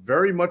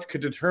 very much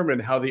could determine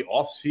how the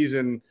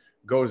offseason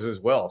goes as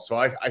well. So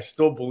I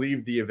still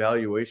believe the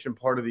evaluation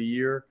part of the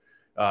year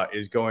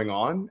is going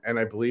on, and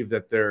I believe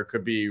that there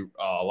could be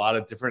a lot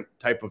of different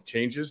type of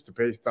changes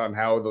based on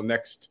how the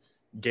next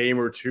game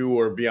or two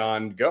or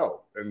beyond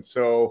go. And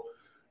so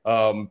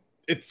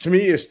it to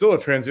me is still a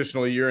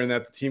transitional year in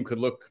that the team could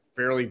look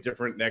fairly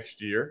different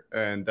next year.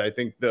 And I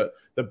think the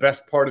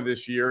best part of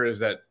this year is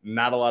that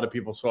not a lot of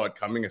people saw it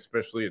coming,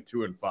 especially at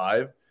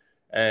 2-5,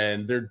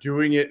 and they're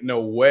doing it in a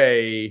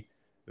way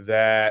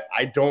that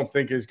I don't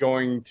think is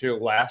going to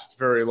last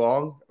very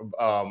long,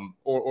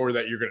 or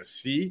that you're going to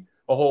see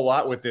a whole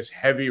lot with this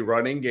heavy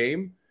running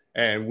game.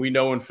 And we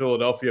know in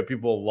Philadelphia,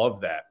 people love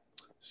that.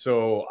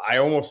 So I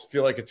almost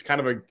feel like it's kind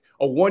of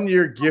a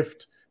one-year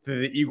gift to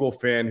the Eagle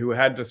fan who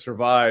had to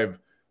survive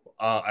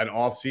an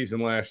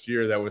offseason last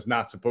year that was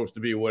not supposed to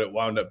be what it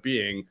wound up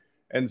being.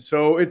 And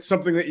so it's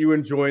something that you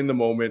enjoy in the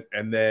moment,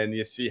 and then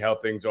you see how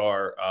things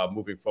are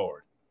moving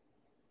forward.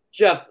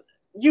 Jeff,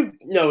 you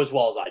know as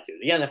well as I do,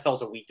 the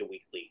NFL's a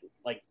week-to-week league.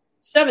 Like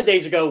 7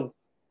 days ago,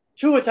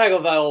 Tua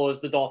Tagovailoa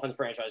was the Dolphins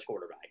franchise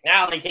quarterback.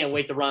 Now they can't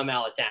wait to run him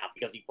out of town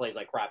because he plays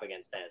like crap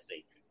against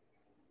Tennessee.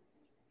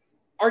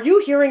 Are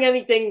you hearing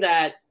anything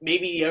that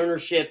maybe the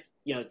ownership,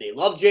 they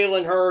love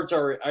Jalen Hurts,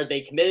 or are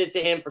they committed to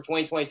him for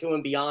 2022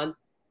 and beyond?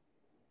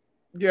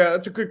 Yeah,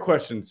 that's a good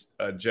question,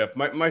 Jeff.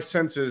 My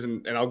sense is,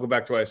 and I'll go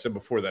back to what I said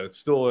before, that it's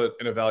still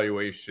an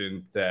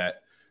evaluation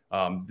that,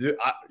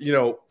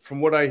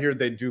 from what I hear,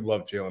 they do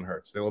love Jalen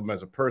Hurts. They love him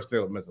as a person. They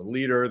love him as a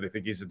leader. They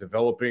think he's a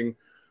developing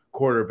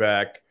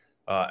quarterback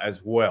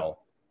as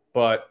well.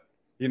 But,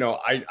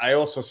 I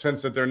also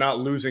sense that they're not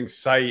losing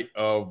sight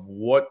of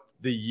what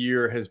the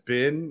year has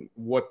been,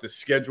 what the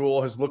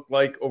schedule has looked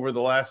like over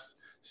the last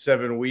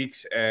 7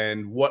 weeks,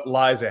 and what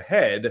lies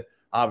ahead.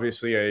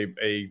 Obviously,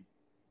 a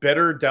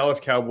better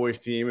Dallas Cowboys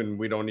team, and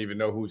we don't even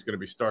know who's going to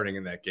be starting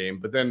in that game.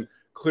 But then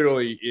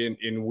clearly in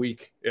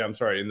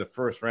the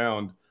first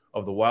round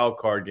of the wild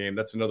card game,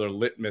 that's another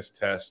litmus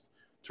test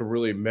to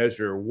really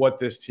measure what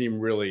this team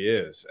really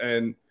is.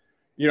 And,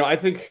 I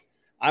think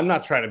I'm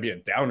not trying to be a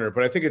downer,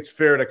 but I think it's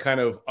fair to kind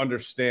of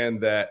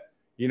understand that,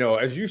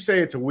 as you say,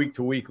 it's a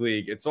week-to-week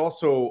league. It's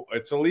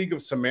a league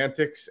of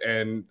semantics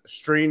and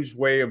strange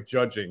way of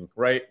judging,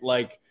 right?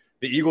 Like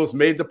the Eagles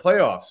made the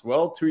playoffs.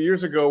 Well, 2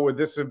 years ago, would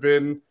this have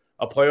been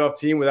a playoff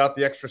team without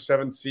the extra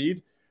 7th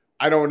seed?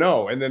 I don't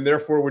know. And then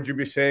therefore, would you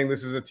be saying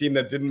this is a team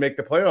that didn't make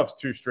the playoffs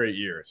 2 straight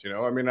years?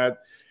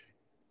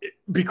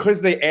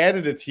 Because they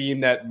added a team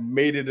that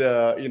made it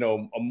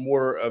a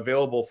more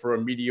available for a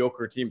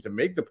mediocre team to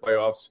make the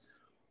playoffs,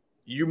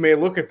 you may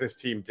look at this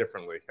team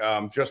differently,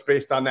 just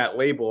based on that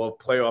label of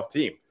playoff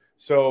team.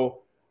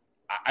 So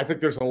I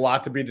think there's a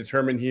lot to be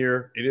determined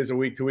here. It is a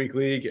week-to-week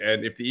league,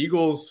 and if the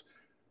Eagles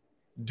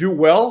do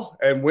well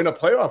and win a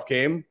playoff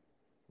game,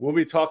 we'll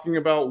be talking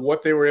about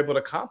what they were able to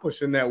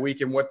accomplish in that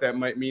week and what that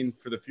might mean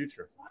for the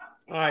future.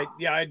 All right.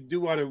 Yeah, I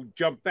do want to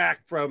jump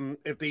back from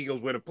if the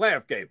Eagles win a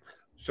playoff game.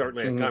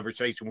 Certainly a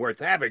conversation worth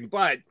having.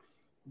 But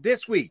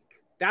this week,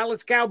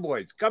 Dallas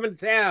Cowboys coming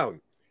to town.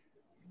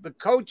 The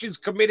coach is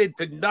committed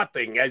to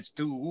nothing as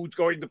to who's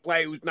going to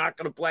play, who's not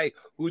going to play,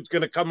 who's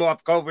going to come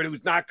off COVID,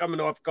 who's not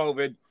coming off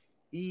COVID.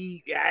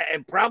 He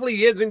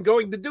probably isn't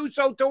going to do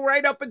so till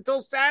right up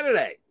until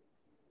Saturday.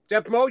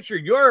 Jeff Mosher,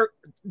 your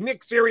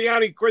Nick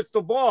Sirianni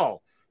crystal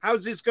ball.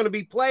 How's this going to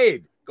be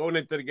played going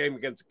into the game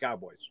against the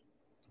Cowboys?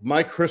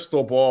 My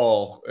crystal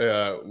ball,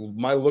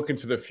 my look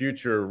into the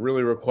future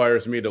really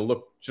requires me to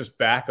look just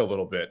back a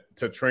little bit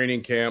to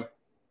training camp,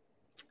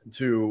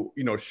 to,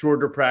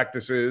 shorter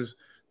practices,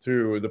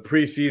 to the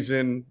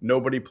preseason,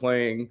 nobody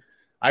playing.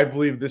 I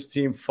believe this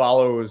team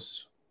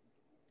follows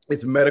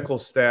its medical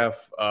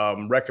staff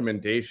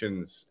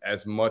recommendations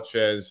as much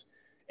as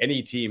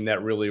any team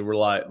that really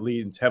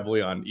leans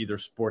heavily on either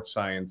sports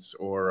science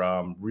or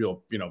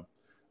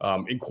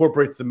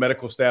incorporates the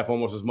medical staff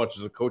almost as much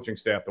as the coaching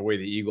staff, the way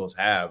the Eagles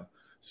have.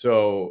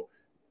 So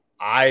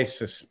I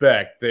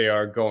suspect they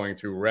are going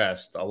to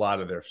rest a lot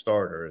of their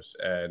starters.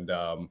 And,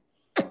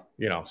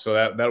 so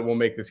that will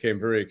make this game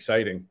very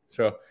exciting.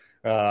 So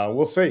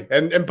we'll see.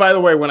 And by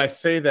the way, when I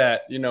say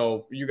that,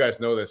 you guys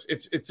know this,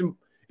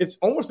 it's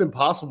almost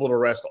impossible to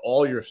rest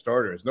all your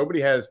starters.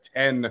 Nobody has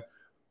 10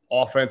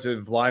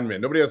 offensive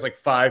linemen. Nobody has like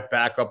 5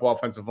 backup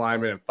offensive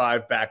linemen and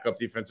 5 backup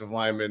defensive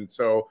linemen.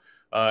 So,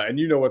 and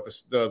what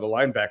the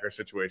linebacker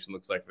situation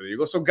looks like for the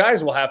Eagles. So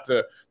guys will have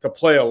to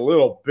play a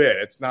little bit.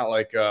 It's not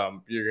like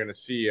you're going to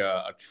see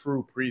a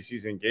true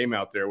preseason game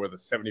out there with a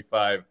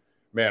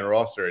 75-man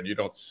roster and you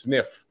don't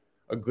sniff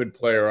a good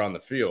player on the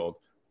field.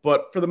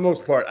 But for the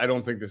most part, I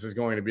don't think this is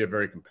going to be a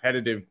very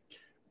competitive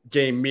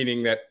game,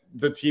 meaning that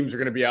the teams are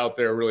going to be out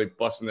there really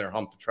busting their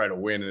hump to try to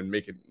win and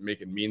make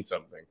it mean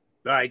something.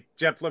 All right,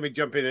 Jeff, let me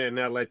jump in and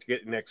I'll let you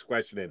get the next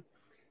question in.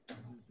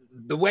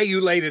 The way you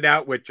laid it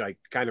out, which I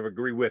kind of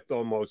agree with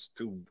almost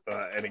to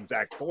an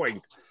exact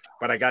point,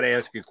 but I got to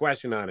ask you a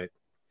question on it.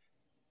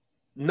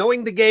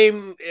 Knowing the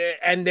game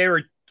and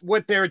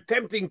what they're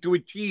attempting to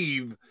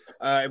achieve,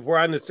 if we're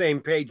on the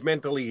same page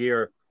mentally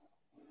here,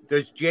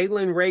 does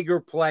Jalen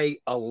Reagor play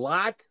a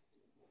lot,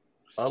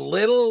 a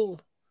little,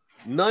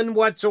 none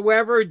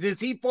whatsoever? Does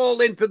he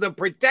fall into the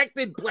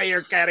protected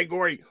player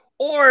category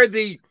or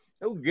the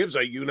who gives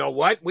a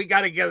you-know-what? We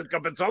got to get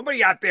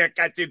somebody out there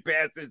catching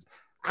passes.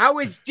 How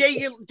is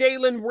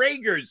Jalen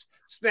Reagor's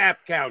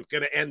snap count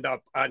going to end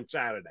up on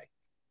Saturday?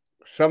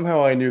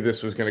 Somehow I knew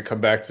this was going to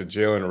come back to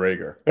Jalen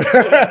Reagor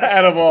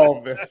out of all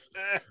of this.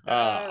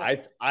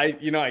 I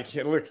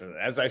can't listen.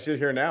 As I sit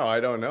here now, I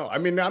don't know. I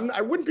mean,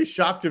 I wouldn't be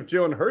shocked if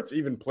Jalen Hurts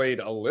even played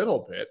a little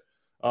bit.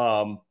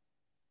 I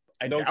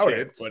doubt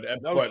it, but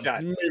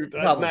maybe,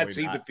 does not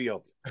see the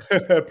field.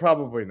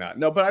 Probably not.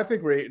 No, but I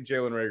think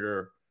Jalen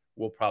Reagor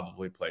will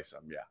probably play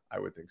some. Yeah, I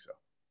would think so.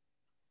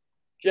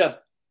 Jeff,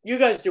 you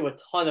guys do a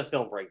ton of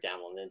film breakdown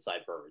on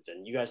Inside Birds,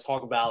 and you guys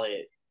talk about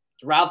it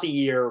throughout the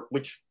year,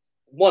 which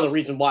one of the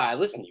reasons why I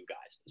listen to you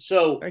guys.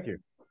 So thank you.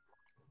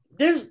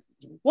 There's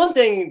one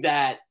thing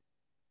that,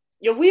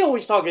 we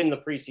always talk in the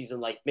preseason,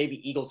 like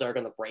maybe Eagles are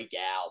going to break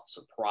out,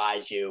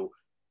 surprise you.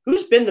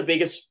 Who's been the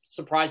biggest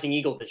surprising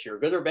Eagle this year,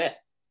 good or bad?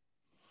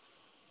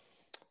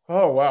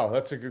 Oh, wow.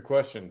 That's a good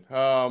question.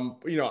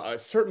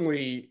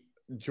 Certainly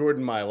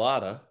Jordan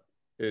Mailata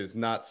is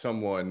not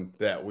someone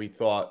that we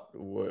thought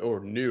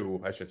or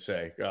knew, I should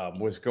say,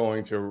 was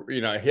going to,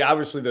 he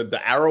obviously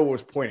the arrow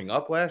was pointing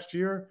up last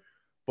year,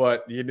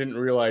 but you didn't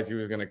realize he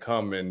was going to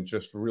come and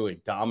just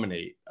really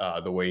dominate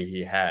the way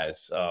he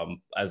has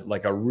as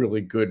like a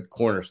really good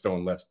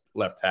cornerstone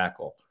left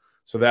tackle.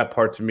 So that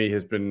part to me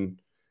has been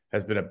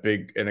a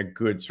big and a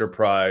good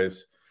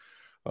surprise.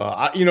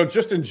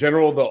 Just in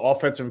general, the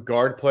offensive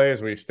guard play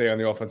as we stay on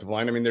the offensive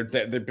line. I mean,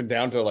 they've been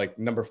down to like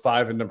number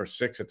 5 and number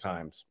 6 at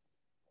times.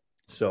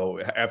 So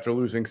after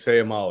losing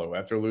Sayamalu,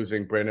 after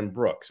losing Brandon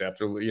Brooks,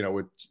 after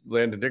with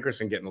Landon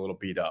Dickerson getting a little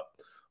beat up,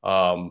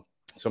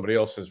 somebody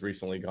else has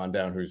recently gone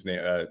down whose name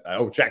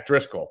Jack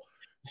Driscoll.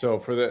 So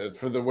for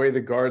the way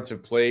the guards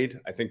have played,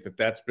 I think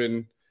that's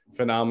been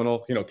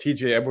phenomenal.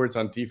 TJ Edwards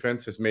on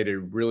defense has made a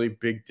really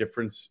big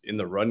difference in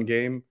the run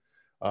game.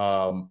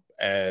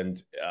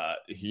 And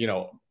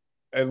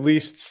at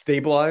least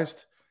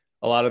stabilized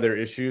a lot of their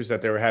issues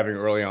that they were having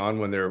early on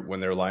when they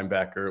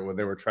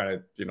were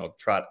trying to,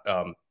 trot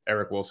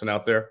Eric Wilson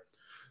out there.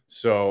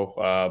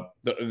 So,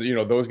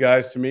 those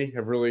guys to me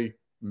have really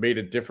made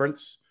a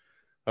difference.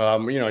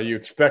 You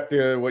expect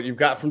what you've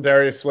got from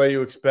Darius Slay,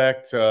 you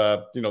expect,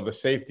 the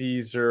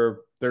safeties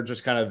they're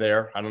just kind of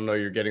there. I don't know.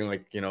 You're getting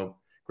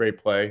great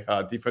play.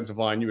 Defensive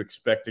line, you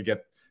expect to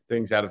get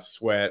things out of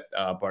Sweat,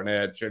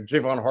 Barnett,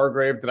 Javon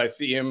Hargrave. Did I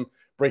see him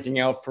breaking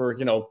out for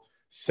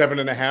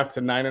 7.5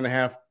 to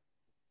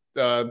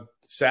 9.5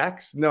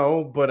 sacks?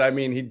 No, but I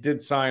mean he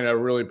did sign a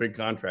really big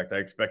contract. I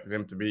expected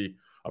him to be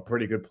a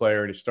pretty good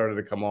player, and he started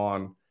to come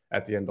on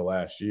at the end of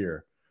last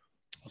year.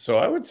 So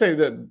I would say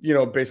that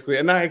basically,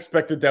 and I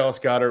expected Dallas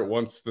Goedert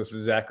once the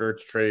Zach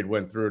Ertz trade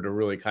went through to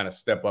really kind of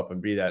step up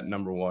and be that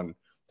number 1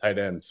 tight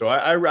end. So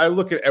I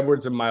look at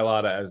Edwards and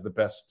Mailata as the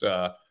best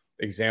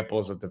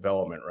examples of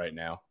development right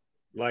now.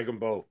 Like them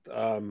both,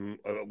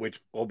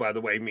 which, by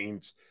the way,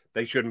 means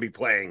they shouldn't be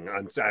playing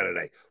on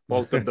Saturday.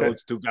 Both of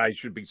those two guys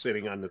should be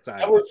sitting on the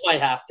side. Edwards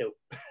might have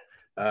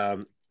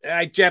to.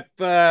 Jeff,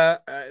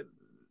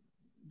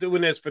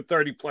 doing this for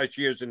 30-plus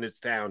years in this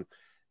town,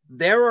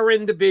 there are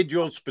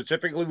individuals,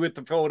 specifically with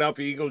the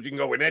Philadelphia Eagles, you can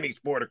go in any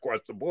sport across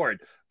the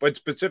board, but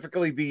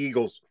specifically the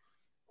Eagles,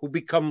 who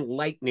become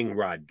lightning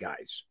rod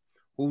guys,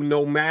 who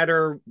no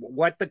matter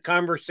what the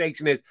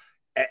conversation is,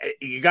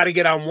 you got to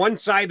get on one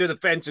side of the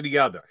fence or the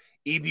other.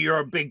 Either you're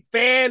a big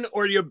fan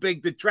or you're a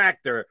big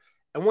detractor.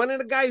 And one of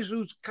the guys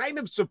who's kind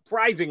of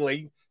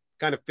surprisingly,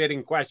 kind of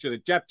fitting question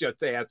that Jeff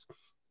just asked,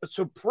 a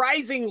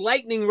surprising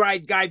lightning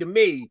rod guy to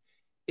me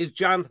is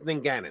Jonathan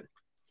Gannon.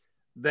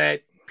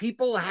 That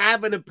people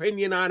have an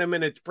opinion on him,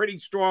 and it's pretty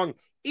strong.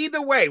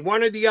 Either way,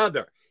 one or the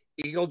other.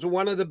 Eagles are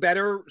one of the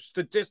better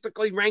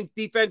statistically ranked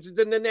defenses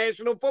in the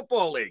National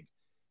Football League,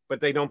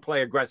 but they don't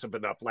play aggressive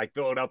enough like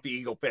Philadelphia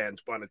Eagle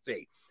fans want to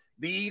see.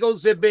 The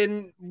Eagles have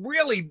been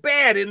really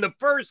bad in the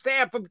first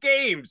half of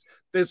games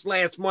this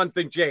last month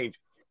and change.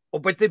 Oh,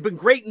 but they've been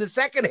great in the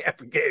second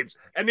half of games,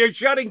 and they're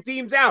shutting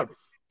teams out.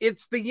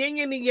 It's the yin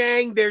and the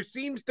yang. There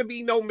seems to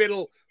be no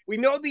middle. We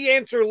know the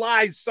answer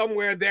lies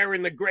somewhere there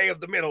in the gray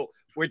of the middle,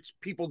 which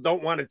people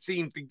don't want to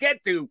seem to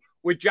get to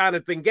with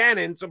Jonathan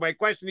Gannon. So my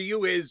question to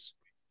you is,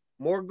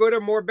 more good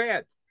or more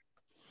bad?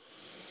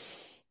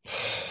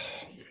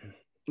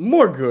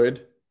 More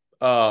good.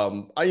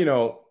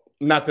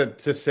 Not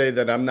to say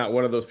that I'm not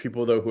one of those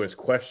people, though, who has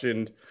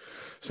questioned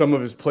some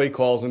of his play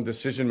calls and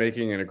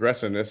decision-making and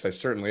aggressiveness. I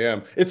certainly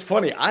am. It's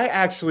funny. I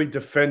actually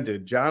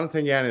defended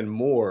Jonathan Gannon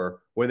more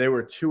when they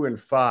were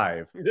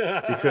 2-5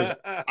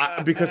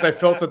 because I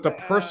felt that the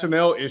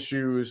personnel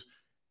issues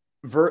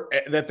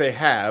that they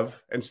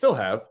have and still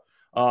have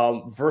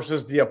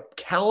versus the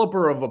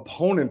caliber of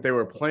opponent they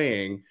were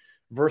playing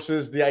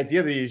versus the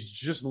idea that he's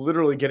just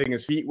literally getting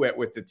his feet wet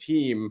with the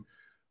team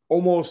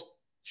almost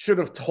should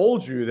have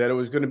told you that it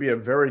was going to be a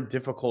very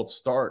difficult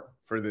start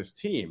for this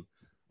team.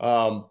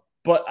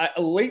 But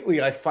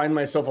lately, I find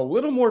myself a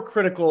little more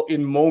critical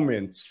in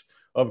moments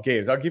of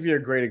games. I'll give you a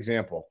great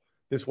example.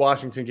 This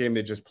Washington game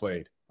they just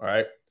played, all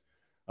right?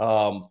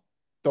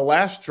 The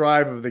last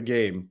drive of the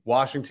game,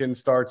 Washington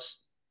starts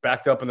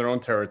backed up in their own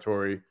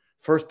territory.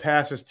 First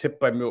pass is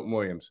tipped by Milton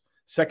Williams.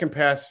 Second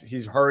pass,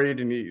 he's hurried,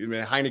 and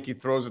Heineke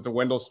throws it to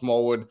Wendell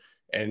Smallwood,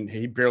 and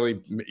he barely,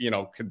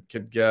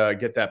 could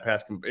get that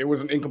pass. It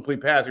was an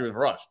incomplete pass. He was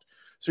rushed.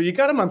 So you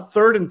got him on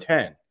 3rd and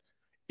 10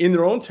 in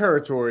their own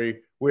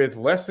territory with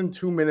less than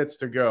 2 minutes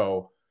to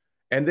go,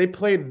 and they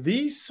played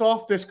the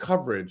softest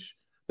coverage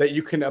that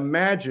you can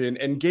imagine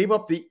and gave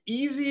up the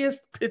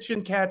easiest pitch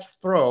and catch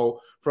throw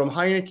from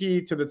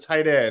Heineke to the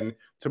tight end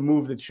to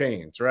move the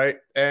chains, right?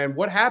 And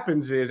what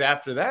happens is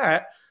after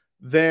that,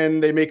 then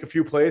they make a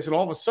few plays, and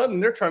all of a sudden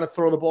they're trying to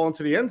throw the ball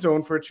into the end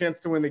zone for a chance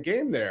to win the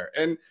game there.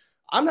 And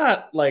I'm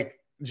not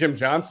Jim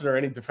Johnson or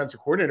any defensive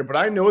coordinator, but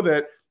I know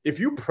that if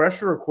you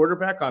pressure a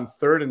quarterback on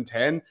 3rd and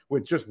 10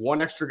 with just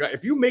one extra guy,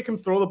 if you make him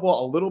throw the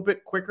ball a little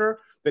bit quicker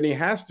than he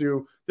has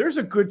to, there's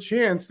a good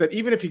chance that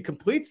even if he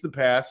completes the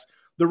pass,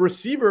 the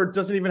receiver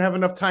doesn't even have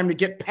enough time to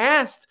get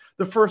past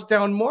the first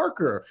down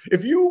marker.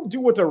 If you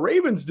do what the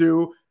Ravens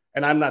do,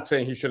 and I'm not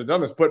saying he should have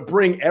done this, but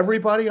bring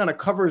everybody on a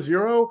cover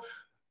 0,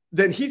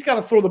 then he's got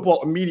to throw the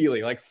ball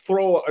immediately, like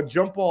throw a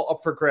jump ball up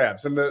for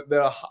grabs. And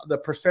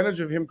the percentage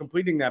of him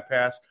completing that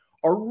pass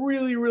are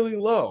really, really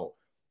low,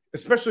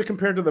 especially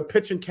compared to the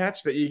pitch and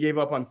catch that you gave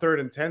up on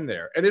 3rd and 10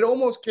 there. And it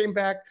almost came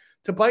back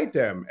to bite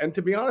them. And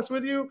to be honest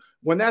with you,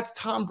 when that's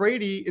Tom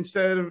Brady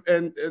instead of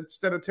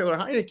Taylor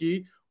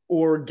Heinicke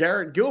or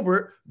Garrett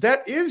Gilbert,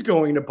 that is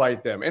going to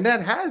bite them. And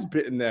that has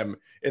bitten them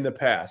in the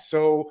past.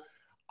 So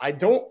I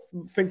don't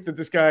think that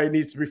this guy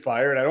needs to be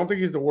fired. I don't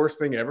think he's the worst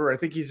thing ever. I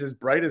think he's as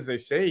bright as they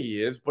say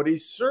he is, but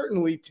he's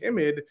certainly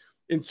timid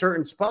in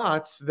certain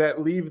spots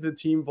that leave the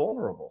team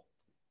vulnerable.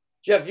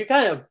 Jeff, you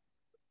kind of,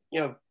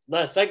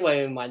 let us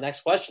segue in my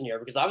next question here,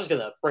 because I was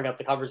going to bring up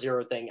the cover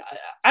 0 thing.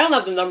 I don't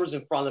have the numbers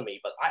in front of me,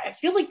 but I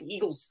feel like the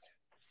Eagles,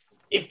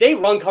 if they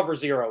run cover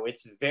 0,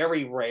 it's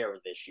very rare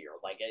this year.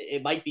 Like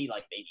it might be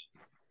like maybe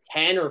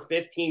 10 or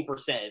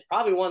 15%,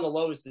 probably one of the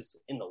lowest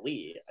in the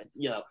league.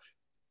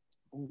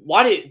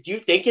 Why do you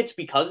think it's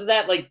because of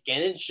that? Like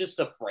Gannon's just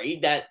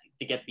afraid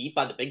to get beat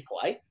by the big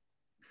play?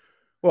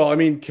 Well, I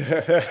mean,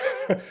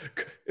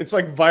 it's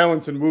like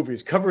violence in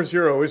movies. Cover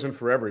 0 isn't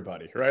for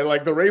everybody, right?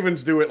 Like the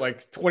Ravens do it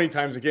like 20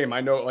 times a game. I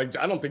know, like,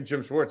 I don't think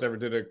Jim Schwartz ever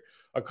did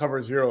a cover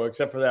 0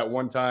 except for that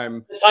one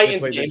time. The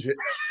Titans game.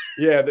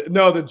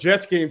 The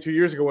Jets game 2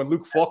 years ago when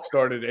Luke Falk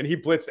started and he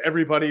blitzed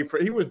everybody.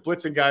 He was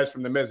blitzing guys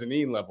from the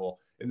mezzanine level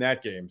in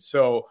that game.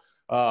 So,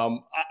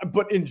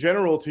 but in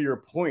general, to your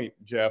point,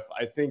 Jeff,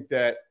 I think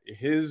that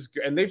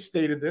and they've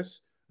stated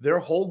this, their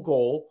whole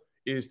goal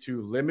is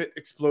to limit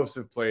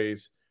explosive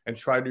plays and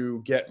try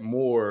to get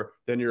more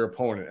than your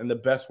opponent. And the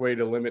best way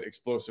to limit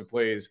explosive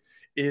plays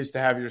is to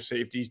have your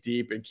safeties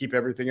deep and keep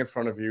everything in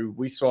front of you.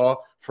 We saw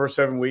first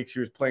 7 weeks, he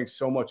was playing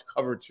so much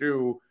cover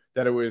 2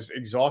 that it was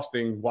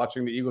exhausting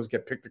watching the Eagles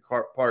get picked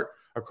apart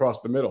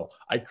across the middle.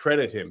 I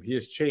credit him. He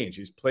has changed.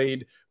 He's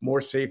played more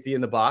safety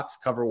in the box,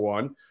 cover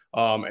 1,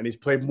 and he's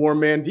played more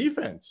man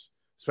defense,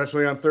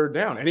 especially on 3rd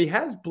down. And he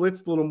has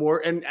blitzed a little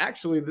more. And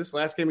actually, this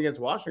last game against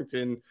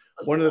Washington,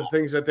 one of the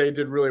things that they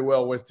did really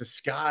well was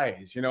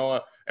disguise,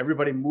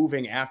 everybody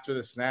moving after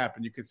the snap.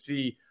 And you could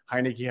see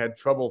Heinicke had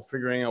trouble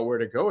figuring out where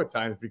to go at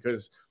times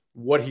because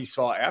what he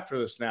saw after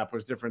the snap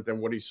was different than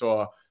what he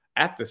saw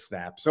at the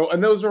snap. So,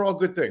 and those are all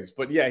good things.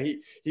 But yeah,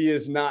 he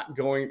is not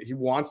going, he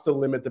wants to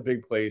limit the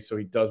big plays. So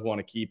he does want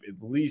to keep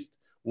at least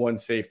one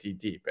safety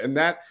deep. And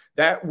that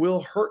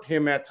will hurt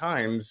him at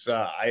times,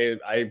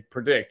 I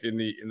predict in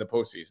the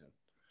postseason.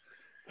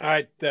 All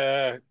right.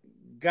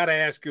 Got to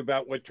ask you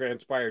about what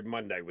transpired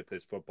Monday with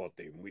this football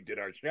team. We did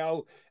our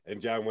show,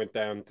 and John went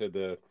down to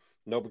the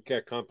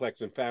NovaCare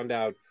complex and found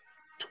out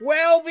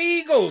 12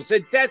 Eagles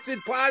had tested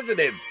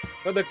positive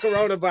for the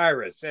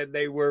coronavirus, and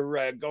they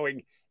were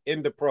going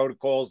into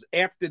protocols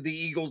after the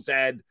Eagles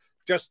had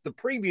just the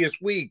previous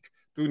week,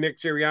 through Nick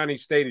Sirianni,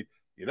 stated,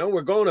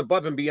 we're going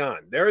above and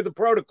beyond. There are the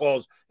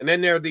protocols, and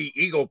then there are the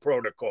Eagle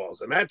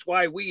protocols, and that's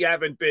why we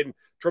haven't been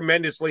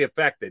tremendously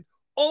affected.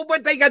 Oh,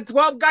 but they got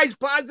 12 guys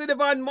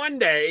positive on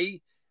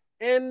Monday,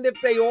 and if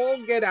they all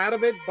get out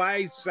of it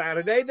by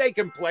Saturday, they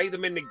can play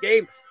them in the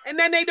game, and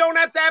then they don't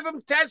have to have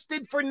them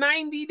tested for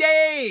 90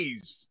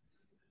 days.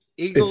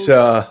 Eagles,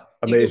 it's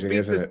amazing,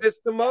 isn't it?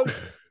 System mode.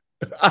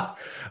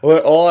 Well,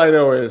 all I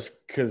know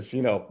is because,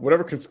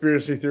 whatever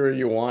conspiracy theory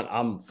you want,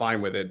 I'm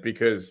fine with it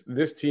because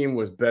this team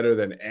was better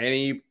than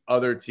any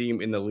other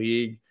team in the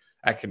league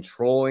at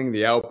controlling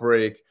the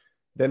outbreak.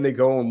 Then they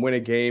go and win a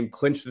game,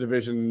 clinch the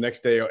division. The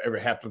next day,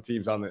 half the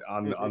team's on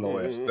the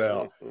list.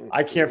 So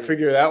I can't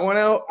figure that one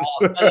out.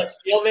 FedEx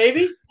Field,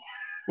 maybe?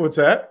 What's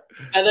that?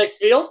 FedEx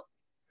Field?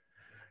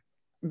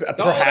 Perhaps.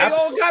 No, they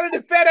all got it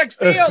at FedEx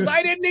Field.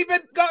 I didn't even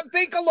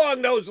think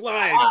along those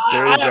lines.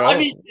 There you go. I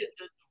mean,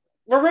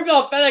 we're ripping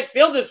off FedEx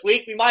Field this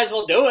week. We might as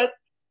well do it.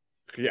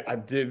 Yeah, I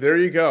did. There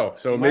you go.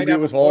 So maybe it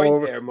was all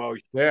over.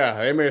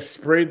 Yeah, they may have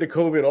sprayed the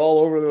COVID all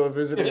over the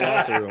visiting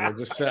locker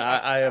room.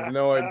 I have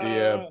no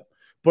idea.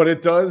 But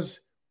it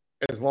does,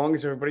 as long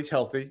as everybody's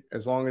healthy,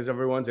 as long as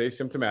everyone's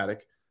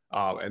asymptomatic,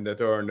 and that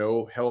there are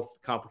no health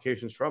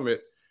complications from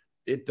it,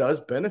 it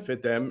does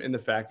benefit them in the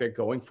fact that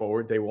going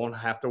forward, they won't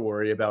have to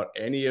worry about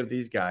any of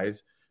these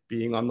guys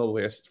being on the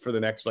list for the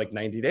next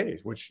 90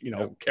 days, which,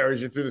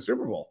 carries you through the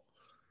Super Bowl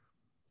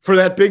for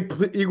that big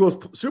Eagles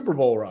Super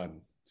Bowl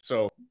run.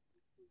 So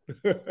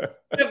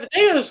if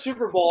they had a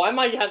Super Bowl, I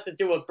might have to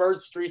do a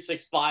Birds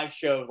 365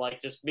 show,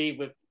 just me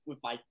with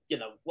my,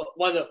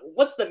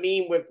 what's the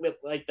meme with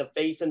the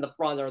face in the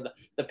front or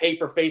the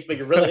paper face, but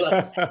you're really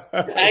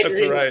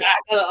angry. That's right.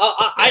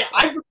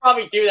 I would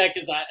probably do that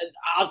because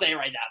I'll say it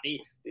right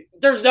now,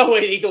 there's no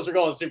way the Eagles are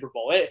going to the Super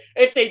Bowl.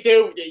 If they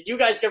do, you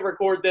guys can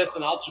record this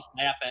and I'll just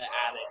laugh at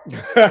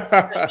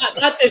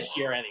it. Not this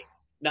year, anyway.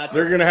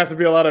 They're going to have to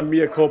be a lot of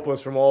mea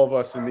culpas from all of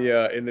us in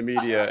the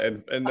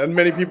media and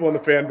many people in the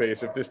fan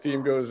base if this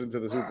team goes into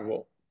the Super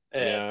Bowl.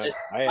 Yeah,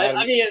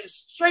 I mean,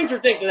 stranger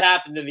things have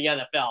happened in the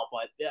NFL,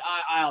 but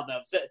I don't know.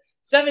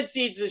 7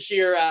 seeds this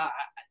year,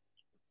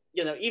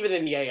 even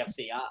in the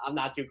AFC, I'm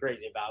not too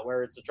crazy about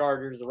where it's the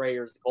Chargers, the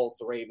Raiders, the Colts,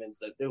 the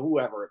Ravens,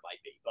 whoever it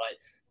might be.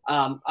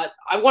 But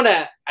I want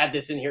to add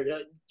this in here.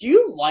 Do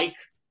you like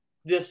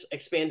this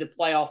expanded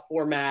playoff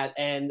format?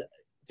 And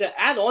to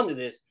add on to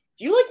this,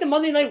 do you like the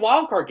Monday Night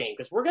Wildcard game?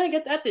 Because we're going to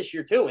get that this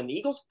year too, and the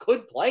Eagles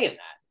could play in that.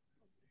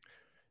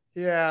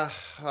 Yeah,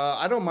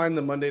 I don't mind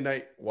the Monday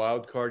Night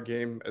Wildcard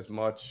game as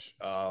much.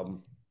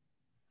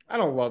 I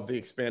don't love the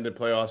expanded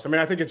playoffs. I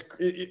mean, I think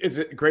is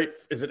it great?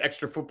 Is it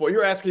extra football?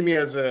 You're asking me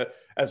as a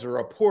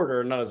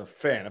reporter, not as a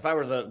fan. If I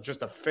was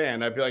just a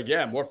fan, I'd be like,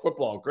 yeah, more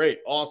football, great,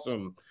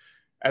 awesome.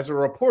 As a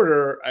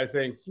reporter, I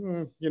think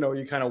you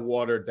kind of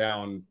watered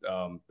down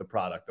the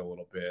product a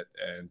little bit,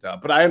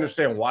 but I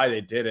understand why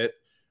they did it.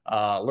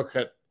 Look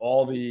at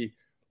all the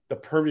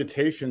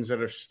permutations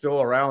that are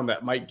still around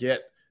that might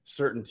get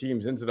certain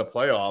teams into the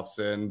playoffs,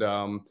 and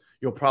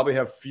you'll probably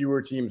have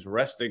fewer teams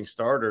resting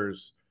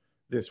starters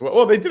this way.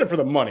 Well, they did it for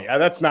the money.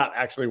 That's not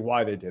actually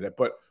why they did it,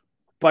 but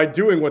by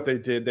doing what they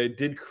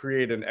did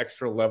create an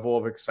extra level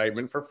of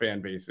excitement for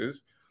fan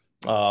bases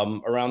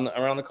around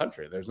the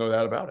country. There's no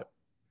doubt about it.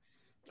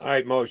 All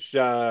right,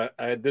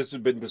 Moshe, this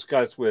has been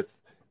discussed with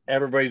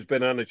everybody's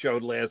been on the show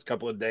the last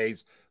couple of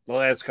days. The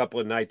last couple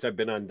of nights I've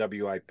been on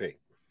WIP.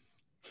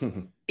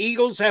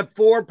 Eagles have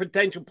 4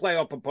 potential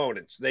playoff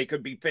opponents they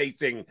could be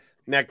facing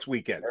next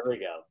weekend. There we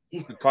go.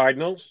 The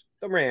Cardinals,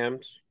 the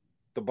Rams,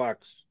 the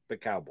Bucks, the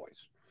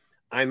Cowboys.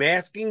 I'm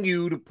asking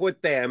you to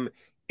put them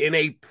in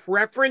a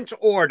preference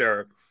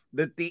order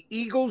that the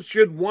Eagles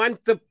should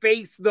want to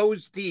face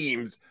those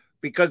teams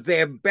because they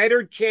have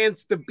better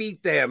chance to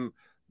beat them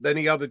than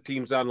the other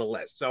teams on the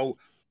list. So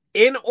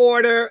in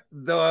order,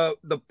 the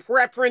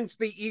preference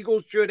the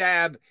Eagles should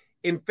have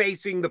in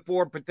facing the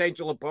 4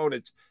 potential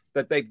opponents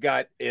that they've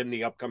got in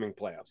the upcoming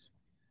playoffs.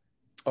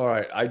 All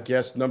right. I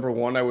guess number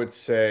 1, I would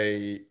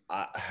say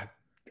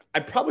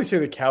I'd probably say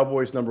the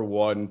Cowboys number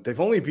 1. They've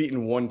only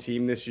beaten 1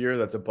 team this year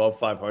that's above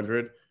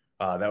 500.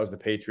 That was the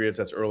Patriots.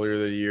 That's earlier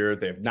in the year.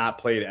 They have not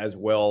played as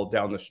well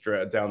down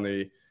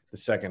the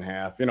second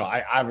half.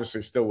 I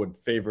obviously still would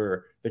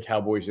favor the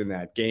Cowboys in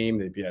that game.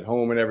 They'd be at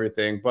home and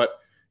everything. But,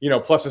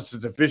 plus it's a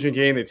division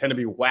game. They tend to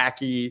be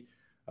wacky,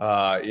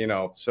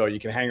 so you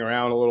can hang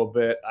around a little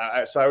bit.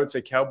 So I would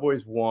say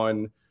Cowboys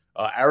 1,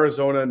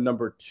 Arizona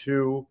number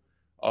 2,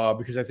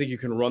 because I think you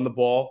can run the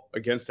ball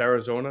against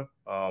Arizona.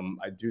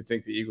 I do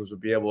think the Eagles would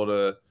be able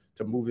to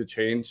move the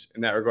chains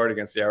in that regard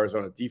against the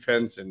Arizona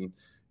defense. And,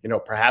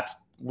 perhaps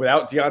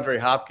without DeAndre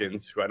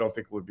Hopkins, who I don't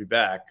think would be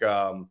back,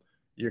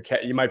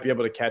 you might be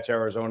able to catch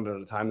Arizona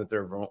at a time that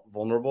they're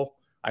vulnerable.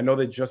 I know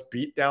they just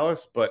beat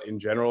Dallas, but in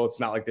general, it's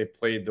not like they've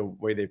played the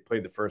way they've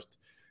played the first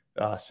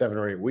 7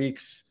 or 8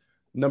 weeks.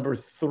 Number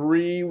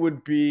 3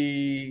 would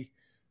be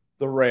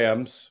the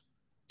Rams.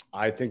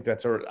 I think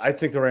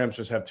the Rams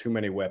just have too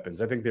many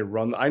weapons. I think they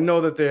run. I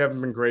know that they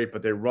haven't been great,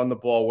 but they run the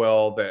ball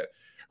well. That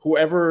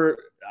whoever,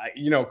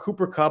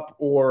 Cooper Kupp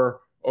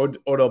or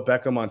Odell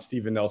Beckham on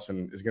Steven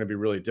Nelson is going to be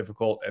really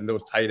difficult. And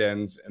those tight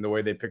ends and the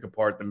way they pick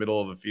apart the middle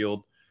of the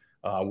field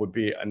would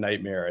be a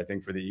nightmare, I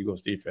think, for the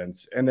Eagles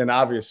defense. And then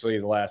obviously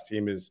the last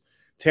team is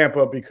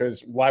Tampa,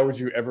 because why would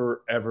you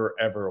ever, ever,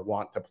 ever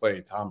want to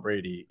play Tom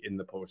Brady in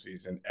the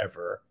postseason?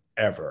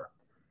 Ever.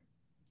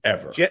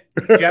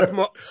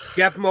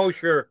 Jeff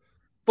Mosher,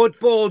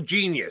 football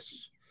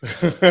genius.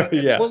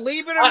 Yeah.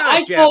 Believe it or not,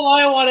 I told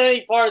I don't want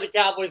any part of the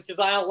Cowboys because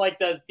I don't like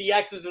the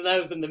X's and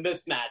O's and the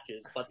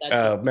mismatches. But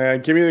that's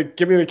man, give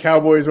me the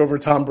Cowboys over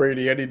Tom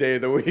Brady any day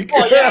of the week.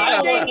 Oh,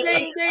 yeah,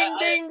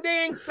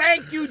 ding.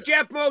 Thank you,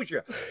 Jeff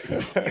Mosher.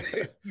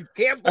 You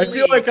can't believe. I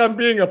feel like I'm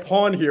being a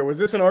pawn here. Was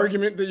this an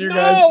argument that you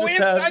guys just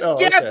had?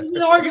 Jeff, okay. You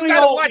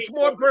got to watch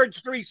more Birds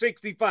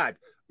 365.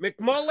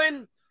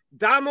 McMullen,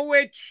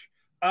 Domowitch,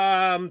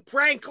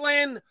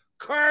 Franklin,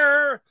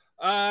 Kerr,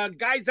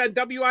 guys on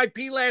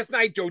WIP last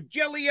night, Joe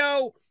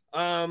Giglio,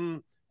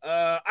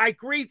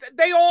 Ike Reese,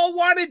 they all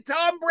wanted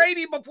Tom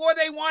Brady before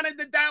they wanted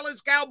the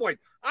Dallas Cowboys.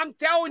 I'm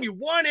telling you,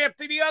 one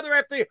after the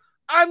other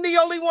I'm the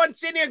only one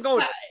sitting here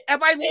going,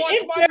 have I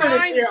lost my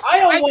mind?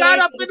 I got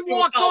up and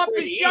walked off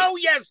the show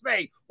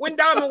yesterday when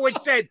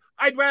Domowitch said,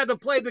 I'd rather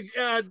play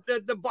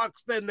the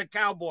Bucks than the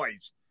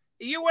Cowboys.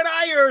 You and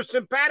I are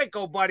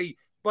simpatico, buddy,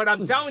 but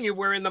I'm telling you,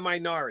 we're in the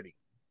minority.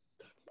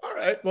 All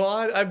right. Well,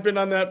 I've been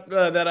on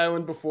that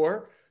island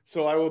before,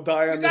 so I will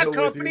die on the hill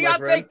with you, my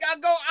friend.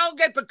 I'll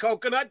get the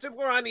coconuts if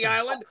we're on the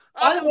island.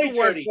 By the way,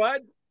 Jody,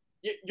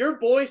 your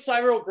boy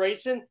Cyril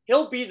Grayson,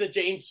 he'll be the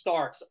James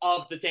Starks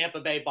of the Tampa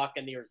Bay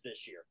Buccaneers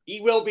this year.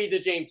 He will be the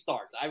James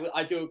Starks.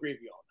 I do agree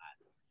with you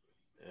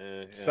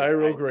on that.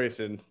 Cyril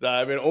Grayson.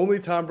 I mean, only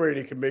Tom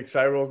Brady can make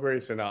Cyril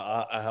Grayson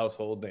a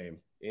household name.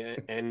 Yeah,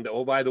 and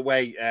oh, by the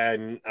way,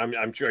 and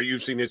I'm sure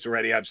you've seen this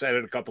already. I've said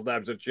it a couple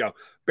times on the show.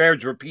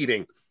 Bears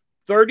repeating.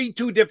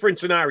 32 different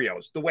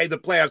scenarios, the way the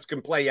playoffs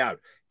can play out.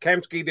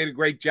 Kemsky did a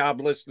great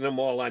job listing them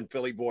all on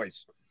Philly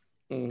Voice.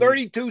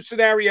 32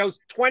 scenarios,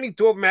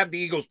 22 of them have the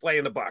Eagles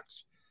playing the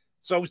Bucs.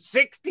 So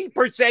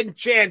 60%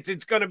 chance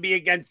it's going to be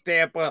against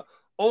Tampa.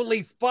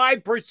 Only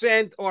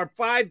 5% or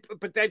 5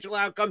 potential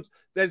outcomes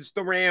that it's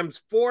the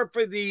Rams, 4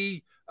 for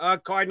the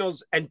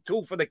Cardinals, and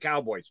 2 for the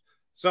Cowboys.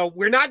 So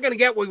we're not going to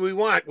get what we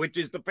want, which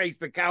is to face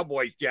the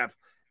Cowboys, Jeff.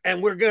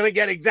 And we're going to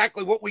get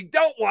exactly what we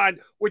don't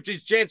want, which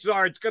is chances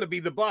are it's going to be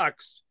the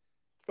Bucs.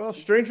 Well,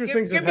 stranger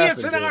things have happened.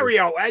 Give me a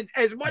scenario.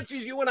 As much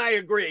as you and I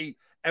agree,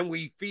 and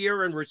we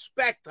fear and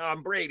respect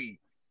Tom Brady,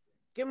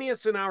 give me a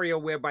scenario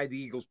whereby the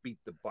Eagles beat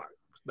the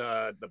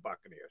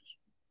Buccaneers.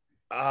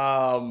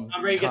 Tom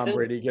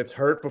Brady gets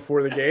hurt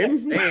before the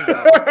game.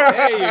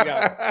 There you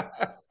go.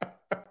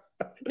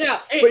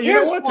 Yeah, hey, but you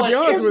know what? To be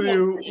honest with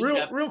you,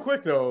 real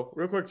quick,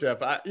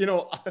 Jeff.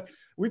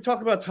 We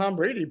talk about Tom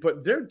Brady,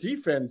 but their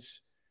defense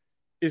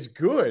is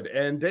good,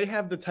 and they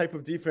have the type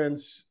of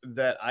defense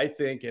that I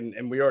think,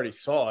 and we already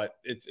saw it.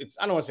 It's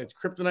I don't want to say it's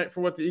kryptonite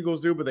for what the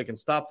Eagles do, but they can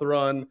stop the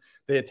run.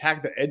 They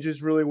attack the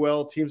edges really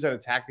well. Teams that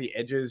attack the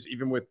edges,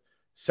 even with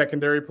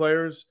secondary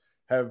players,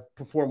 have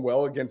performed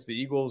well against the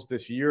Eagles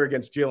this year.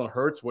 Against Jalen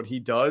Hurts, what he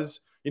does,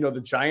 the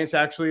Giants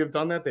actually have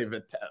done that.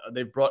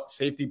 They've brought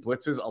safety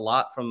blitzes a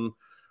lot from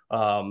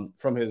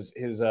his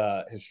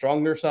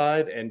stronger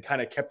side and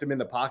kind of kept him in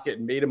the pocket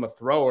and made him a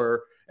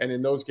thrower. And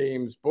in those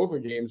games, both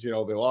of the games, they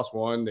lost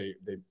one. They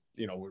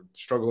were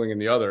struggling in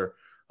the other.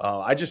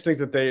 I just think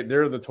that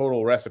they're the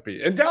total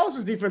recipe. And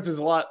Dallas's defense is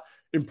a lot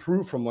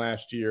improved from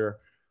last year,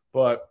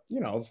 but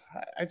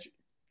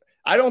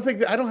I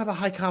don't have a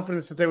high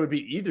confidence that they would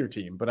be either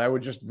team. But I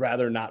would just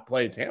rather not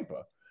play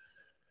Tampa.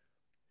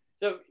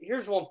 So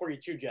here's one for you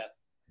too, Jeff.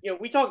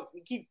 We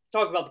keep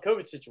talking about the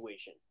COVID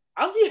situation.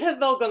 How's the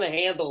NFL going to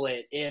handle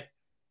it if,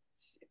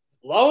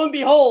 lo and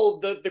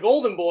behold, the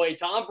golden boy,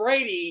 Tom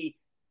Brady,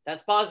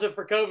 tests positive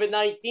for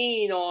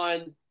COVID-19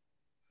 on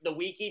the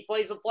week he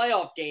plays a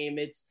playoff game?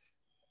 It's,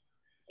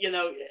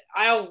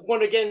 I don't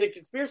want to get into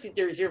conspiracy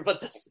theories here,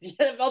 but does the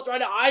NFL try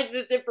to hide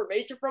this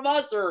information from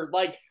us? Or,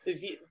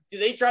 do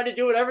they try to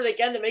do whatever they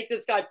can to make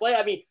this guy play?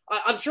 I mean,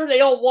 I'm sure they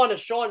don't want a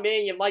Sean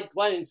Mannion, Mike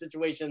Glennon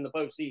situation in the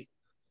postseason.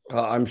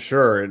 I'm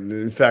sure. And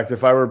in fact,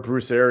 if I were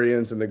Bruce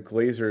Arians and the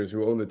Glazers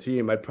who own the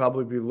team, I'd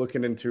probably be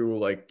looking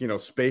into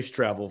space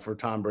travel for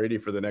Tom Brady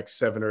for the next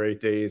 7 or 8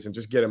 days and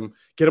just get him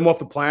off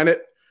the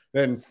planet.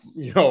 Then,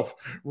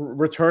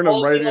 return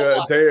him right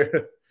a day.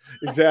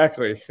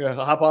 Exactly.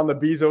 Hop on the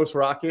Bezos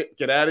rocket,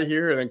 get out of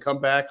here, and then come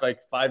back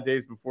 5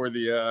 days before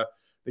the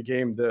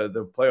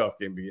playoff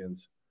game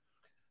begins.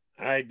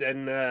 All right,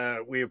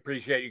 then we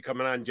appreciate you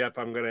coming on, Jeff.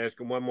 I'm going to ask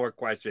you one more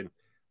question,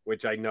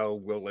 which I know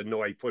will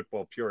annoy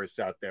football purists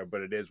out there,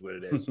 but it is what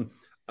it is.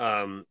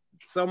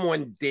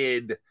 Someone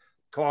did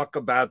talk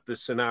about the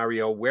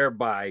scenario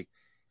whereby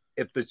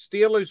if the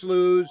Steelers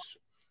lose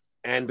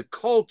and the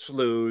Colts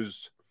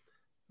lose,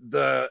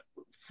 the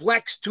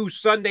flex to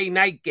Sunday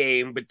night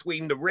game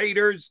between the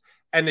Raiders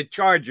and the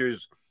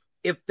Chargers,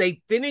 if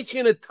they finish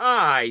in a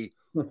tie,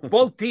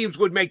 both teams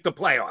would make the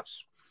playoffs,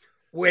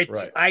 which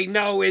I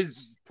know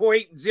is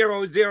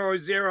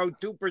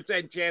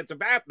 0.0002% chance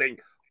of happening.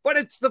 But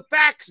it's the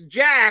facts,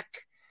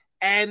 Jack,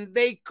 and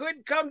they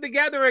could come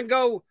together and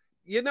go,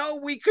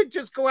 we could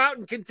just go out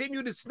and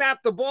continue to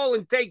snap the ball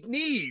and take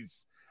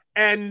knees,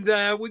 and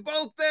we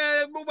both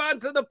move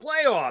on to the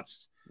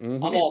playoffs.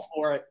 I'm all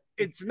for it.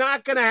 It's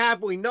not going to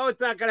happen. We know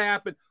it's not going to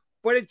happen,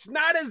 but it's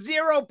not a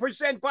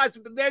 0%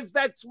 possibility. There's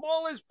that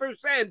smallest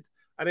percent.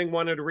 I think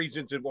one of the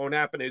reasons it won't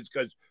happen is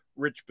because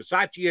Rich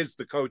Bisaccia is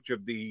the coach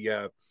of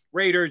the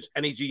Raiders,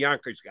 and he's a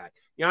Yonkers guy.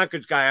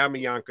 Yonkers guy, I'm a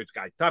Yonkers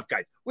guy. Tough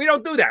guys. We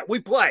don't do that. We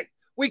play.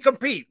 We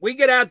compete. We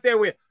get out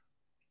there.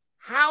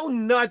 How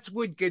nuts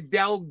would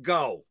Goodell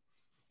go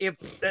if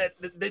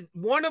the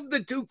one of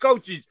the two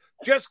coaches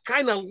just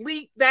kind of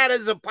leaked that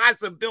as a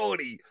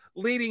possibility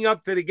leading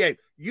up to the game?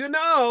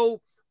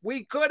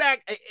 We could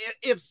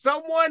if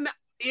someone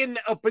in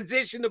a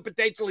position to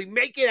potentially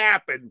make it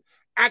happen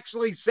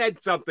actually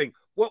said something,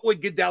 what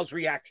would Goodell's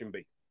reaction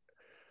be?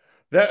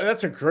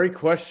 That's a great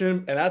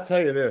question, and I'll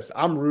tell you this: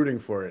 I'm rooting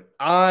for it.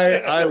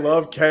 I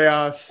love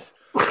chaos.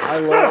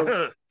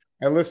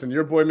 And listen,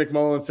 your boy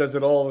McMullen says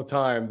it all the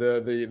time.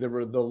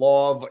 The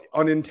law of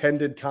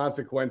unintended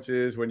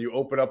consequences when you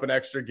open up an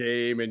extra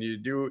game and you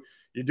do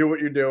what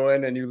you're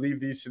doing and you leave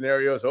these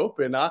scenarios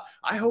open. I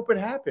hope it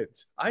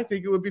happens. I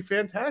think it would be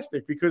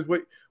fantastic because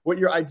what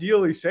you're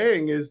ideally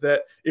saying is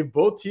that if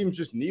both teams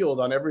just kneeled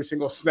on every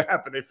single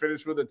snap and they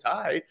finish with a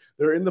tie,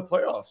 they're in the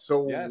playoffs.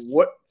 So yes.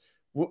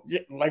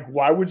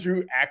 Why would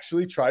you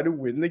actually try to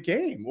win the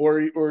game or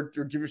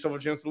give yourself a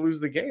chance to lose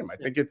the game? I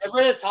think it's get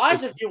rid of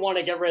ties if you want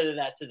to get rid of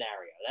that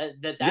scenario.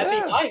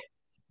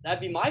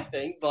 That'd be my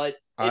thing. But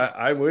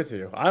I'm with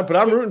you.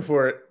 I'm rooting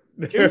for it.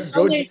 Two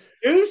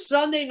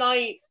Sunday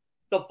night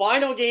the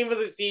final game of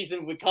the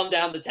season would come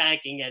down to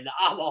tanking, and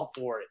I'm all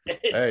for it.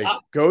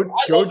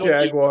 Go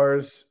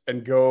Jaguars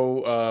and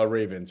go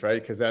Ravens,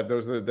 right? Because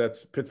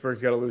that's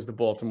Pittsburgh's got to lose to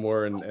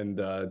Baltimore,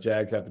 and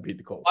Jags have to beat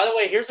the Colts. By the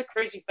way, here's a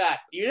crazy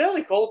fact: you know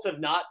the Colts have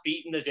not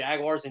beaten the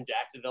Jaguars in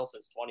Jacksonville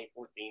since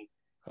 2014.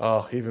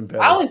 Oh, even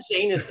better! How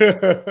insane is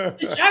that?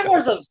 The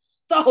Jaguars have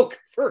stunk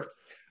for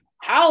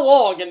how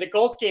long, and the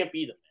Colts can't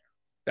beat them.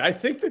 I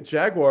think the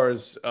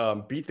Jaguars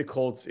beat the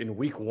Colts in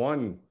Week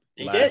 1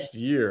 last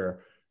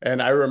year. And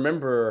I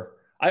remember,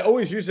 I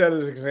always use that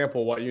as an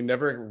example, why you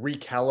never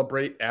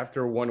recalibrate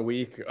after 1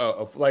 week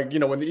of like,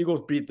 when the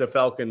Eagles beat the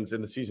Falcons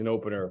in the season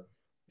opener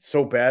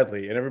so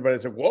badly and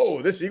everybody's like,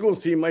 whoa, this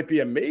Eagles team might be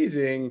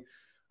amazing.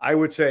 I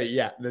would say,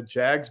 yeah, the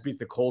Jags beat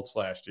the Colts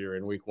last year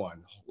in Week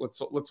 1.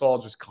 Let's all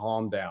just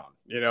calm down.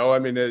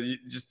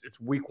 It's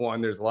Week 1.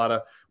 There's a lot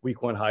of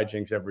Week 1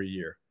 hijinks every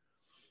year.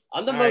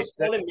 I'm the most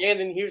wanted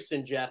man in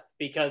Houston, Jeff,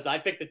 because I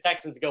picked the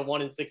Texans to go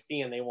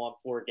 1-16 and they won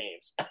 4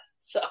 games.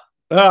 So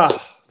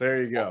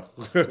there you go.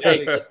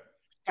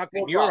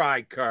 Fucking your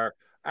eye, Carr.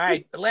 All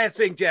right, last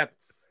thing, Jeff.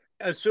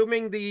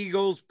 Assuming the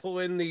Eagles pull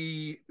in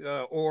the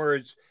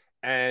oars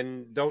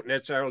and don't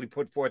necessarily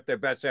put forth their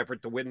best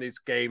effort to win this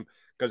game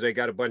because they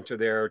got a bunch of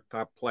their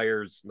top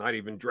players not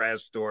even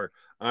dressed or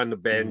on the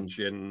bench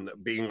and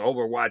being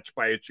overwatched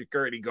by a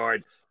security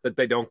guard that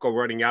they don't go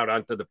running out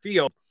onto the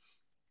field.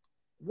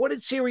 What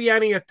is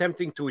Sirianni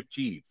attempting to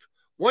achieve?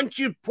 Once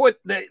you put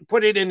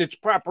it in its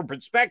proper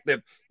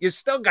perspective, you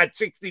still got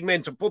 60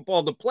 minutes of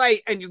football to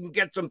play, and you can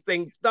get some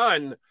things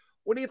done.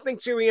 What do you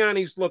think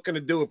Sirianni's looking to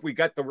do if we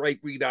got the right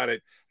read on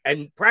it?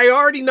 And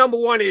priority number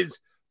 1 is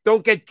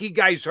don't get key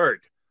guys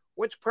hurt.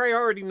 What's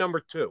priority number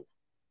 2?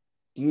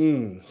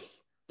 I'm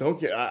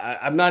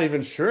not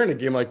even sure in a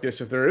game like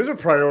this if there is a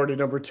priority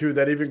number 2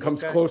 that even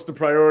comes close to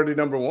priority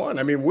number 1.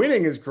 I mean,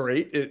 winning is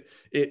great.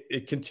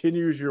 It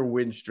continues your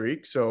win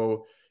streak,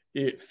 so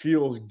it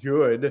feels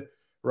good,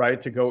 right,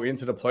 to go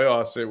into the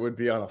playoffs. It would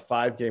be on a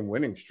 5-game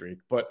winning streak.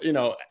 But,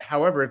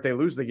 however, if they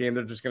lose the game,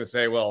 they're just going to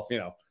say, well,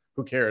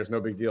 who cares?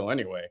 No big deal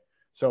anyway.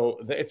 So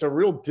it's a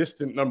real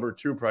distant number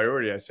 2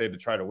 priority, I say, to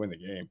try to win the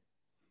game.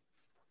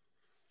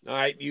 All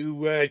right,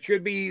 you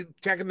should be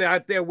checking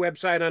out their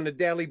website on a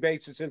daily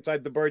basis,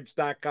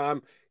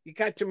 InsideTheBirds.com. You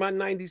catch him on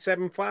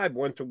 97.5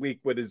 once a week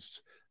with his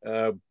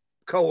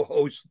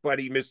co-host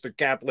buddy, Mr.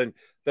 Kaplan.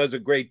 Does a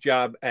great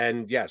job.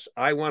 And yes,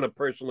 I want to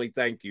personally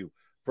thank you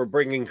for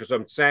bringing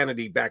some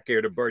sanity back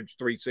here to Birds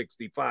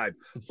 365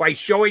 by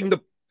showing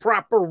the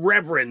proper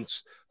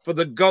reverence for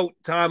the GOAT,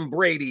 Tom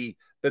Brady,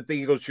 that the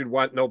Eagles should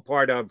want no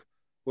part of,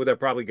 who they're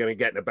probably going to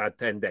get in about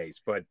 10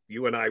 days. But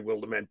you and I will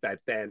lament that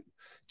then.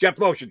 Jeff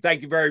Motion,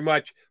 thank you very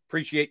much.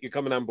 Appreciate you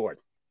coming on board.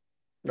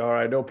 All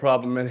right, no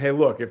problem. And hey,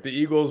 look, if the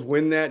Eagles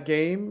win that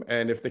game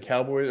and if the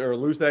Cowboys or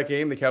lose that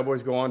game, the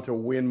Cowboys go on to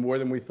win more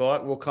than we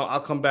thought,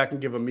 I'll come back and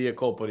give a mea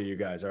culpa to you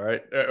guys, all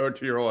right? Or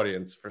to your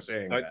audience for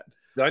saying that.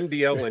 Done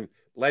deal. And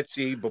let's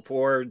see,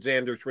 before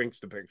Xander shrinks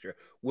the picture,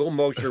 will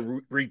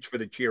Moshe reach for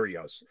the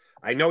Cheerios?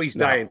 I know he's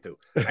dying to.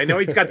 I know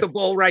he's got the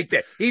bowl right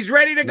there. He's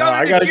ready to go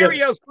to the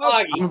Cheerios.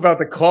 I'm about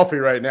the coffee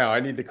right now. I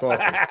need the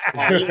coffee.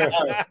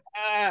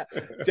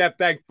 Jeff,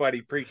 thanks, buddy.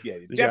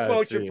 Appreciate it. Jeff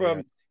Moshe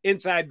from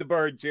Inside the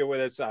Birds here with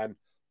us on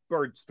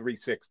Birds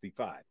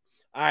 365.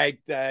 All right,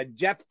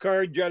 Jeff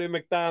Kerr, Jody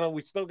McDonald.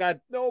 We still got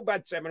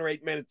about 7 or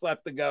 8 minutes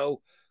left to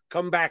go.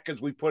 Come back as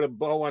we put a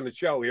bow on the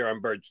show here on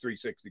Birds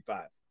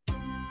 365.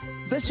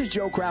 This is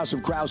Joe Krause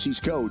of Krause's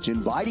Coats,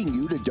 inviting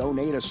you to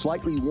donate a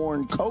slightly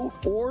worn coat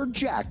or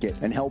jacket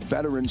and help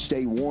veterans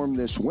stay warm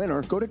this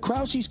winter. Go to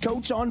Krause's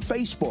Coats on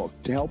Facebook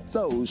to help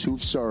those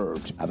who've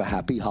served. Have a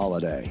happy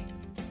holiday.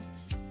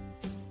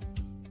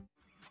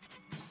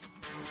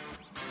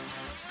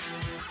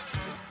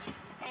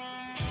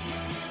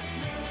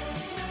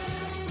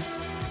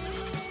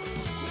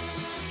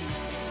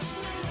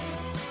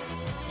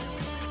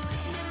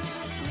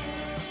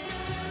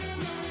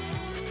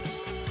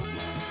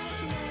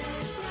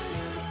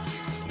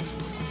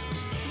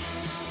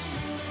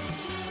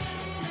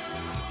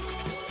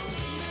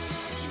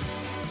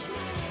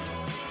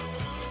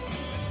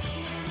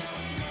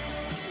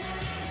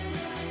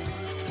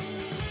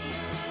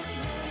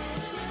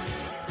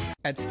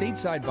 At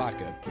Stateside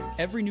Vodka,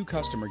 every new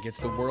customer gets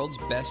the world's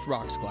best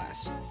rocks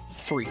glass,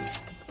 free.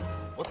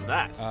 What's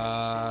that?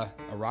 A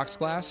rocks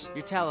glass?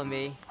 You're telling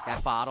me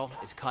that bottle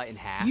is cut in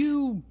half?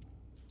 You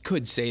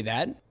could say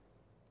that.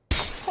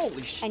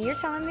 Holy shit. And you're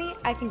telling me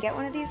I can get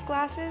one of these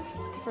glasses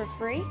for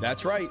free?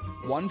 That's right.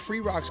 1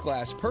 free rocks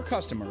glass per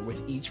customer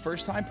with each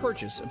first-time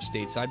purchase of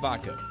Stateside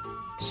Vodka.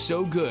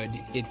 So good,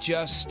 it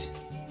just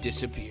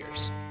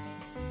disappears.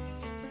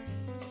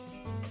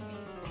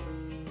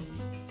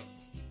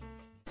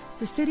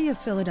 The city of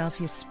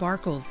Philadelphia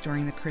sparkles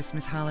during the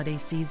Christmas holiday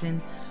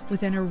season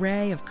with an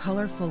array of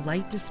colorful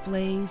light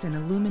displays and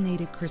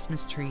illuminated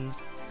Christmas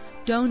trees,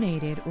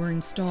 donated or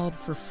installed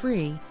for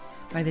free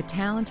by the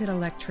talented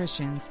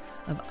electricians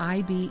of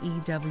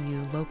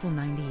IBEW Local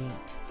 98.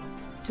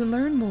 To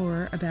learn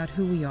more about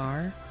who we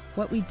are,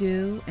 what we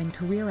do, and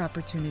career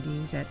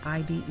opportunities at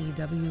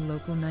IBEW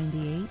Local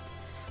 98,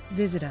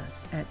 Visit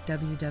us at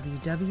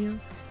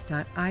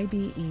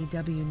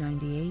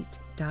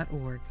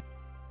www.ibew98.org.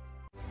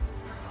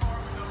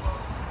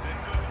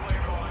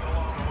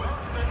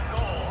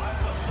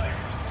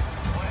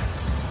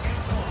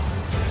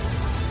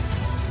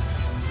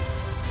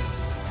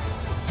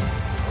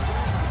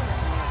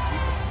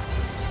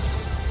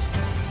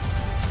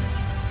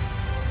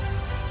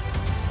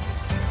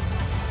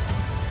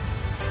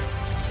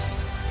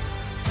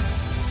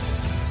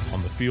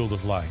 On the field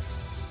of life,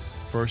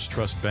 First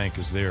Trust Bank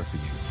is there for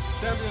you.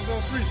 Champions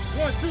on three.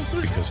 1, 2,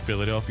 3. Because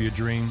Philadelphia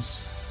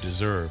dreams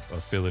deserve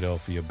a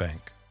Philadelphia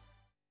bank.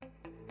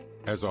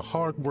 As a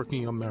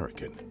hardworking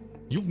American,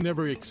 you've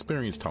never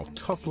experienced how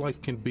tough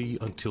life can be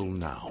until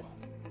now.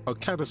 A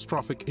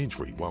catastrophic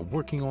injury while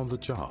working on the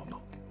job.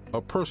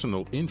 A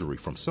personal injury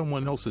from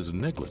someone else's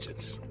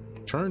negligence.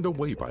 Turned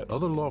away by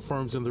other law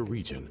firms in the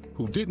region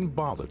who didn't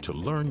bother to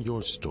learn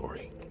your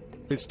story.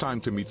 It's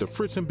time to meet the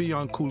Fritz &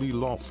 Bianculli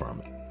Law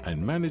Firm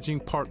and managing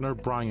partner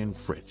Brian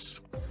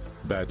Fritz.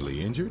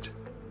 Badly injured?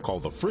 Call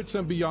the Fritz &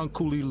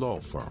 Bianculli Law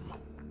Firm.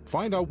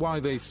 Find out why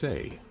they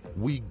say,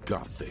 we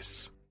got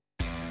this.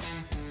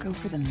 Go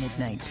for the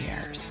midnight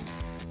dares.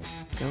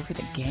 Go for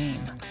the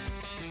game.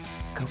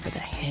 Go for the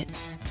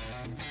hits.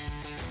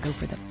 Go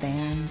for the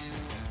fans.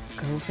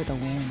 Go for the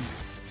win.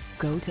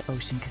 Go to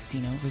Ocean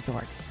Casino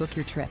Resort. Book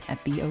your trip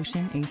at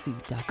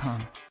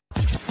theoceanac.com.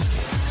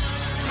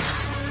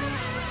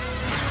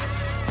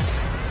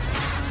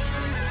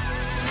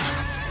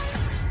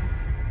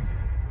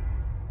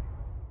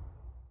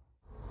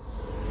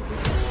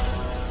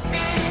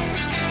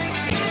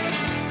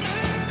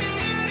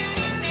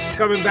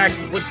 Coming back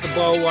to put the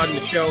bow on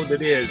the show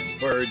that is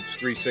Birds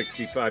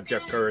 365.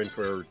 Jeff Curran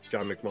for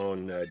John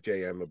McMullen.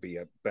 JM will be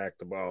back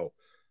to bow.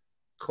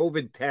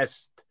 COVID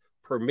test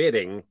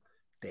permitting,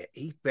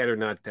 he better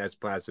not test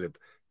positive,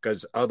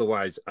 because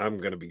otherwise I'm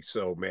going to be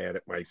so mad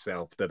at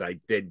myself that I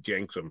did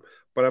jinx him.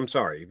 But I'm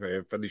sorry.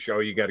 For the show,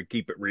 you got to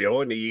keep it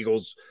real. And the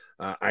Eagles,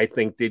 I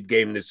think, did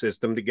game the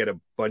system to get a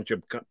bunch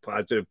of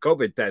positive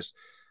COVID tests.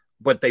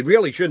 But they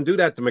really shouldn't do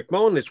that to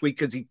McMullen this week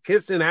because he's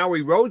kissing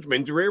Howie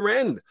Roseman's rear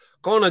end,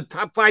 calling a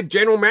top 5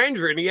 general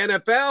manager in the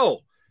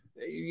NFL.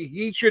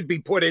 He should be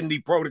put in the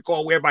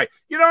protocol whereby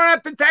you don't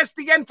have to test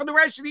again for the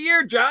rest of the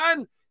year,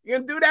 John. You're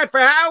going to do that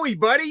for Howie,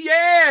 buddy.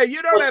 Yeah,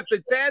 you don't have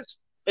to test.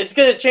 It's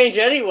going to change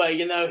anyway.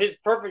 You know, his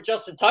perfect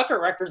Justin Tucker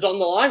record's on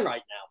the line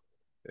right now.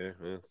 Yeah,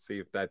 we'll see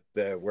if that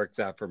works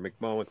out for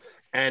McMullen.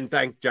 And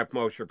thank Jeff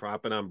Mosher for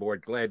hopping on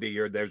board. Glad to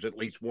hear there's at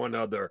least one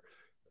other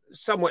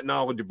somewhat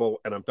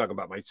knowledgeable, and I'm talking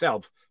about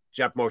myself,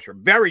 Jeff Mosher,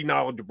 very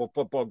knowledgeable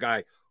football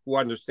guy who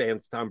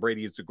understands Tom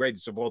Brady is the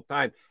greatest of all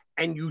time,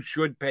 and you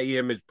should pay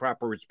him his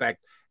proper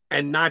respect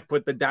and not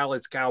put the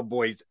Dallas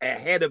Cowboys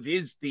ahead of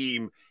his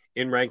team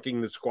in ranking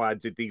the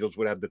squads that the Eagles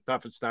would have the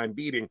toughest time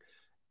beating.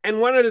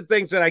 And one of the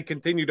things that I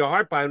continue to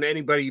harp on,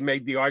 anybody who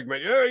made the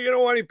argument, you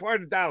don't want any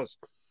part of Dallas,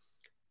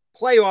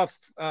 playoff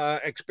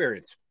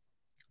experience.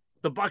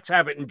 The Bucs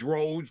have it in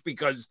droves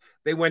because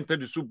they went to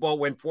the Super Bowl,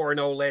 went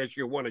 4-0 last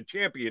year, won a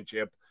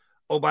championship.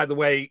 Oh, by the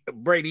way,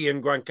 Brady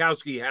and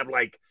Gronkowski have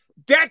like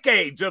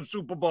decades of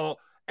Super Bowl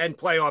and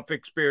playoff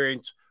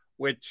experience,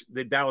 which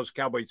the Dallas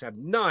Cowboys have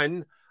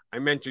none. I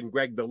mentioned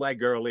Greg the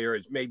Leg earlier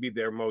as maybe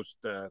their most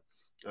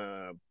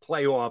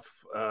playoff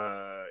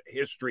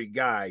history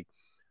guy.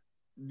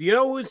 Do you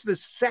know who's the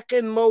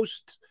second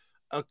most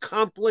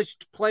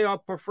accomplished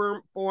playoff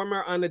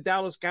performer on the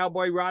Dallas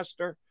Cowboy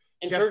roster?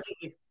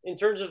 In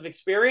terms of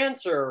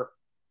experience, or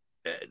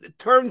in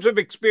terms of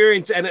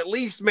experience, and at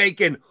least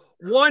making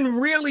one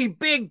really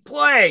big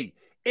play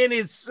in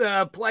his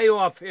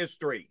playoff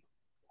history.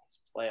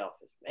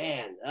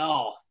 Man,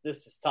 oh,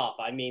 this is tough.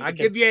 I mean, I'll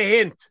give you a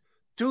hint.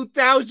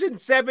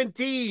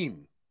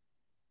 2017.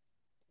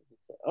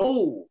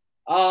 Stephon.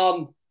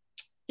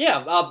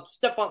 No,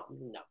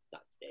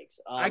 not Diggs.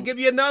 I'll give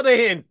you another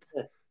hint.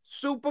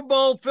 Super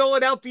Bowl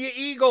Philadelphia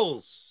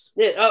Eagles.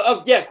 Corey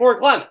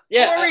Clement.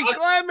 Corey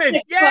Clement,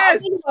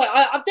 yes.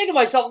 I'm thinking to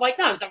myself, I'm like,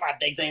 no, Stephon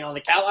Diggs ain't on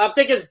the couch. I'm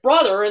thinking his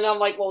brother, and I'm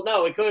like, well,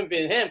 no, it couldn't have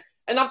been him.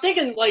 And I'm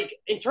thinking, like,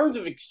 in terms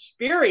of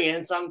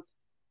experience,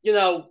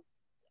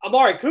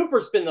 Amari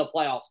Cooper's been in the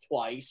playoffs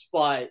twice,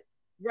 but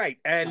right,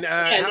 and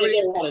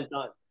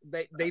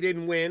they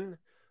didn't win.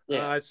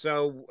 Yeah.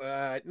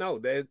 No,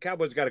 the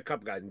Cowboys got a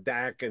couple guys.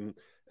 Dak and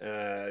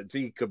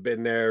Zeke have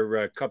been there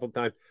a couple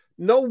times.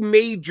 No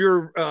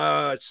major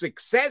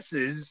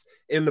successes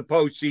in the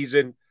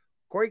postseason.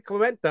 Corey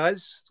Clement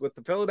does with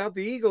the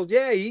Philadelphia Eagles.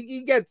 Yeah,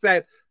 he gets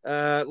that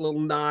little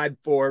nod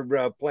for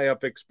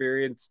playoff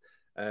experience,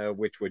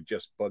 which would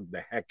just bug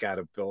the heck out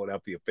of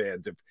Philadelphia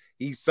fans. If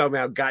he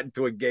somehow got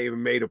into a game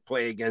and made a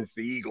play against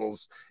the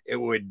Eagles, it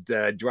would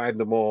drive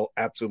them all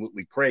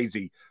absolutely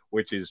crazy,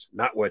 which is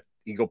not what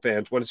Eagle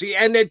fans want to see.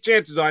 And then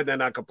chances are they're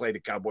not going to play the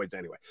Cowboys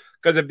anyway.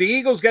 Because if the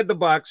Eagles get the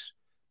Bucs,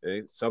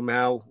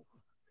 somehow,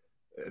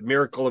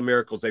 miracle of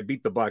miracles, they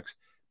beat the Bucs,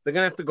 they're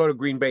going to have to go to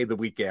Green Bay the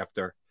week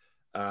after.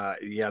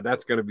 Yeah,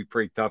 that's going to be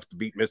pretty tough to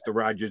beat Mr.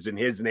 Rogers in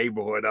his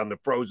neighborhood on the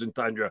frozen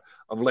tundra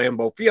of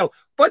Lambeau Field.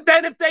 But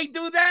then if they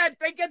do that,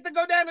 they get to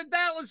go down to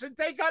Dallas and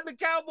take on the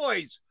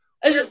Cowboys.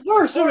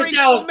 We're assuming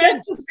Dallas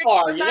gets this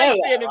far. You know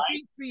that, right?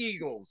 Beat the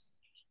Eagles.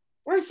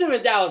 We're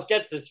assuming Dallas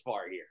gets this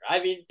far here. I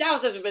mean,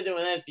 Dallas hasn't been to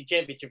an NFC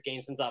Championship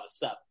game since I was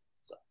 7.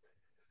 So.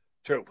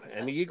 True.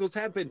 And the Eagles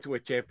have been to a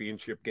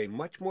championship game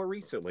much more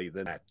recently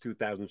than that.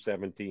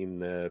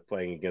 2017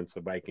 playing against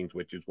the Vikings,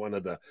 which is one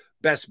of the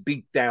best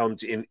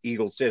beatdowns in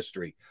Eagles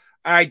history.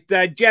 All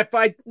right, Jeff,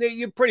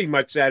 you pretty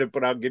much said it,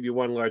 but I'll give you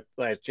one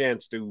last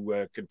chance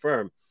to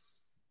confirm.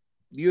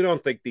 You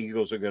don't think the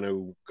Eagles are going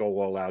to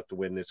go all out to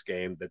win this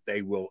game, that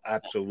they will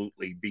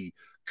absolutely be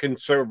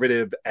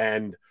conservative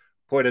and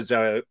put as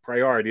a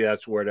priority,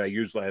 that's the word I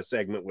used last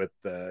segment with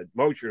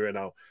Mosher, and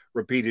I'll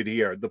repeat it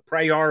here. The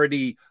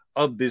priority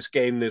of this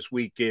game this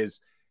week is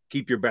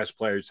keep your best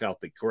players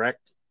healthy,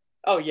 correct?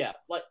 Oh, yeah.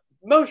 Like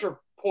Mosher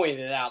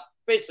pointed out,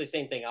 basically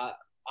same thing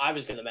I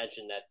was going to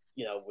mention that,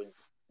 when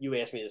you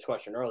asked me this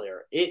question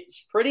earlier,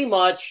 it's pretty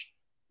much,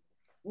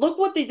 look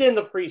what they did in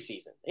the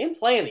preseason. They didn't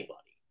play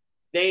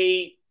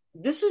anybody.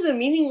 This is a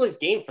meaningless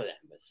game for them.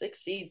 A 6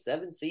 seed,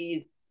 7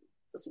 seed,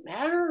 doesn't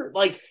matter.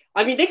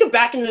 They could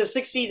back into the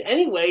 6 seed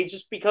anyway,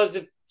 just because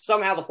if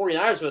somehow the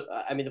 49ers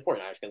the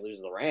 49ers can lose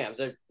to the Rams.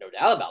 There's no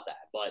doubt about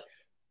that. But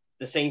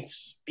the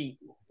Saints beat,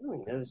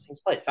 those Saints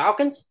played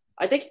Falcons.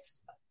 I think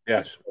it's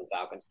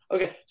Falcons.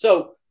 Okay,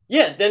 so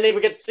yeah, then they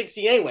would get the 6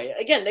 seed anyway.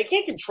 Again, they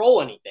can't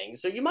control anything,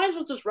 so you might as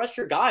well just rest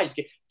your guys.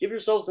 Give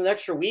yourselves an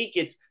extra week.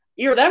 It's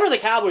either them or the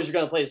Cowboys are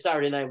going to play the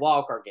Saturday night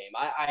wildcard game.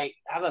 I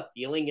have a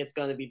feeling it's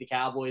going to be the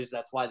Cowboys.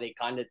 That's why they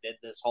kind of did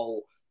this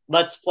whole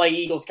let's play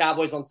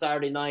Eagles-Cowboys on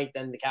Saturday night,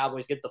 then the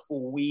Cowboys get the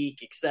full week,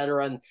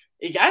 etc. And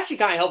it actually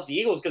kind of helps the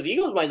Eagles because the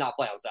Eagles might not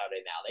play on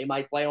Saturday now. They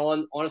might play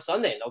on a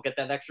Sunday, and they'll get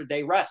that extra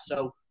day rest.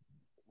 So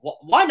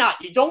why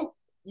not? You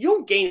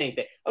don't gain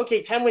anything.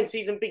 Okay, 10-win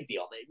season, big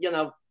deal.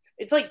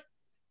 It's like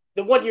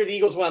the one year the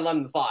Eagles won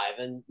 11-5,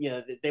 and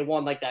they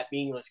won like that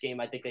meaningless game.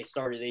 I think they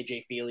started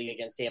A.J. Feely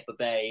against Tampa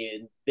Bay,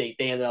 and they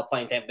ended up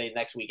playing Tampa Bay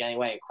next week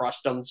anyway and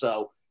crushed them.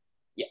 So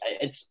yeah,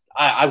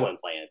 I wouldn't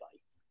play anybody.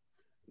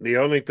 The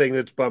only thing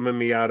that's bumming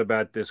me out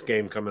about this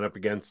game coming up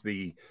against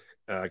the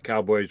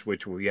Cowboys,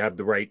 which we have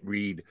the right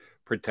read,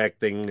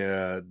 protecting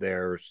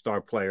their star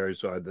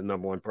players are the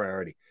number one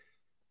priority.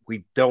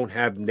 We don't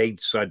have Nate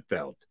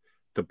Sudfeld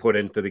to put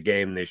into the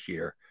game this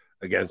year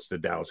against the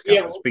Dallas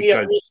Cowboys.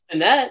 Because Reed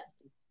Stinnett,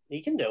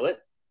 he can do it.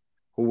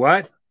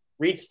 What?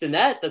 Reed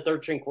Stinnett, the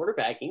third-string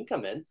quarterback, he can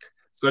come in.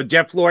 So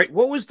Jeff Lurie,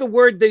 what was the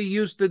word that he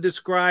used to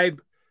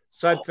describe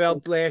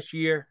Sudfeld last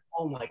year?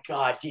 Oh my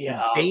God,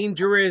 yeah.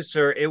 Dangerous,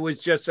 or it was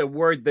just a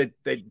word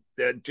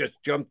that just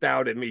jumped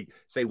out at me.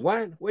 Say,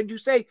 what? What'd you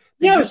say?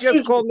 Did you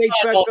just call Nate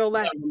Sudfeld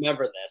that? I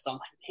remember this. I'm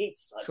like, Nate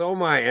Sudfeld. So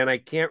am I, and I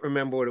can't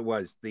remember what it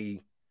was.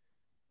 The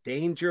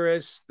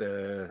dangerous,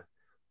 the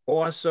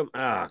awesome.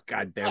 God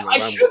damn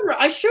it.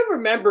 I should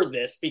remember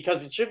this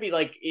because it should be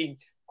like in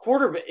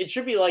quarterback. It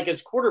should be like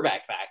his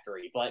quarterback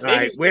factory. But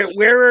maybe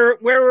where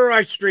are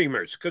our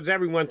streamers? Because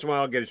every once in a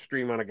while I'll get a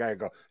stream on a guy and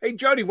go, "Hey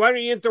Jody, why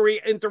don't you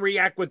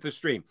interact with the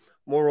stream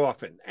more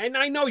often?" And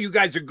I know you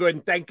guys are good,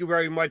 and thank you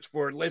very much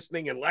for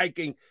listening and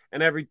liking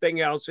and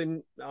everything else.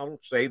 And I'll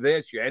say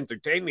this: you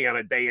entertain me on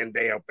a day in,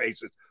 day out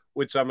basis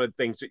with some of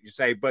the things that you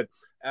say. But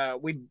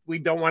we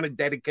don't want to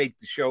dedicate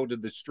the show to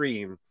the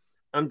stream.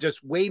 I'm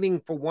just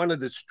waiting for one of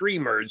the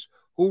streamers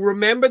who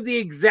remember the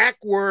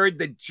exact word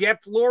that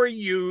Jeff Lurie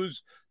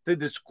used to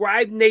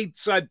describe Nate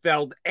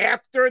Sudfeld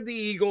after the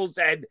Eagles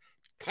had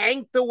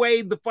tanked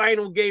away the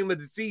final game of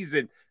the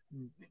season.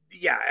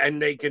 Yeah,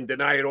 and they can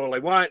deny it all they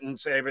want and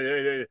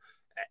say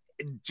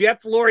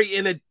Jeff Lurie,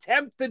 in an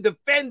attempt to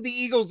defend the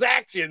Eagles'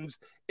 actions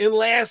in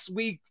last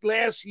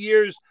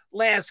year's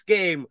last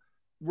game,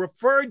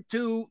 referred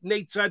to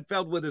Nate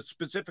Sudfeld with a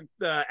specific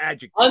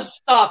adjective.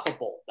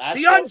 Unstoppable.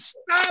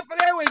 Unstoppable.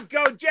 There we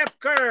go, Jeff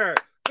Kerr.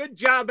 Good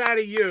job out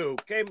of you.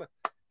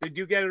 Did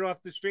you get it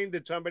off the stream?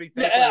 Did somebody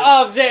think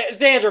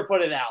Xander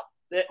put it out.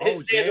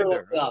 Xander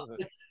looked up.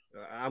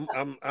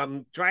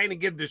 I'm trying to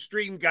give the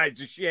stream guys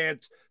a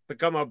chance to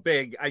come up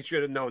big. I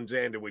should have known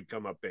Xander would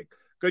come up big.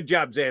 Good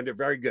job, Xander.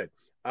 Very good.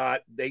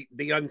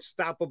 The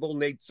unstoppable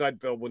Nate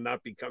Sudfeld will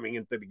not be coming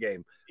into the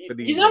game.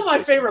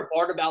 My favorite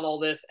part about all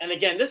this, and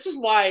again, this is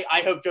why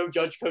I hope Joe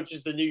Judge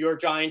coaches the New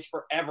York Giants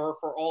forever,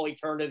 for all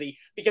eternity,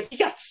 because he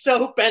got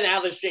so bent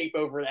out of shape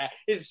over that.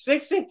 His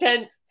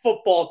 6-10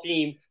 football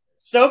team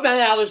so bent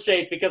out of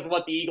shape because of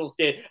what the Eagles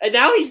did. And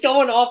now he's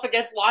going off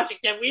against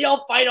Washington. We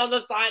all fight on the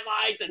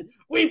sidelines and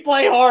we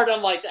play hard.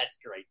 I'm like, that's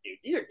great,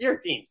 dude. Your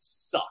team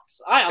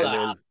sucks. I don't know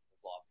how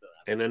he lost to them.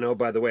 And I know,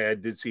 by the way, I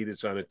did see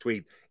this on a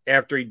tweet.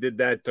 After he did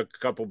that, took a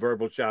couple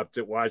verbal shots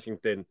at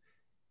Washington,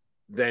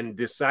 then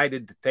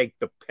decided to take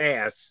the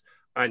pass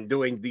on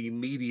doing the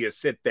media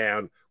sit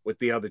down with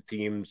the other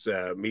team's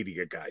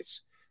media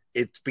guys.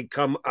 It's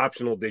become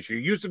optional this year.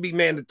 It used to be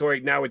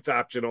mandatory. Now it's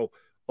optional.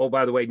 Oh,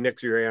 by the way, Nick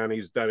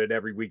Sirianni's done it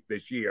every week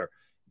this year.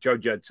 Joe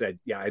Judge said,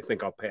 yeah, I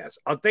think I'll pass.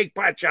 I'll take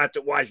pot shots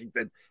at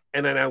Washington,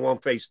 and then I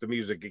won't face the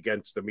music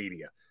against the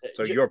media.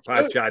 So your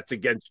pot shots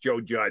against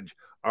Joe Judge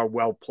are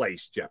well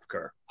placed, Jeff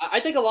Kerr. I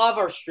think a lot of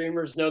our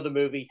streamers know the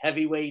movie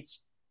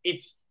Heavyweights.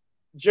 It's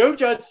Joe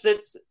Judge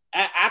sits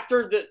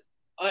after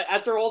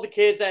all the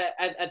kids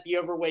at the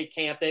overweight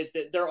camp.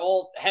 They're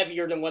all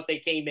heavier than what they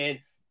came in.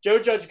 Joe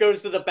Judge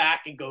goes to the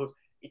back and goes,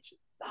 it's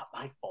not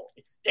my fault.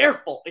 It's their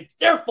fault. It's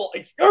their fault.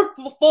 It's your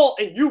fault,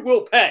 and you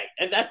will pay.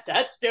 And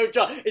that's Joe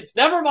Judge. It's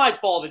never my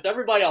fault. It's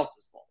everybody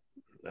else's fault.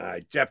 All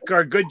right, Jeff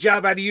Kerr, good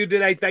job out of you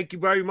today. Thank you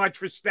very much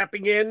for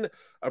stepping in.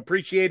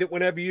 Appreciate it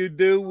whenever you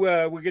do.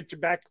 We'll get you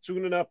back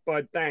soon enough,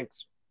 bud.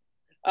 Thanks.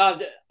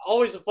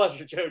 Always a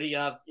pleasure, Jody.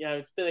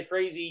 It's been a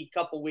crazy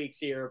couple weeks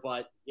here,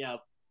 but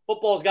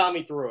football's got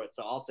me through it,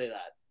 so I'll say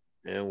that.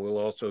 And we'll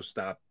also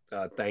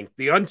thank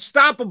the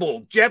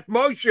unstoppable Jeff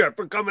Mosher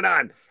for coming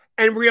on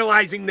and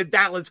realizing the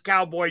Dallas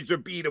Cowboys are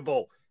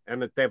beatable and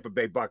the Tampa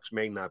Bay Bucks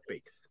may not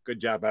be. Good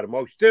job out of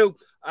Mosher, too.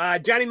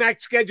 Johnny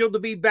Mac's scheduled to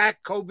be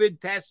back, COVID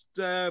test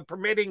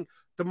permitting,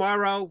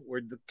 tomorrow.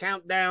 We're the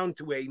countdown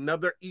to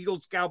another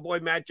Eagles-Cowboy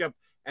matchup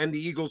and the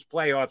Eagles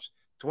playoffs.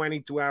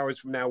 22 hours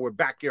from now, we're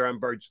back here on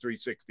Birds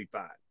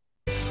 365.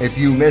 If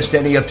you missed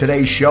any of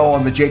today's show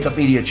on the Jacob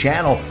Media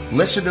channel,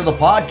 listen to the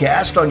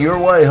podcast on your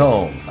way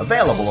home.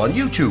 Available on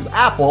YouTube,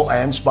 Apple,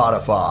 and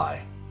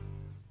Spotify.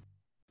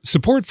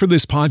 Support for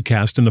this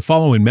podcast and the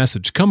following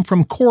message come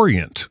from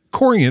Corient.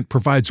 Corient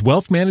provides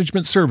wealth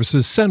management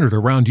services centered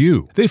around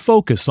you. They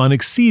focus on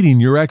exceeding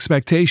your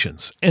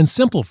expectations and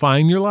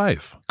simplifying your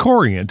life.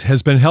 Corient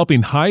has been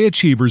helping high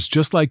achievers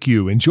just like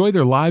you enjoy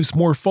their lives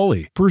more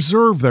fully,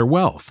 preserve their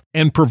wealth,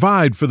 and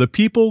provide for the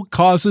people,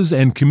 causes,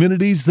 and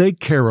communities they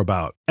care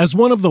about. As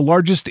one of the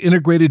largest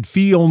integrated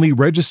fee-only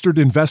registered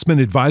investment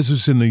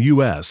advisors in the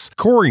U.S.,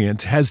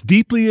 Corient has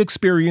deeply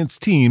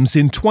experienced teams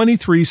in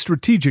 23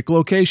 strategic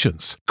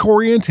locations.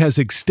 Corient has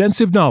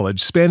extensive knowledge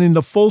spanning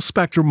the full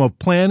spectrum of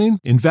planning,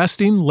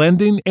 investing,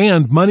 lending,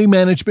 and money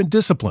management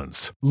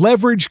disciplines.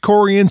 Leverage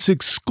Corient's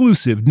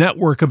exclusive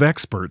network of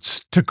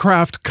experts to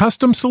craft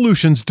custom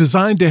solutions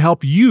designed to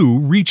help you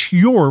reach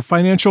your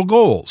financial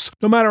goals,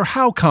 no matter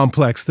how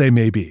complex they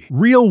may be.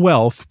 Real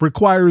wealth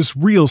requires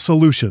real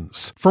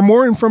solutions. For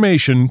more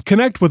information,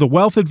 connect with a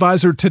wealth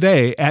advisor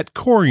today at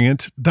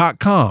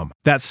Corient.com.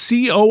 That's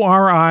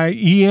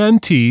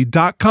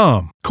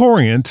Corient.com.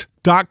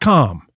 Corient.com.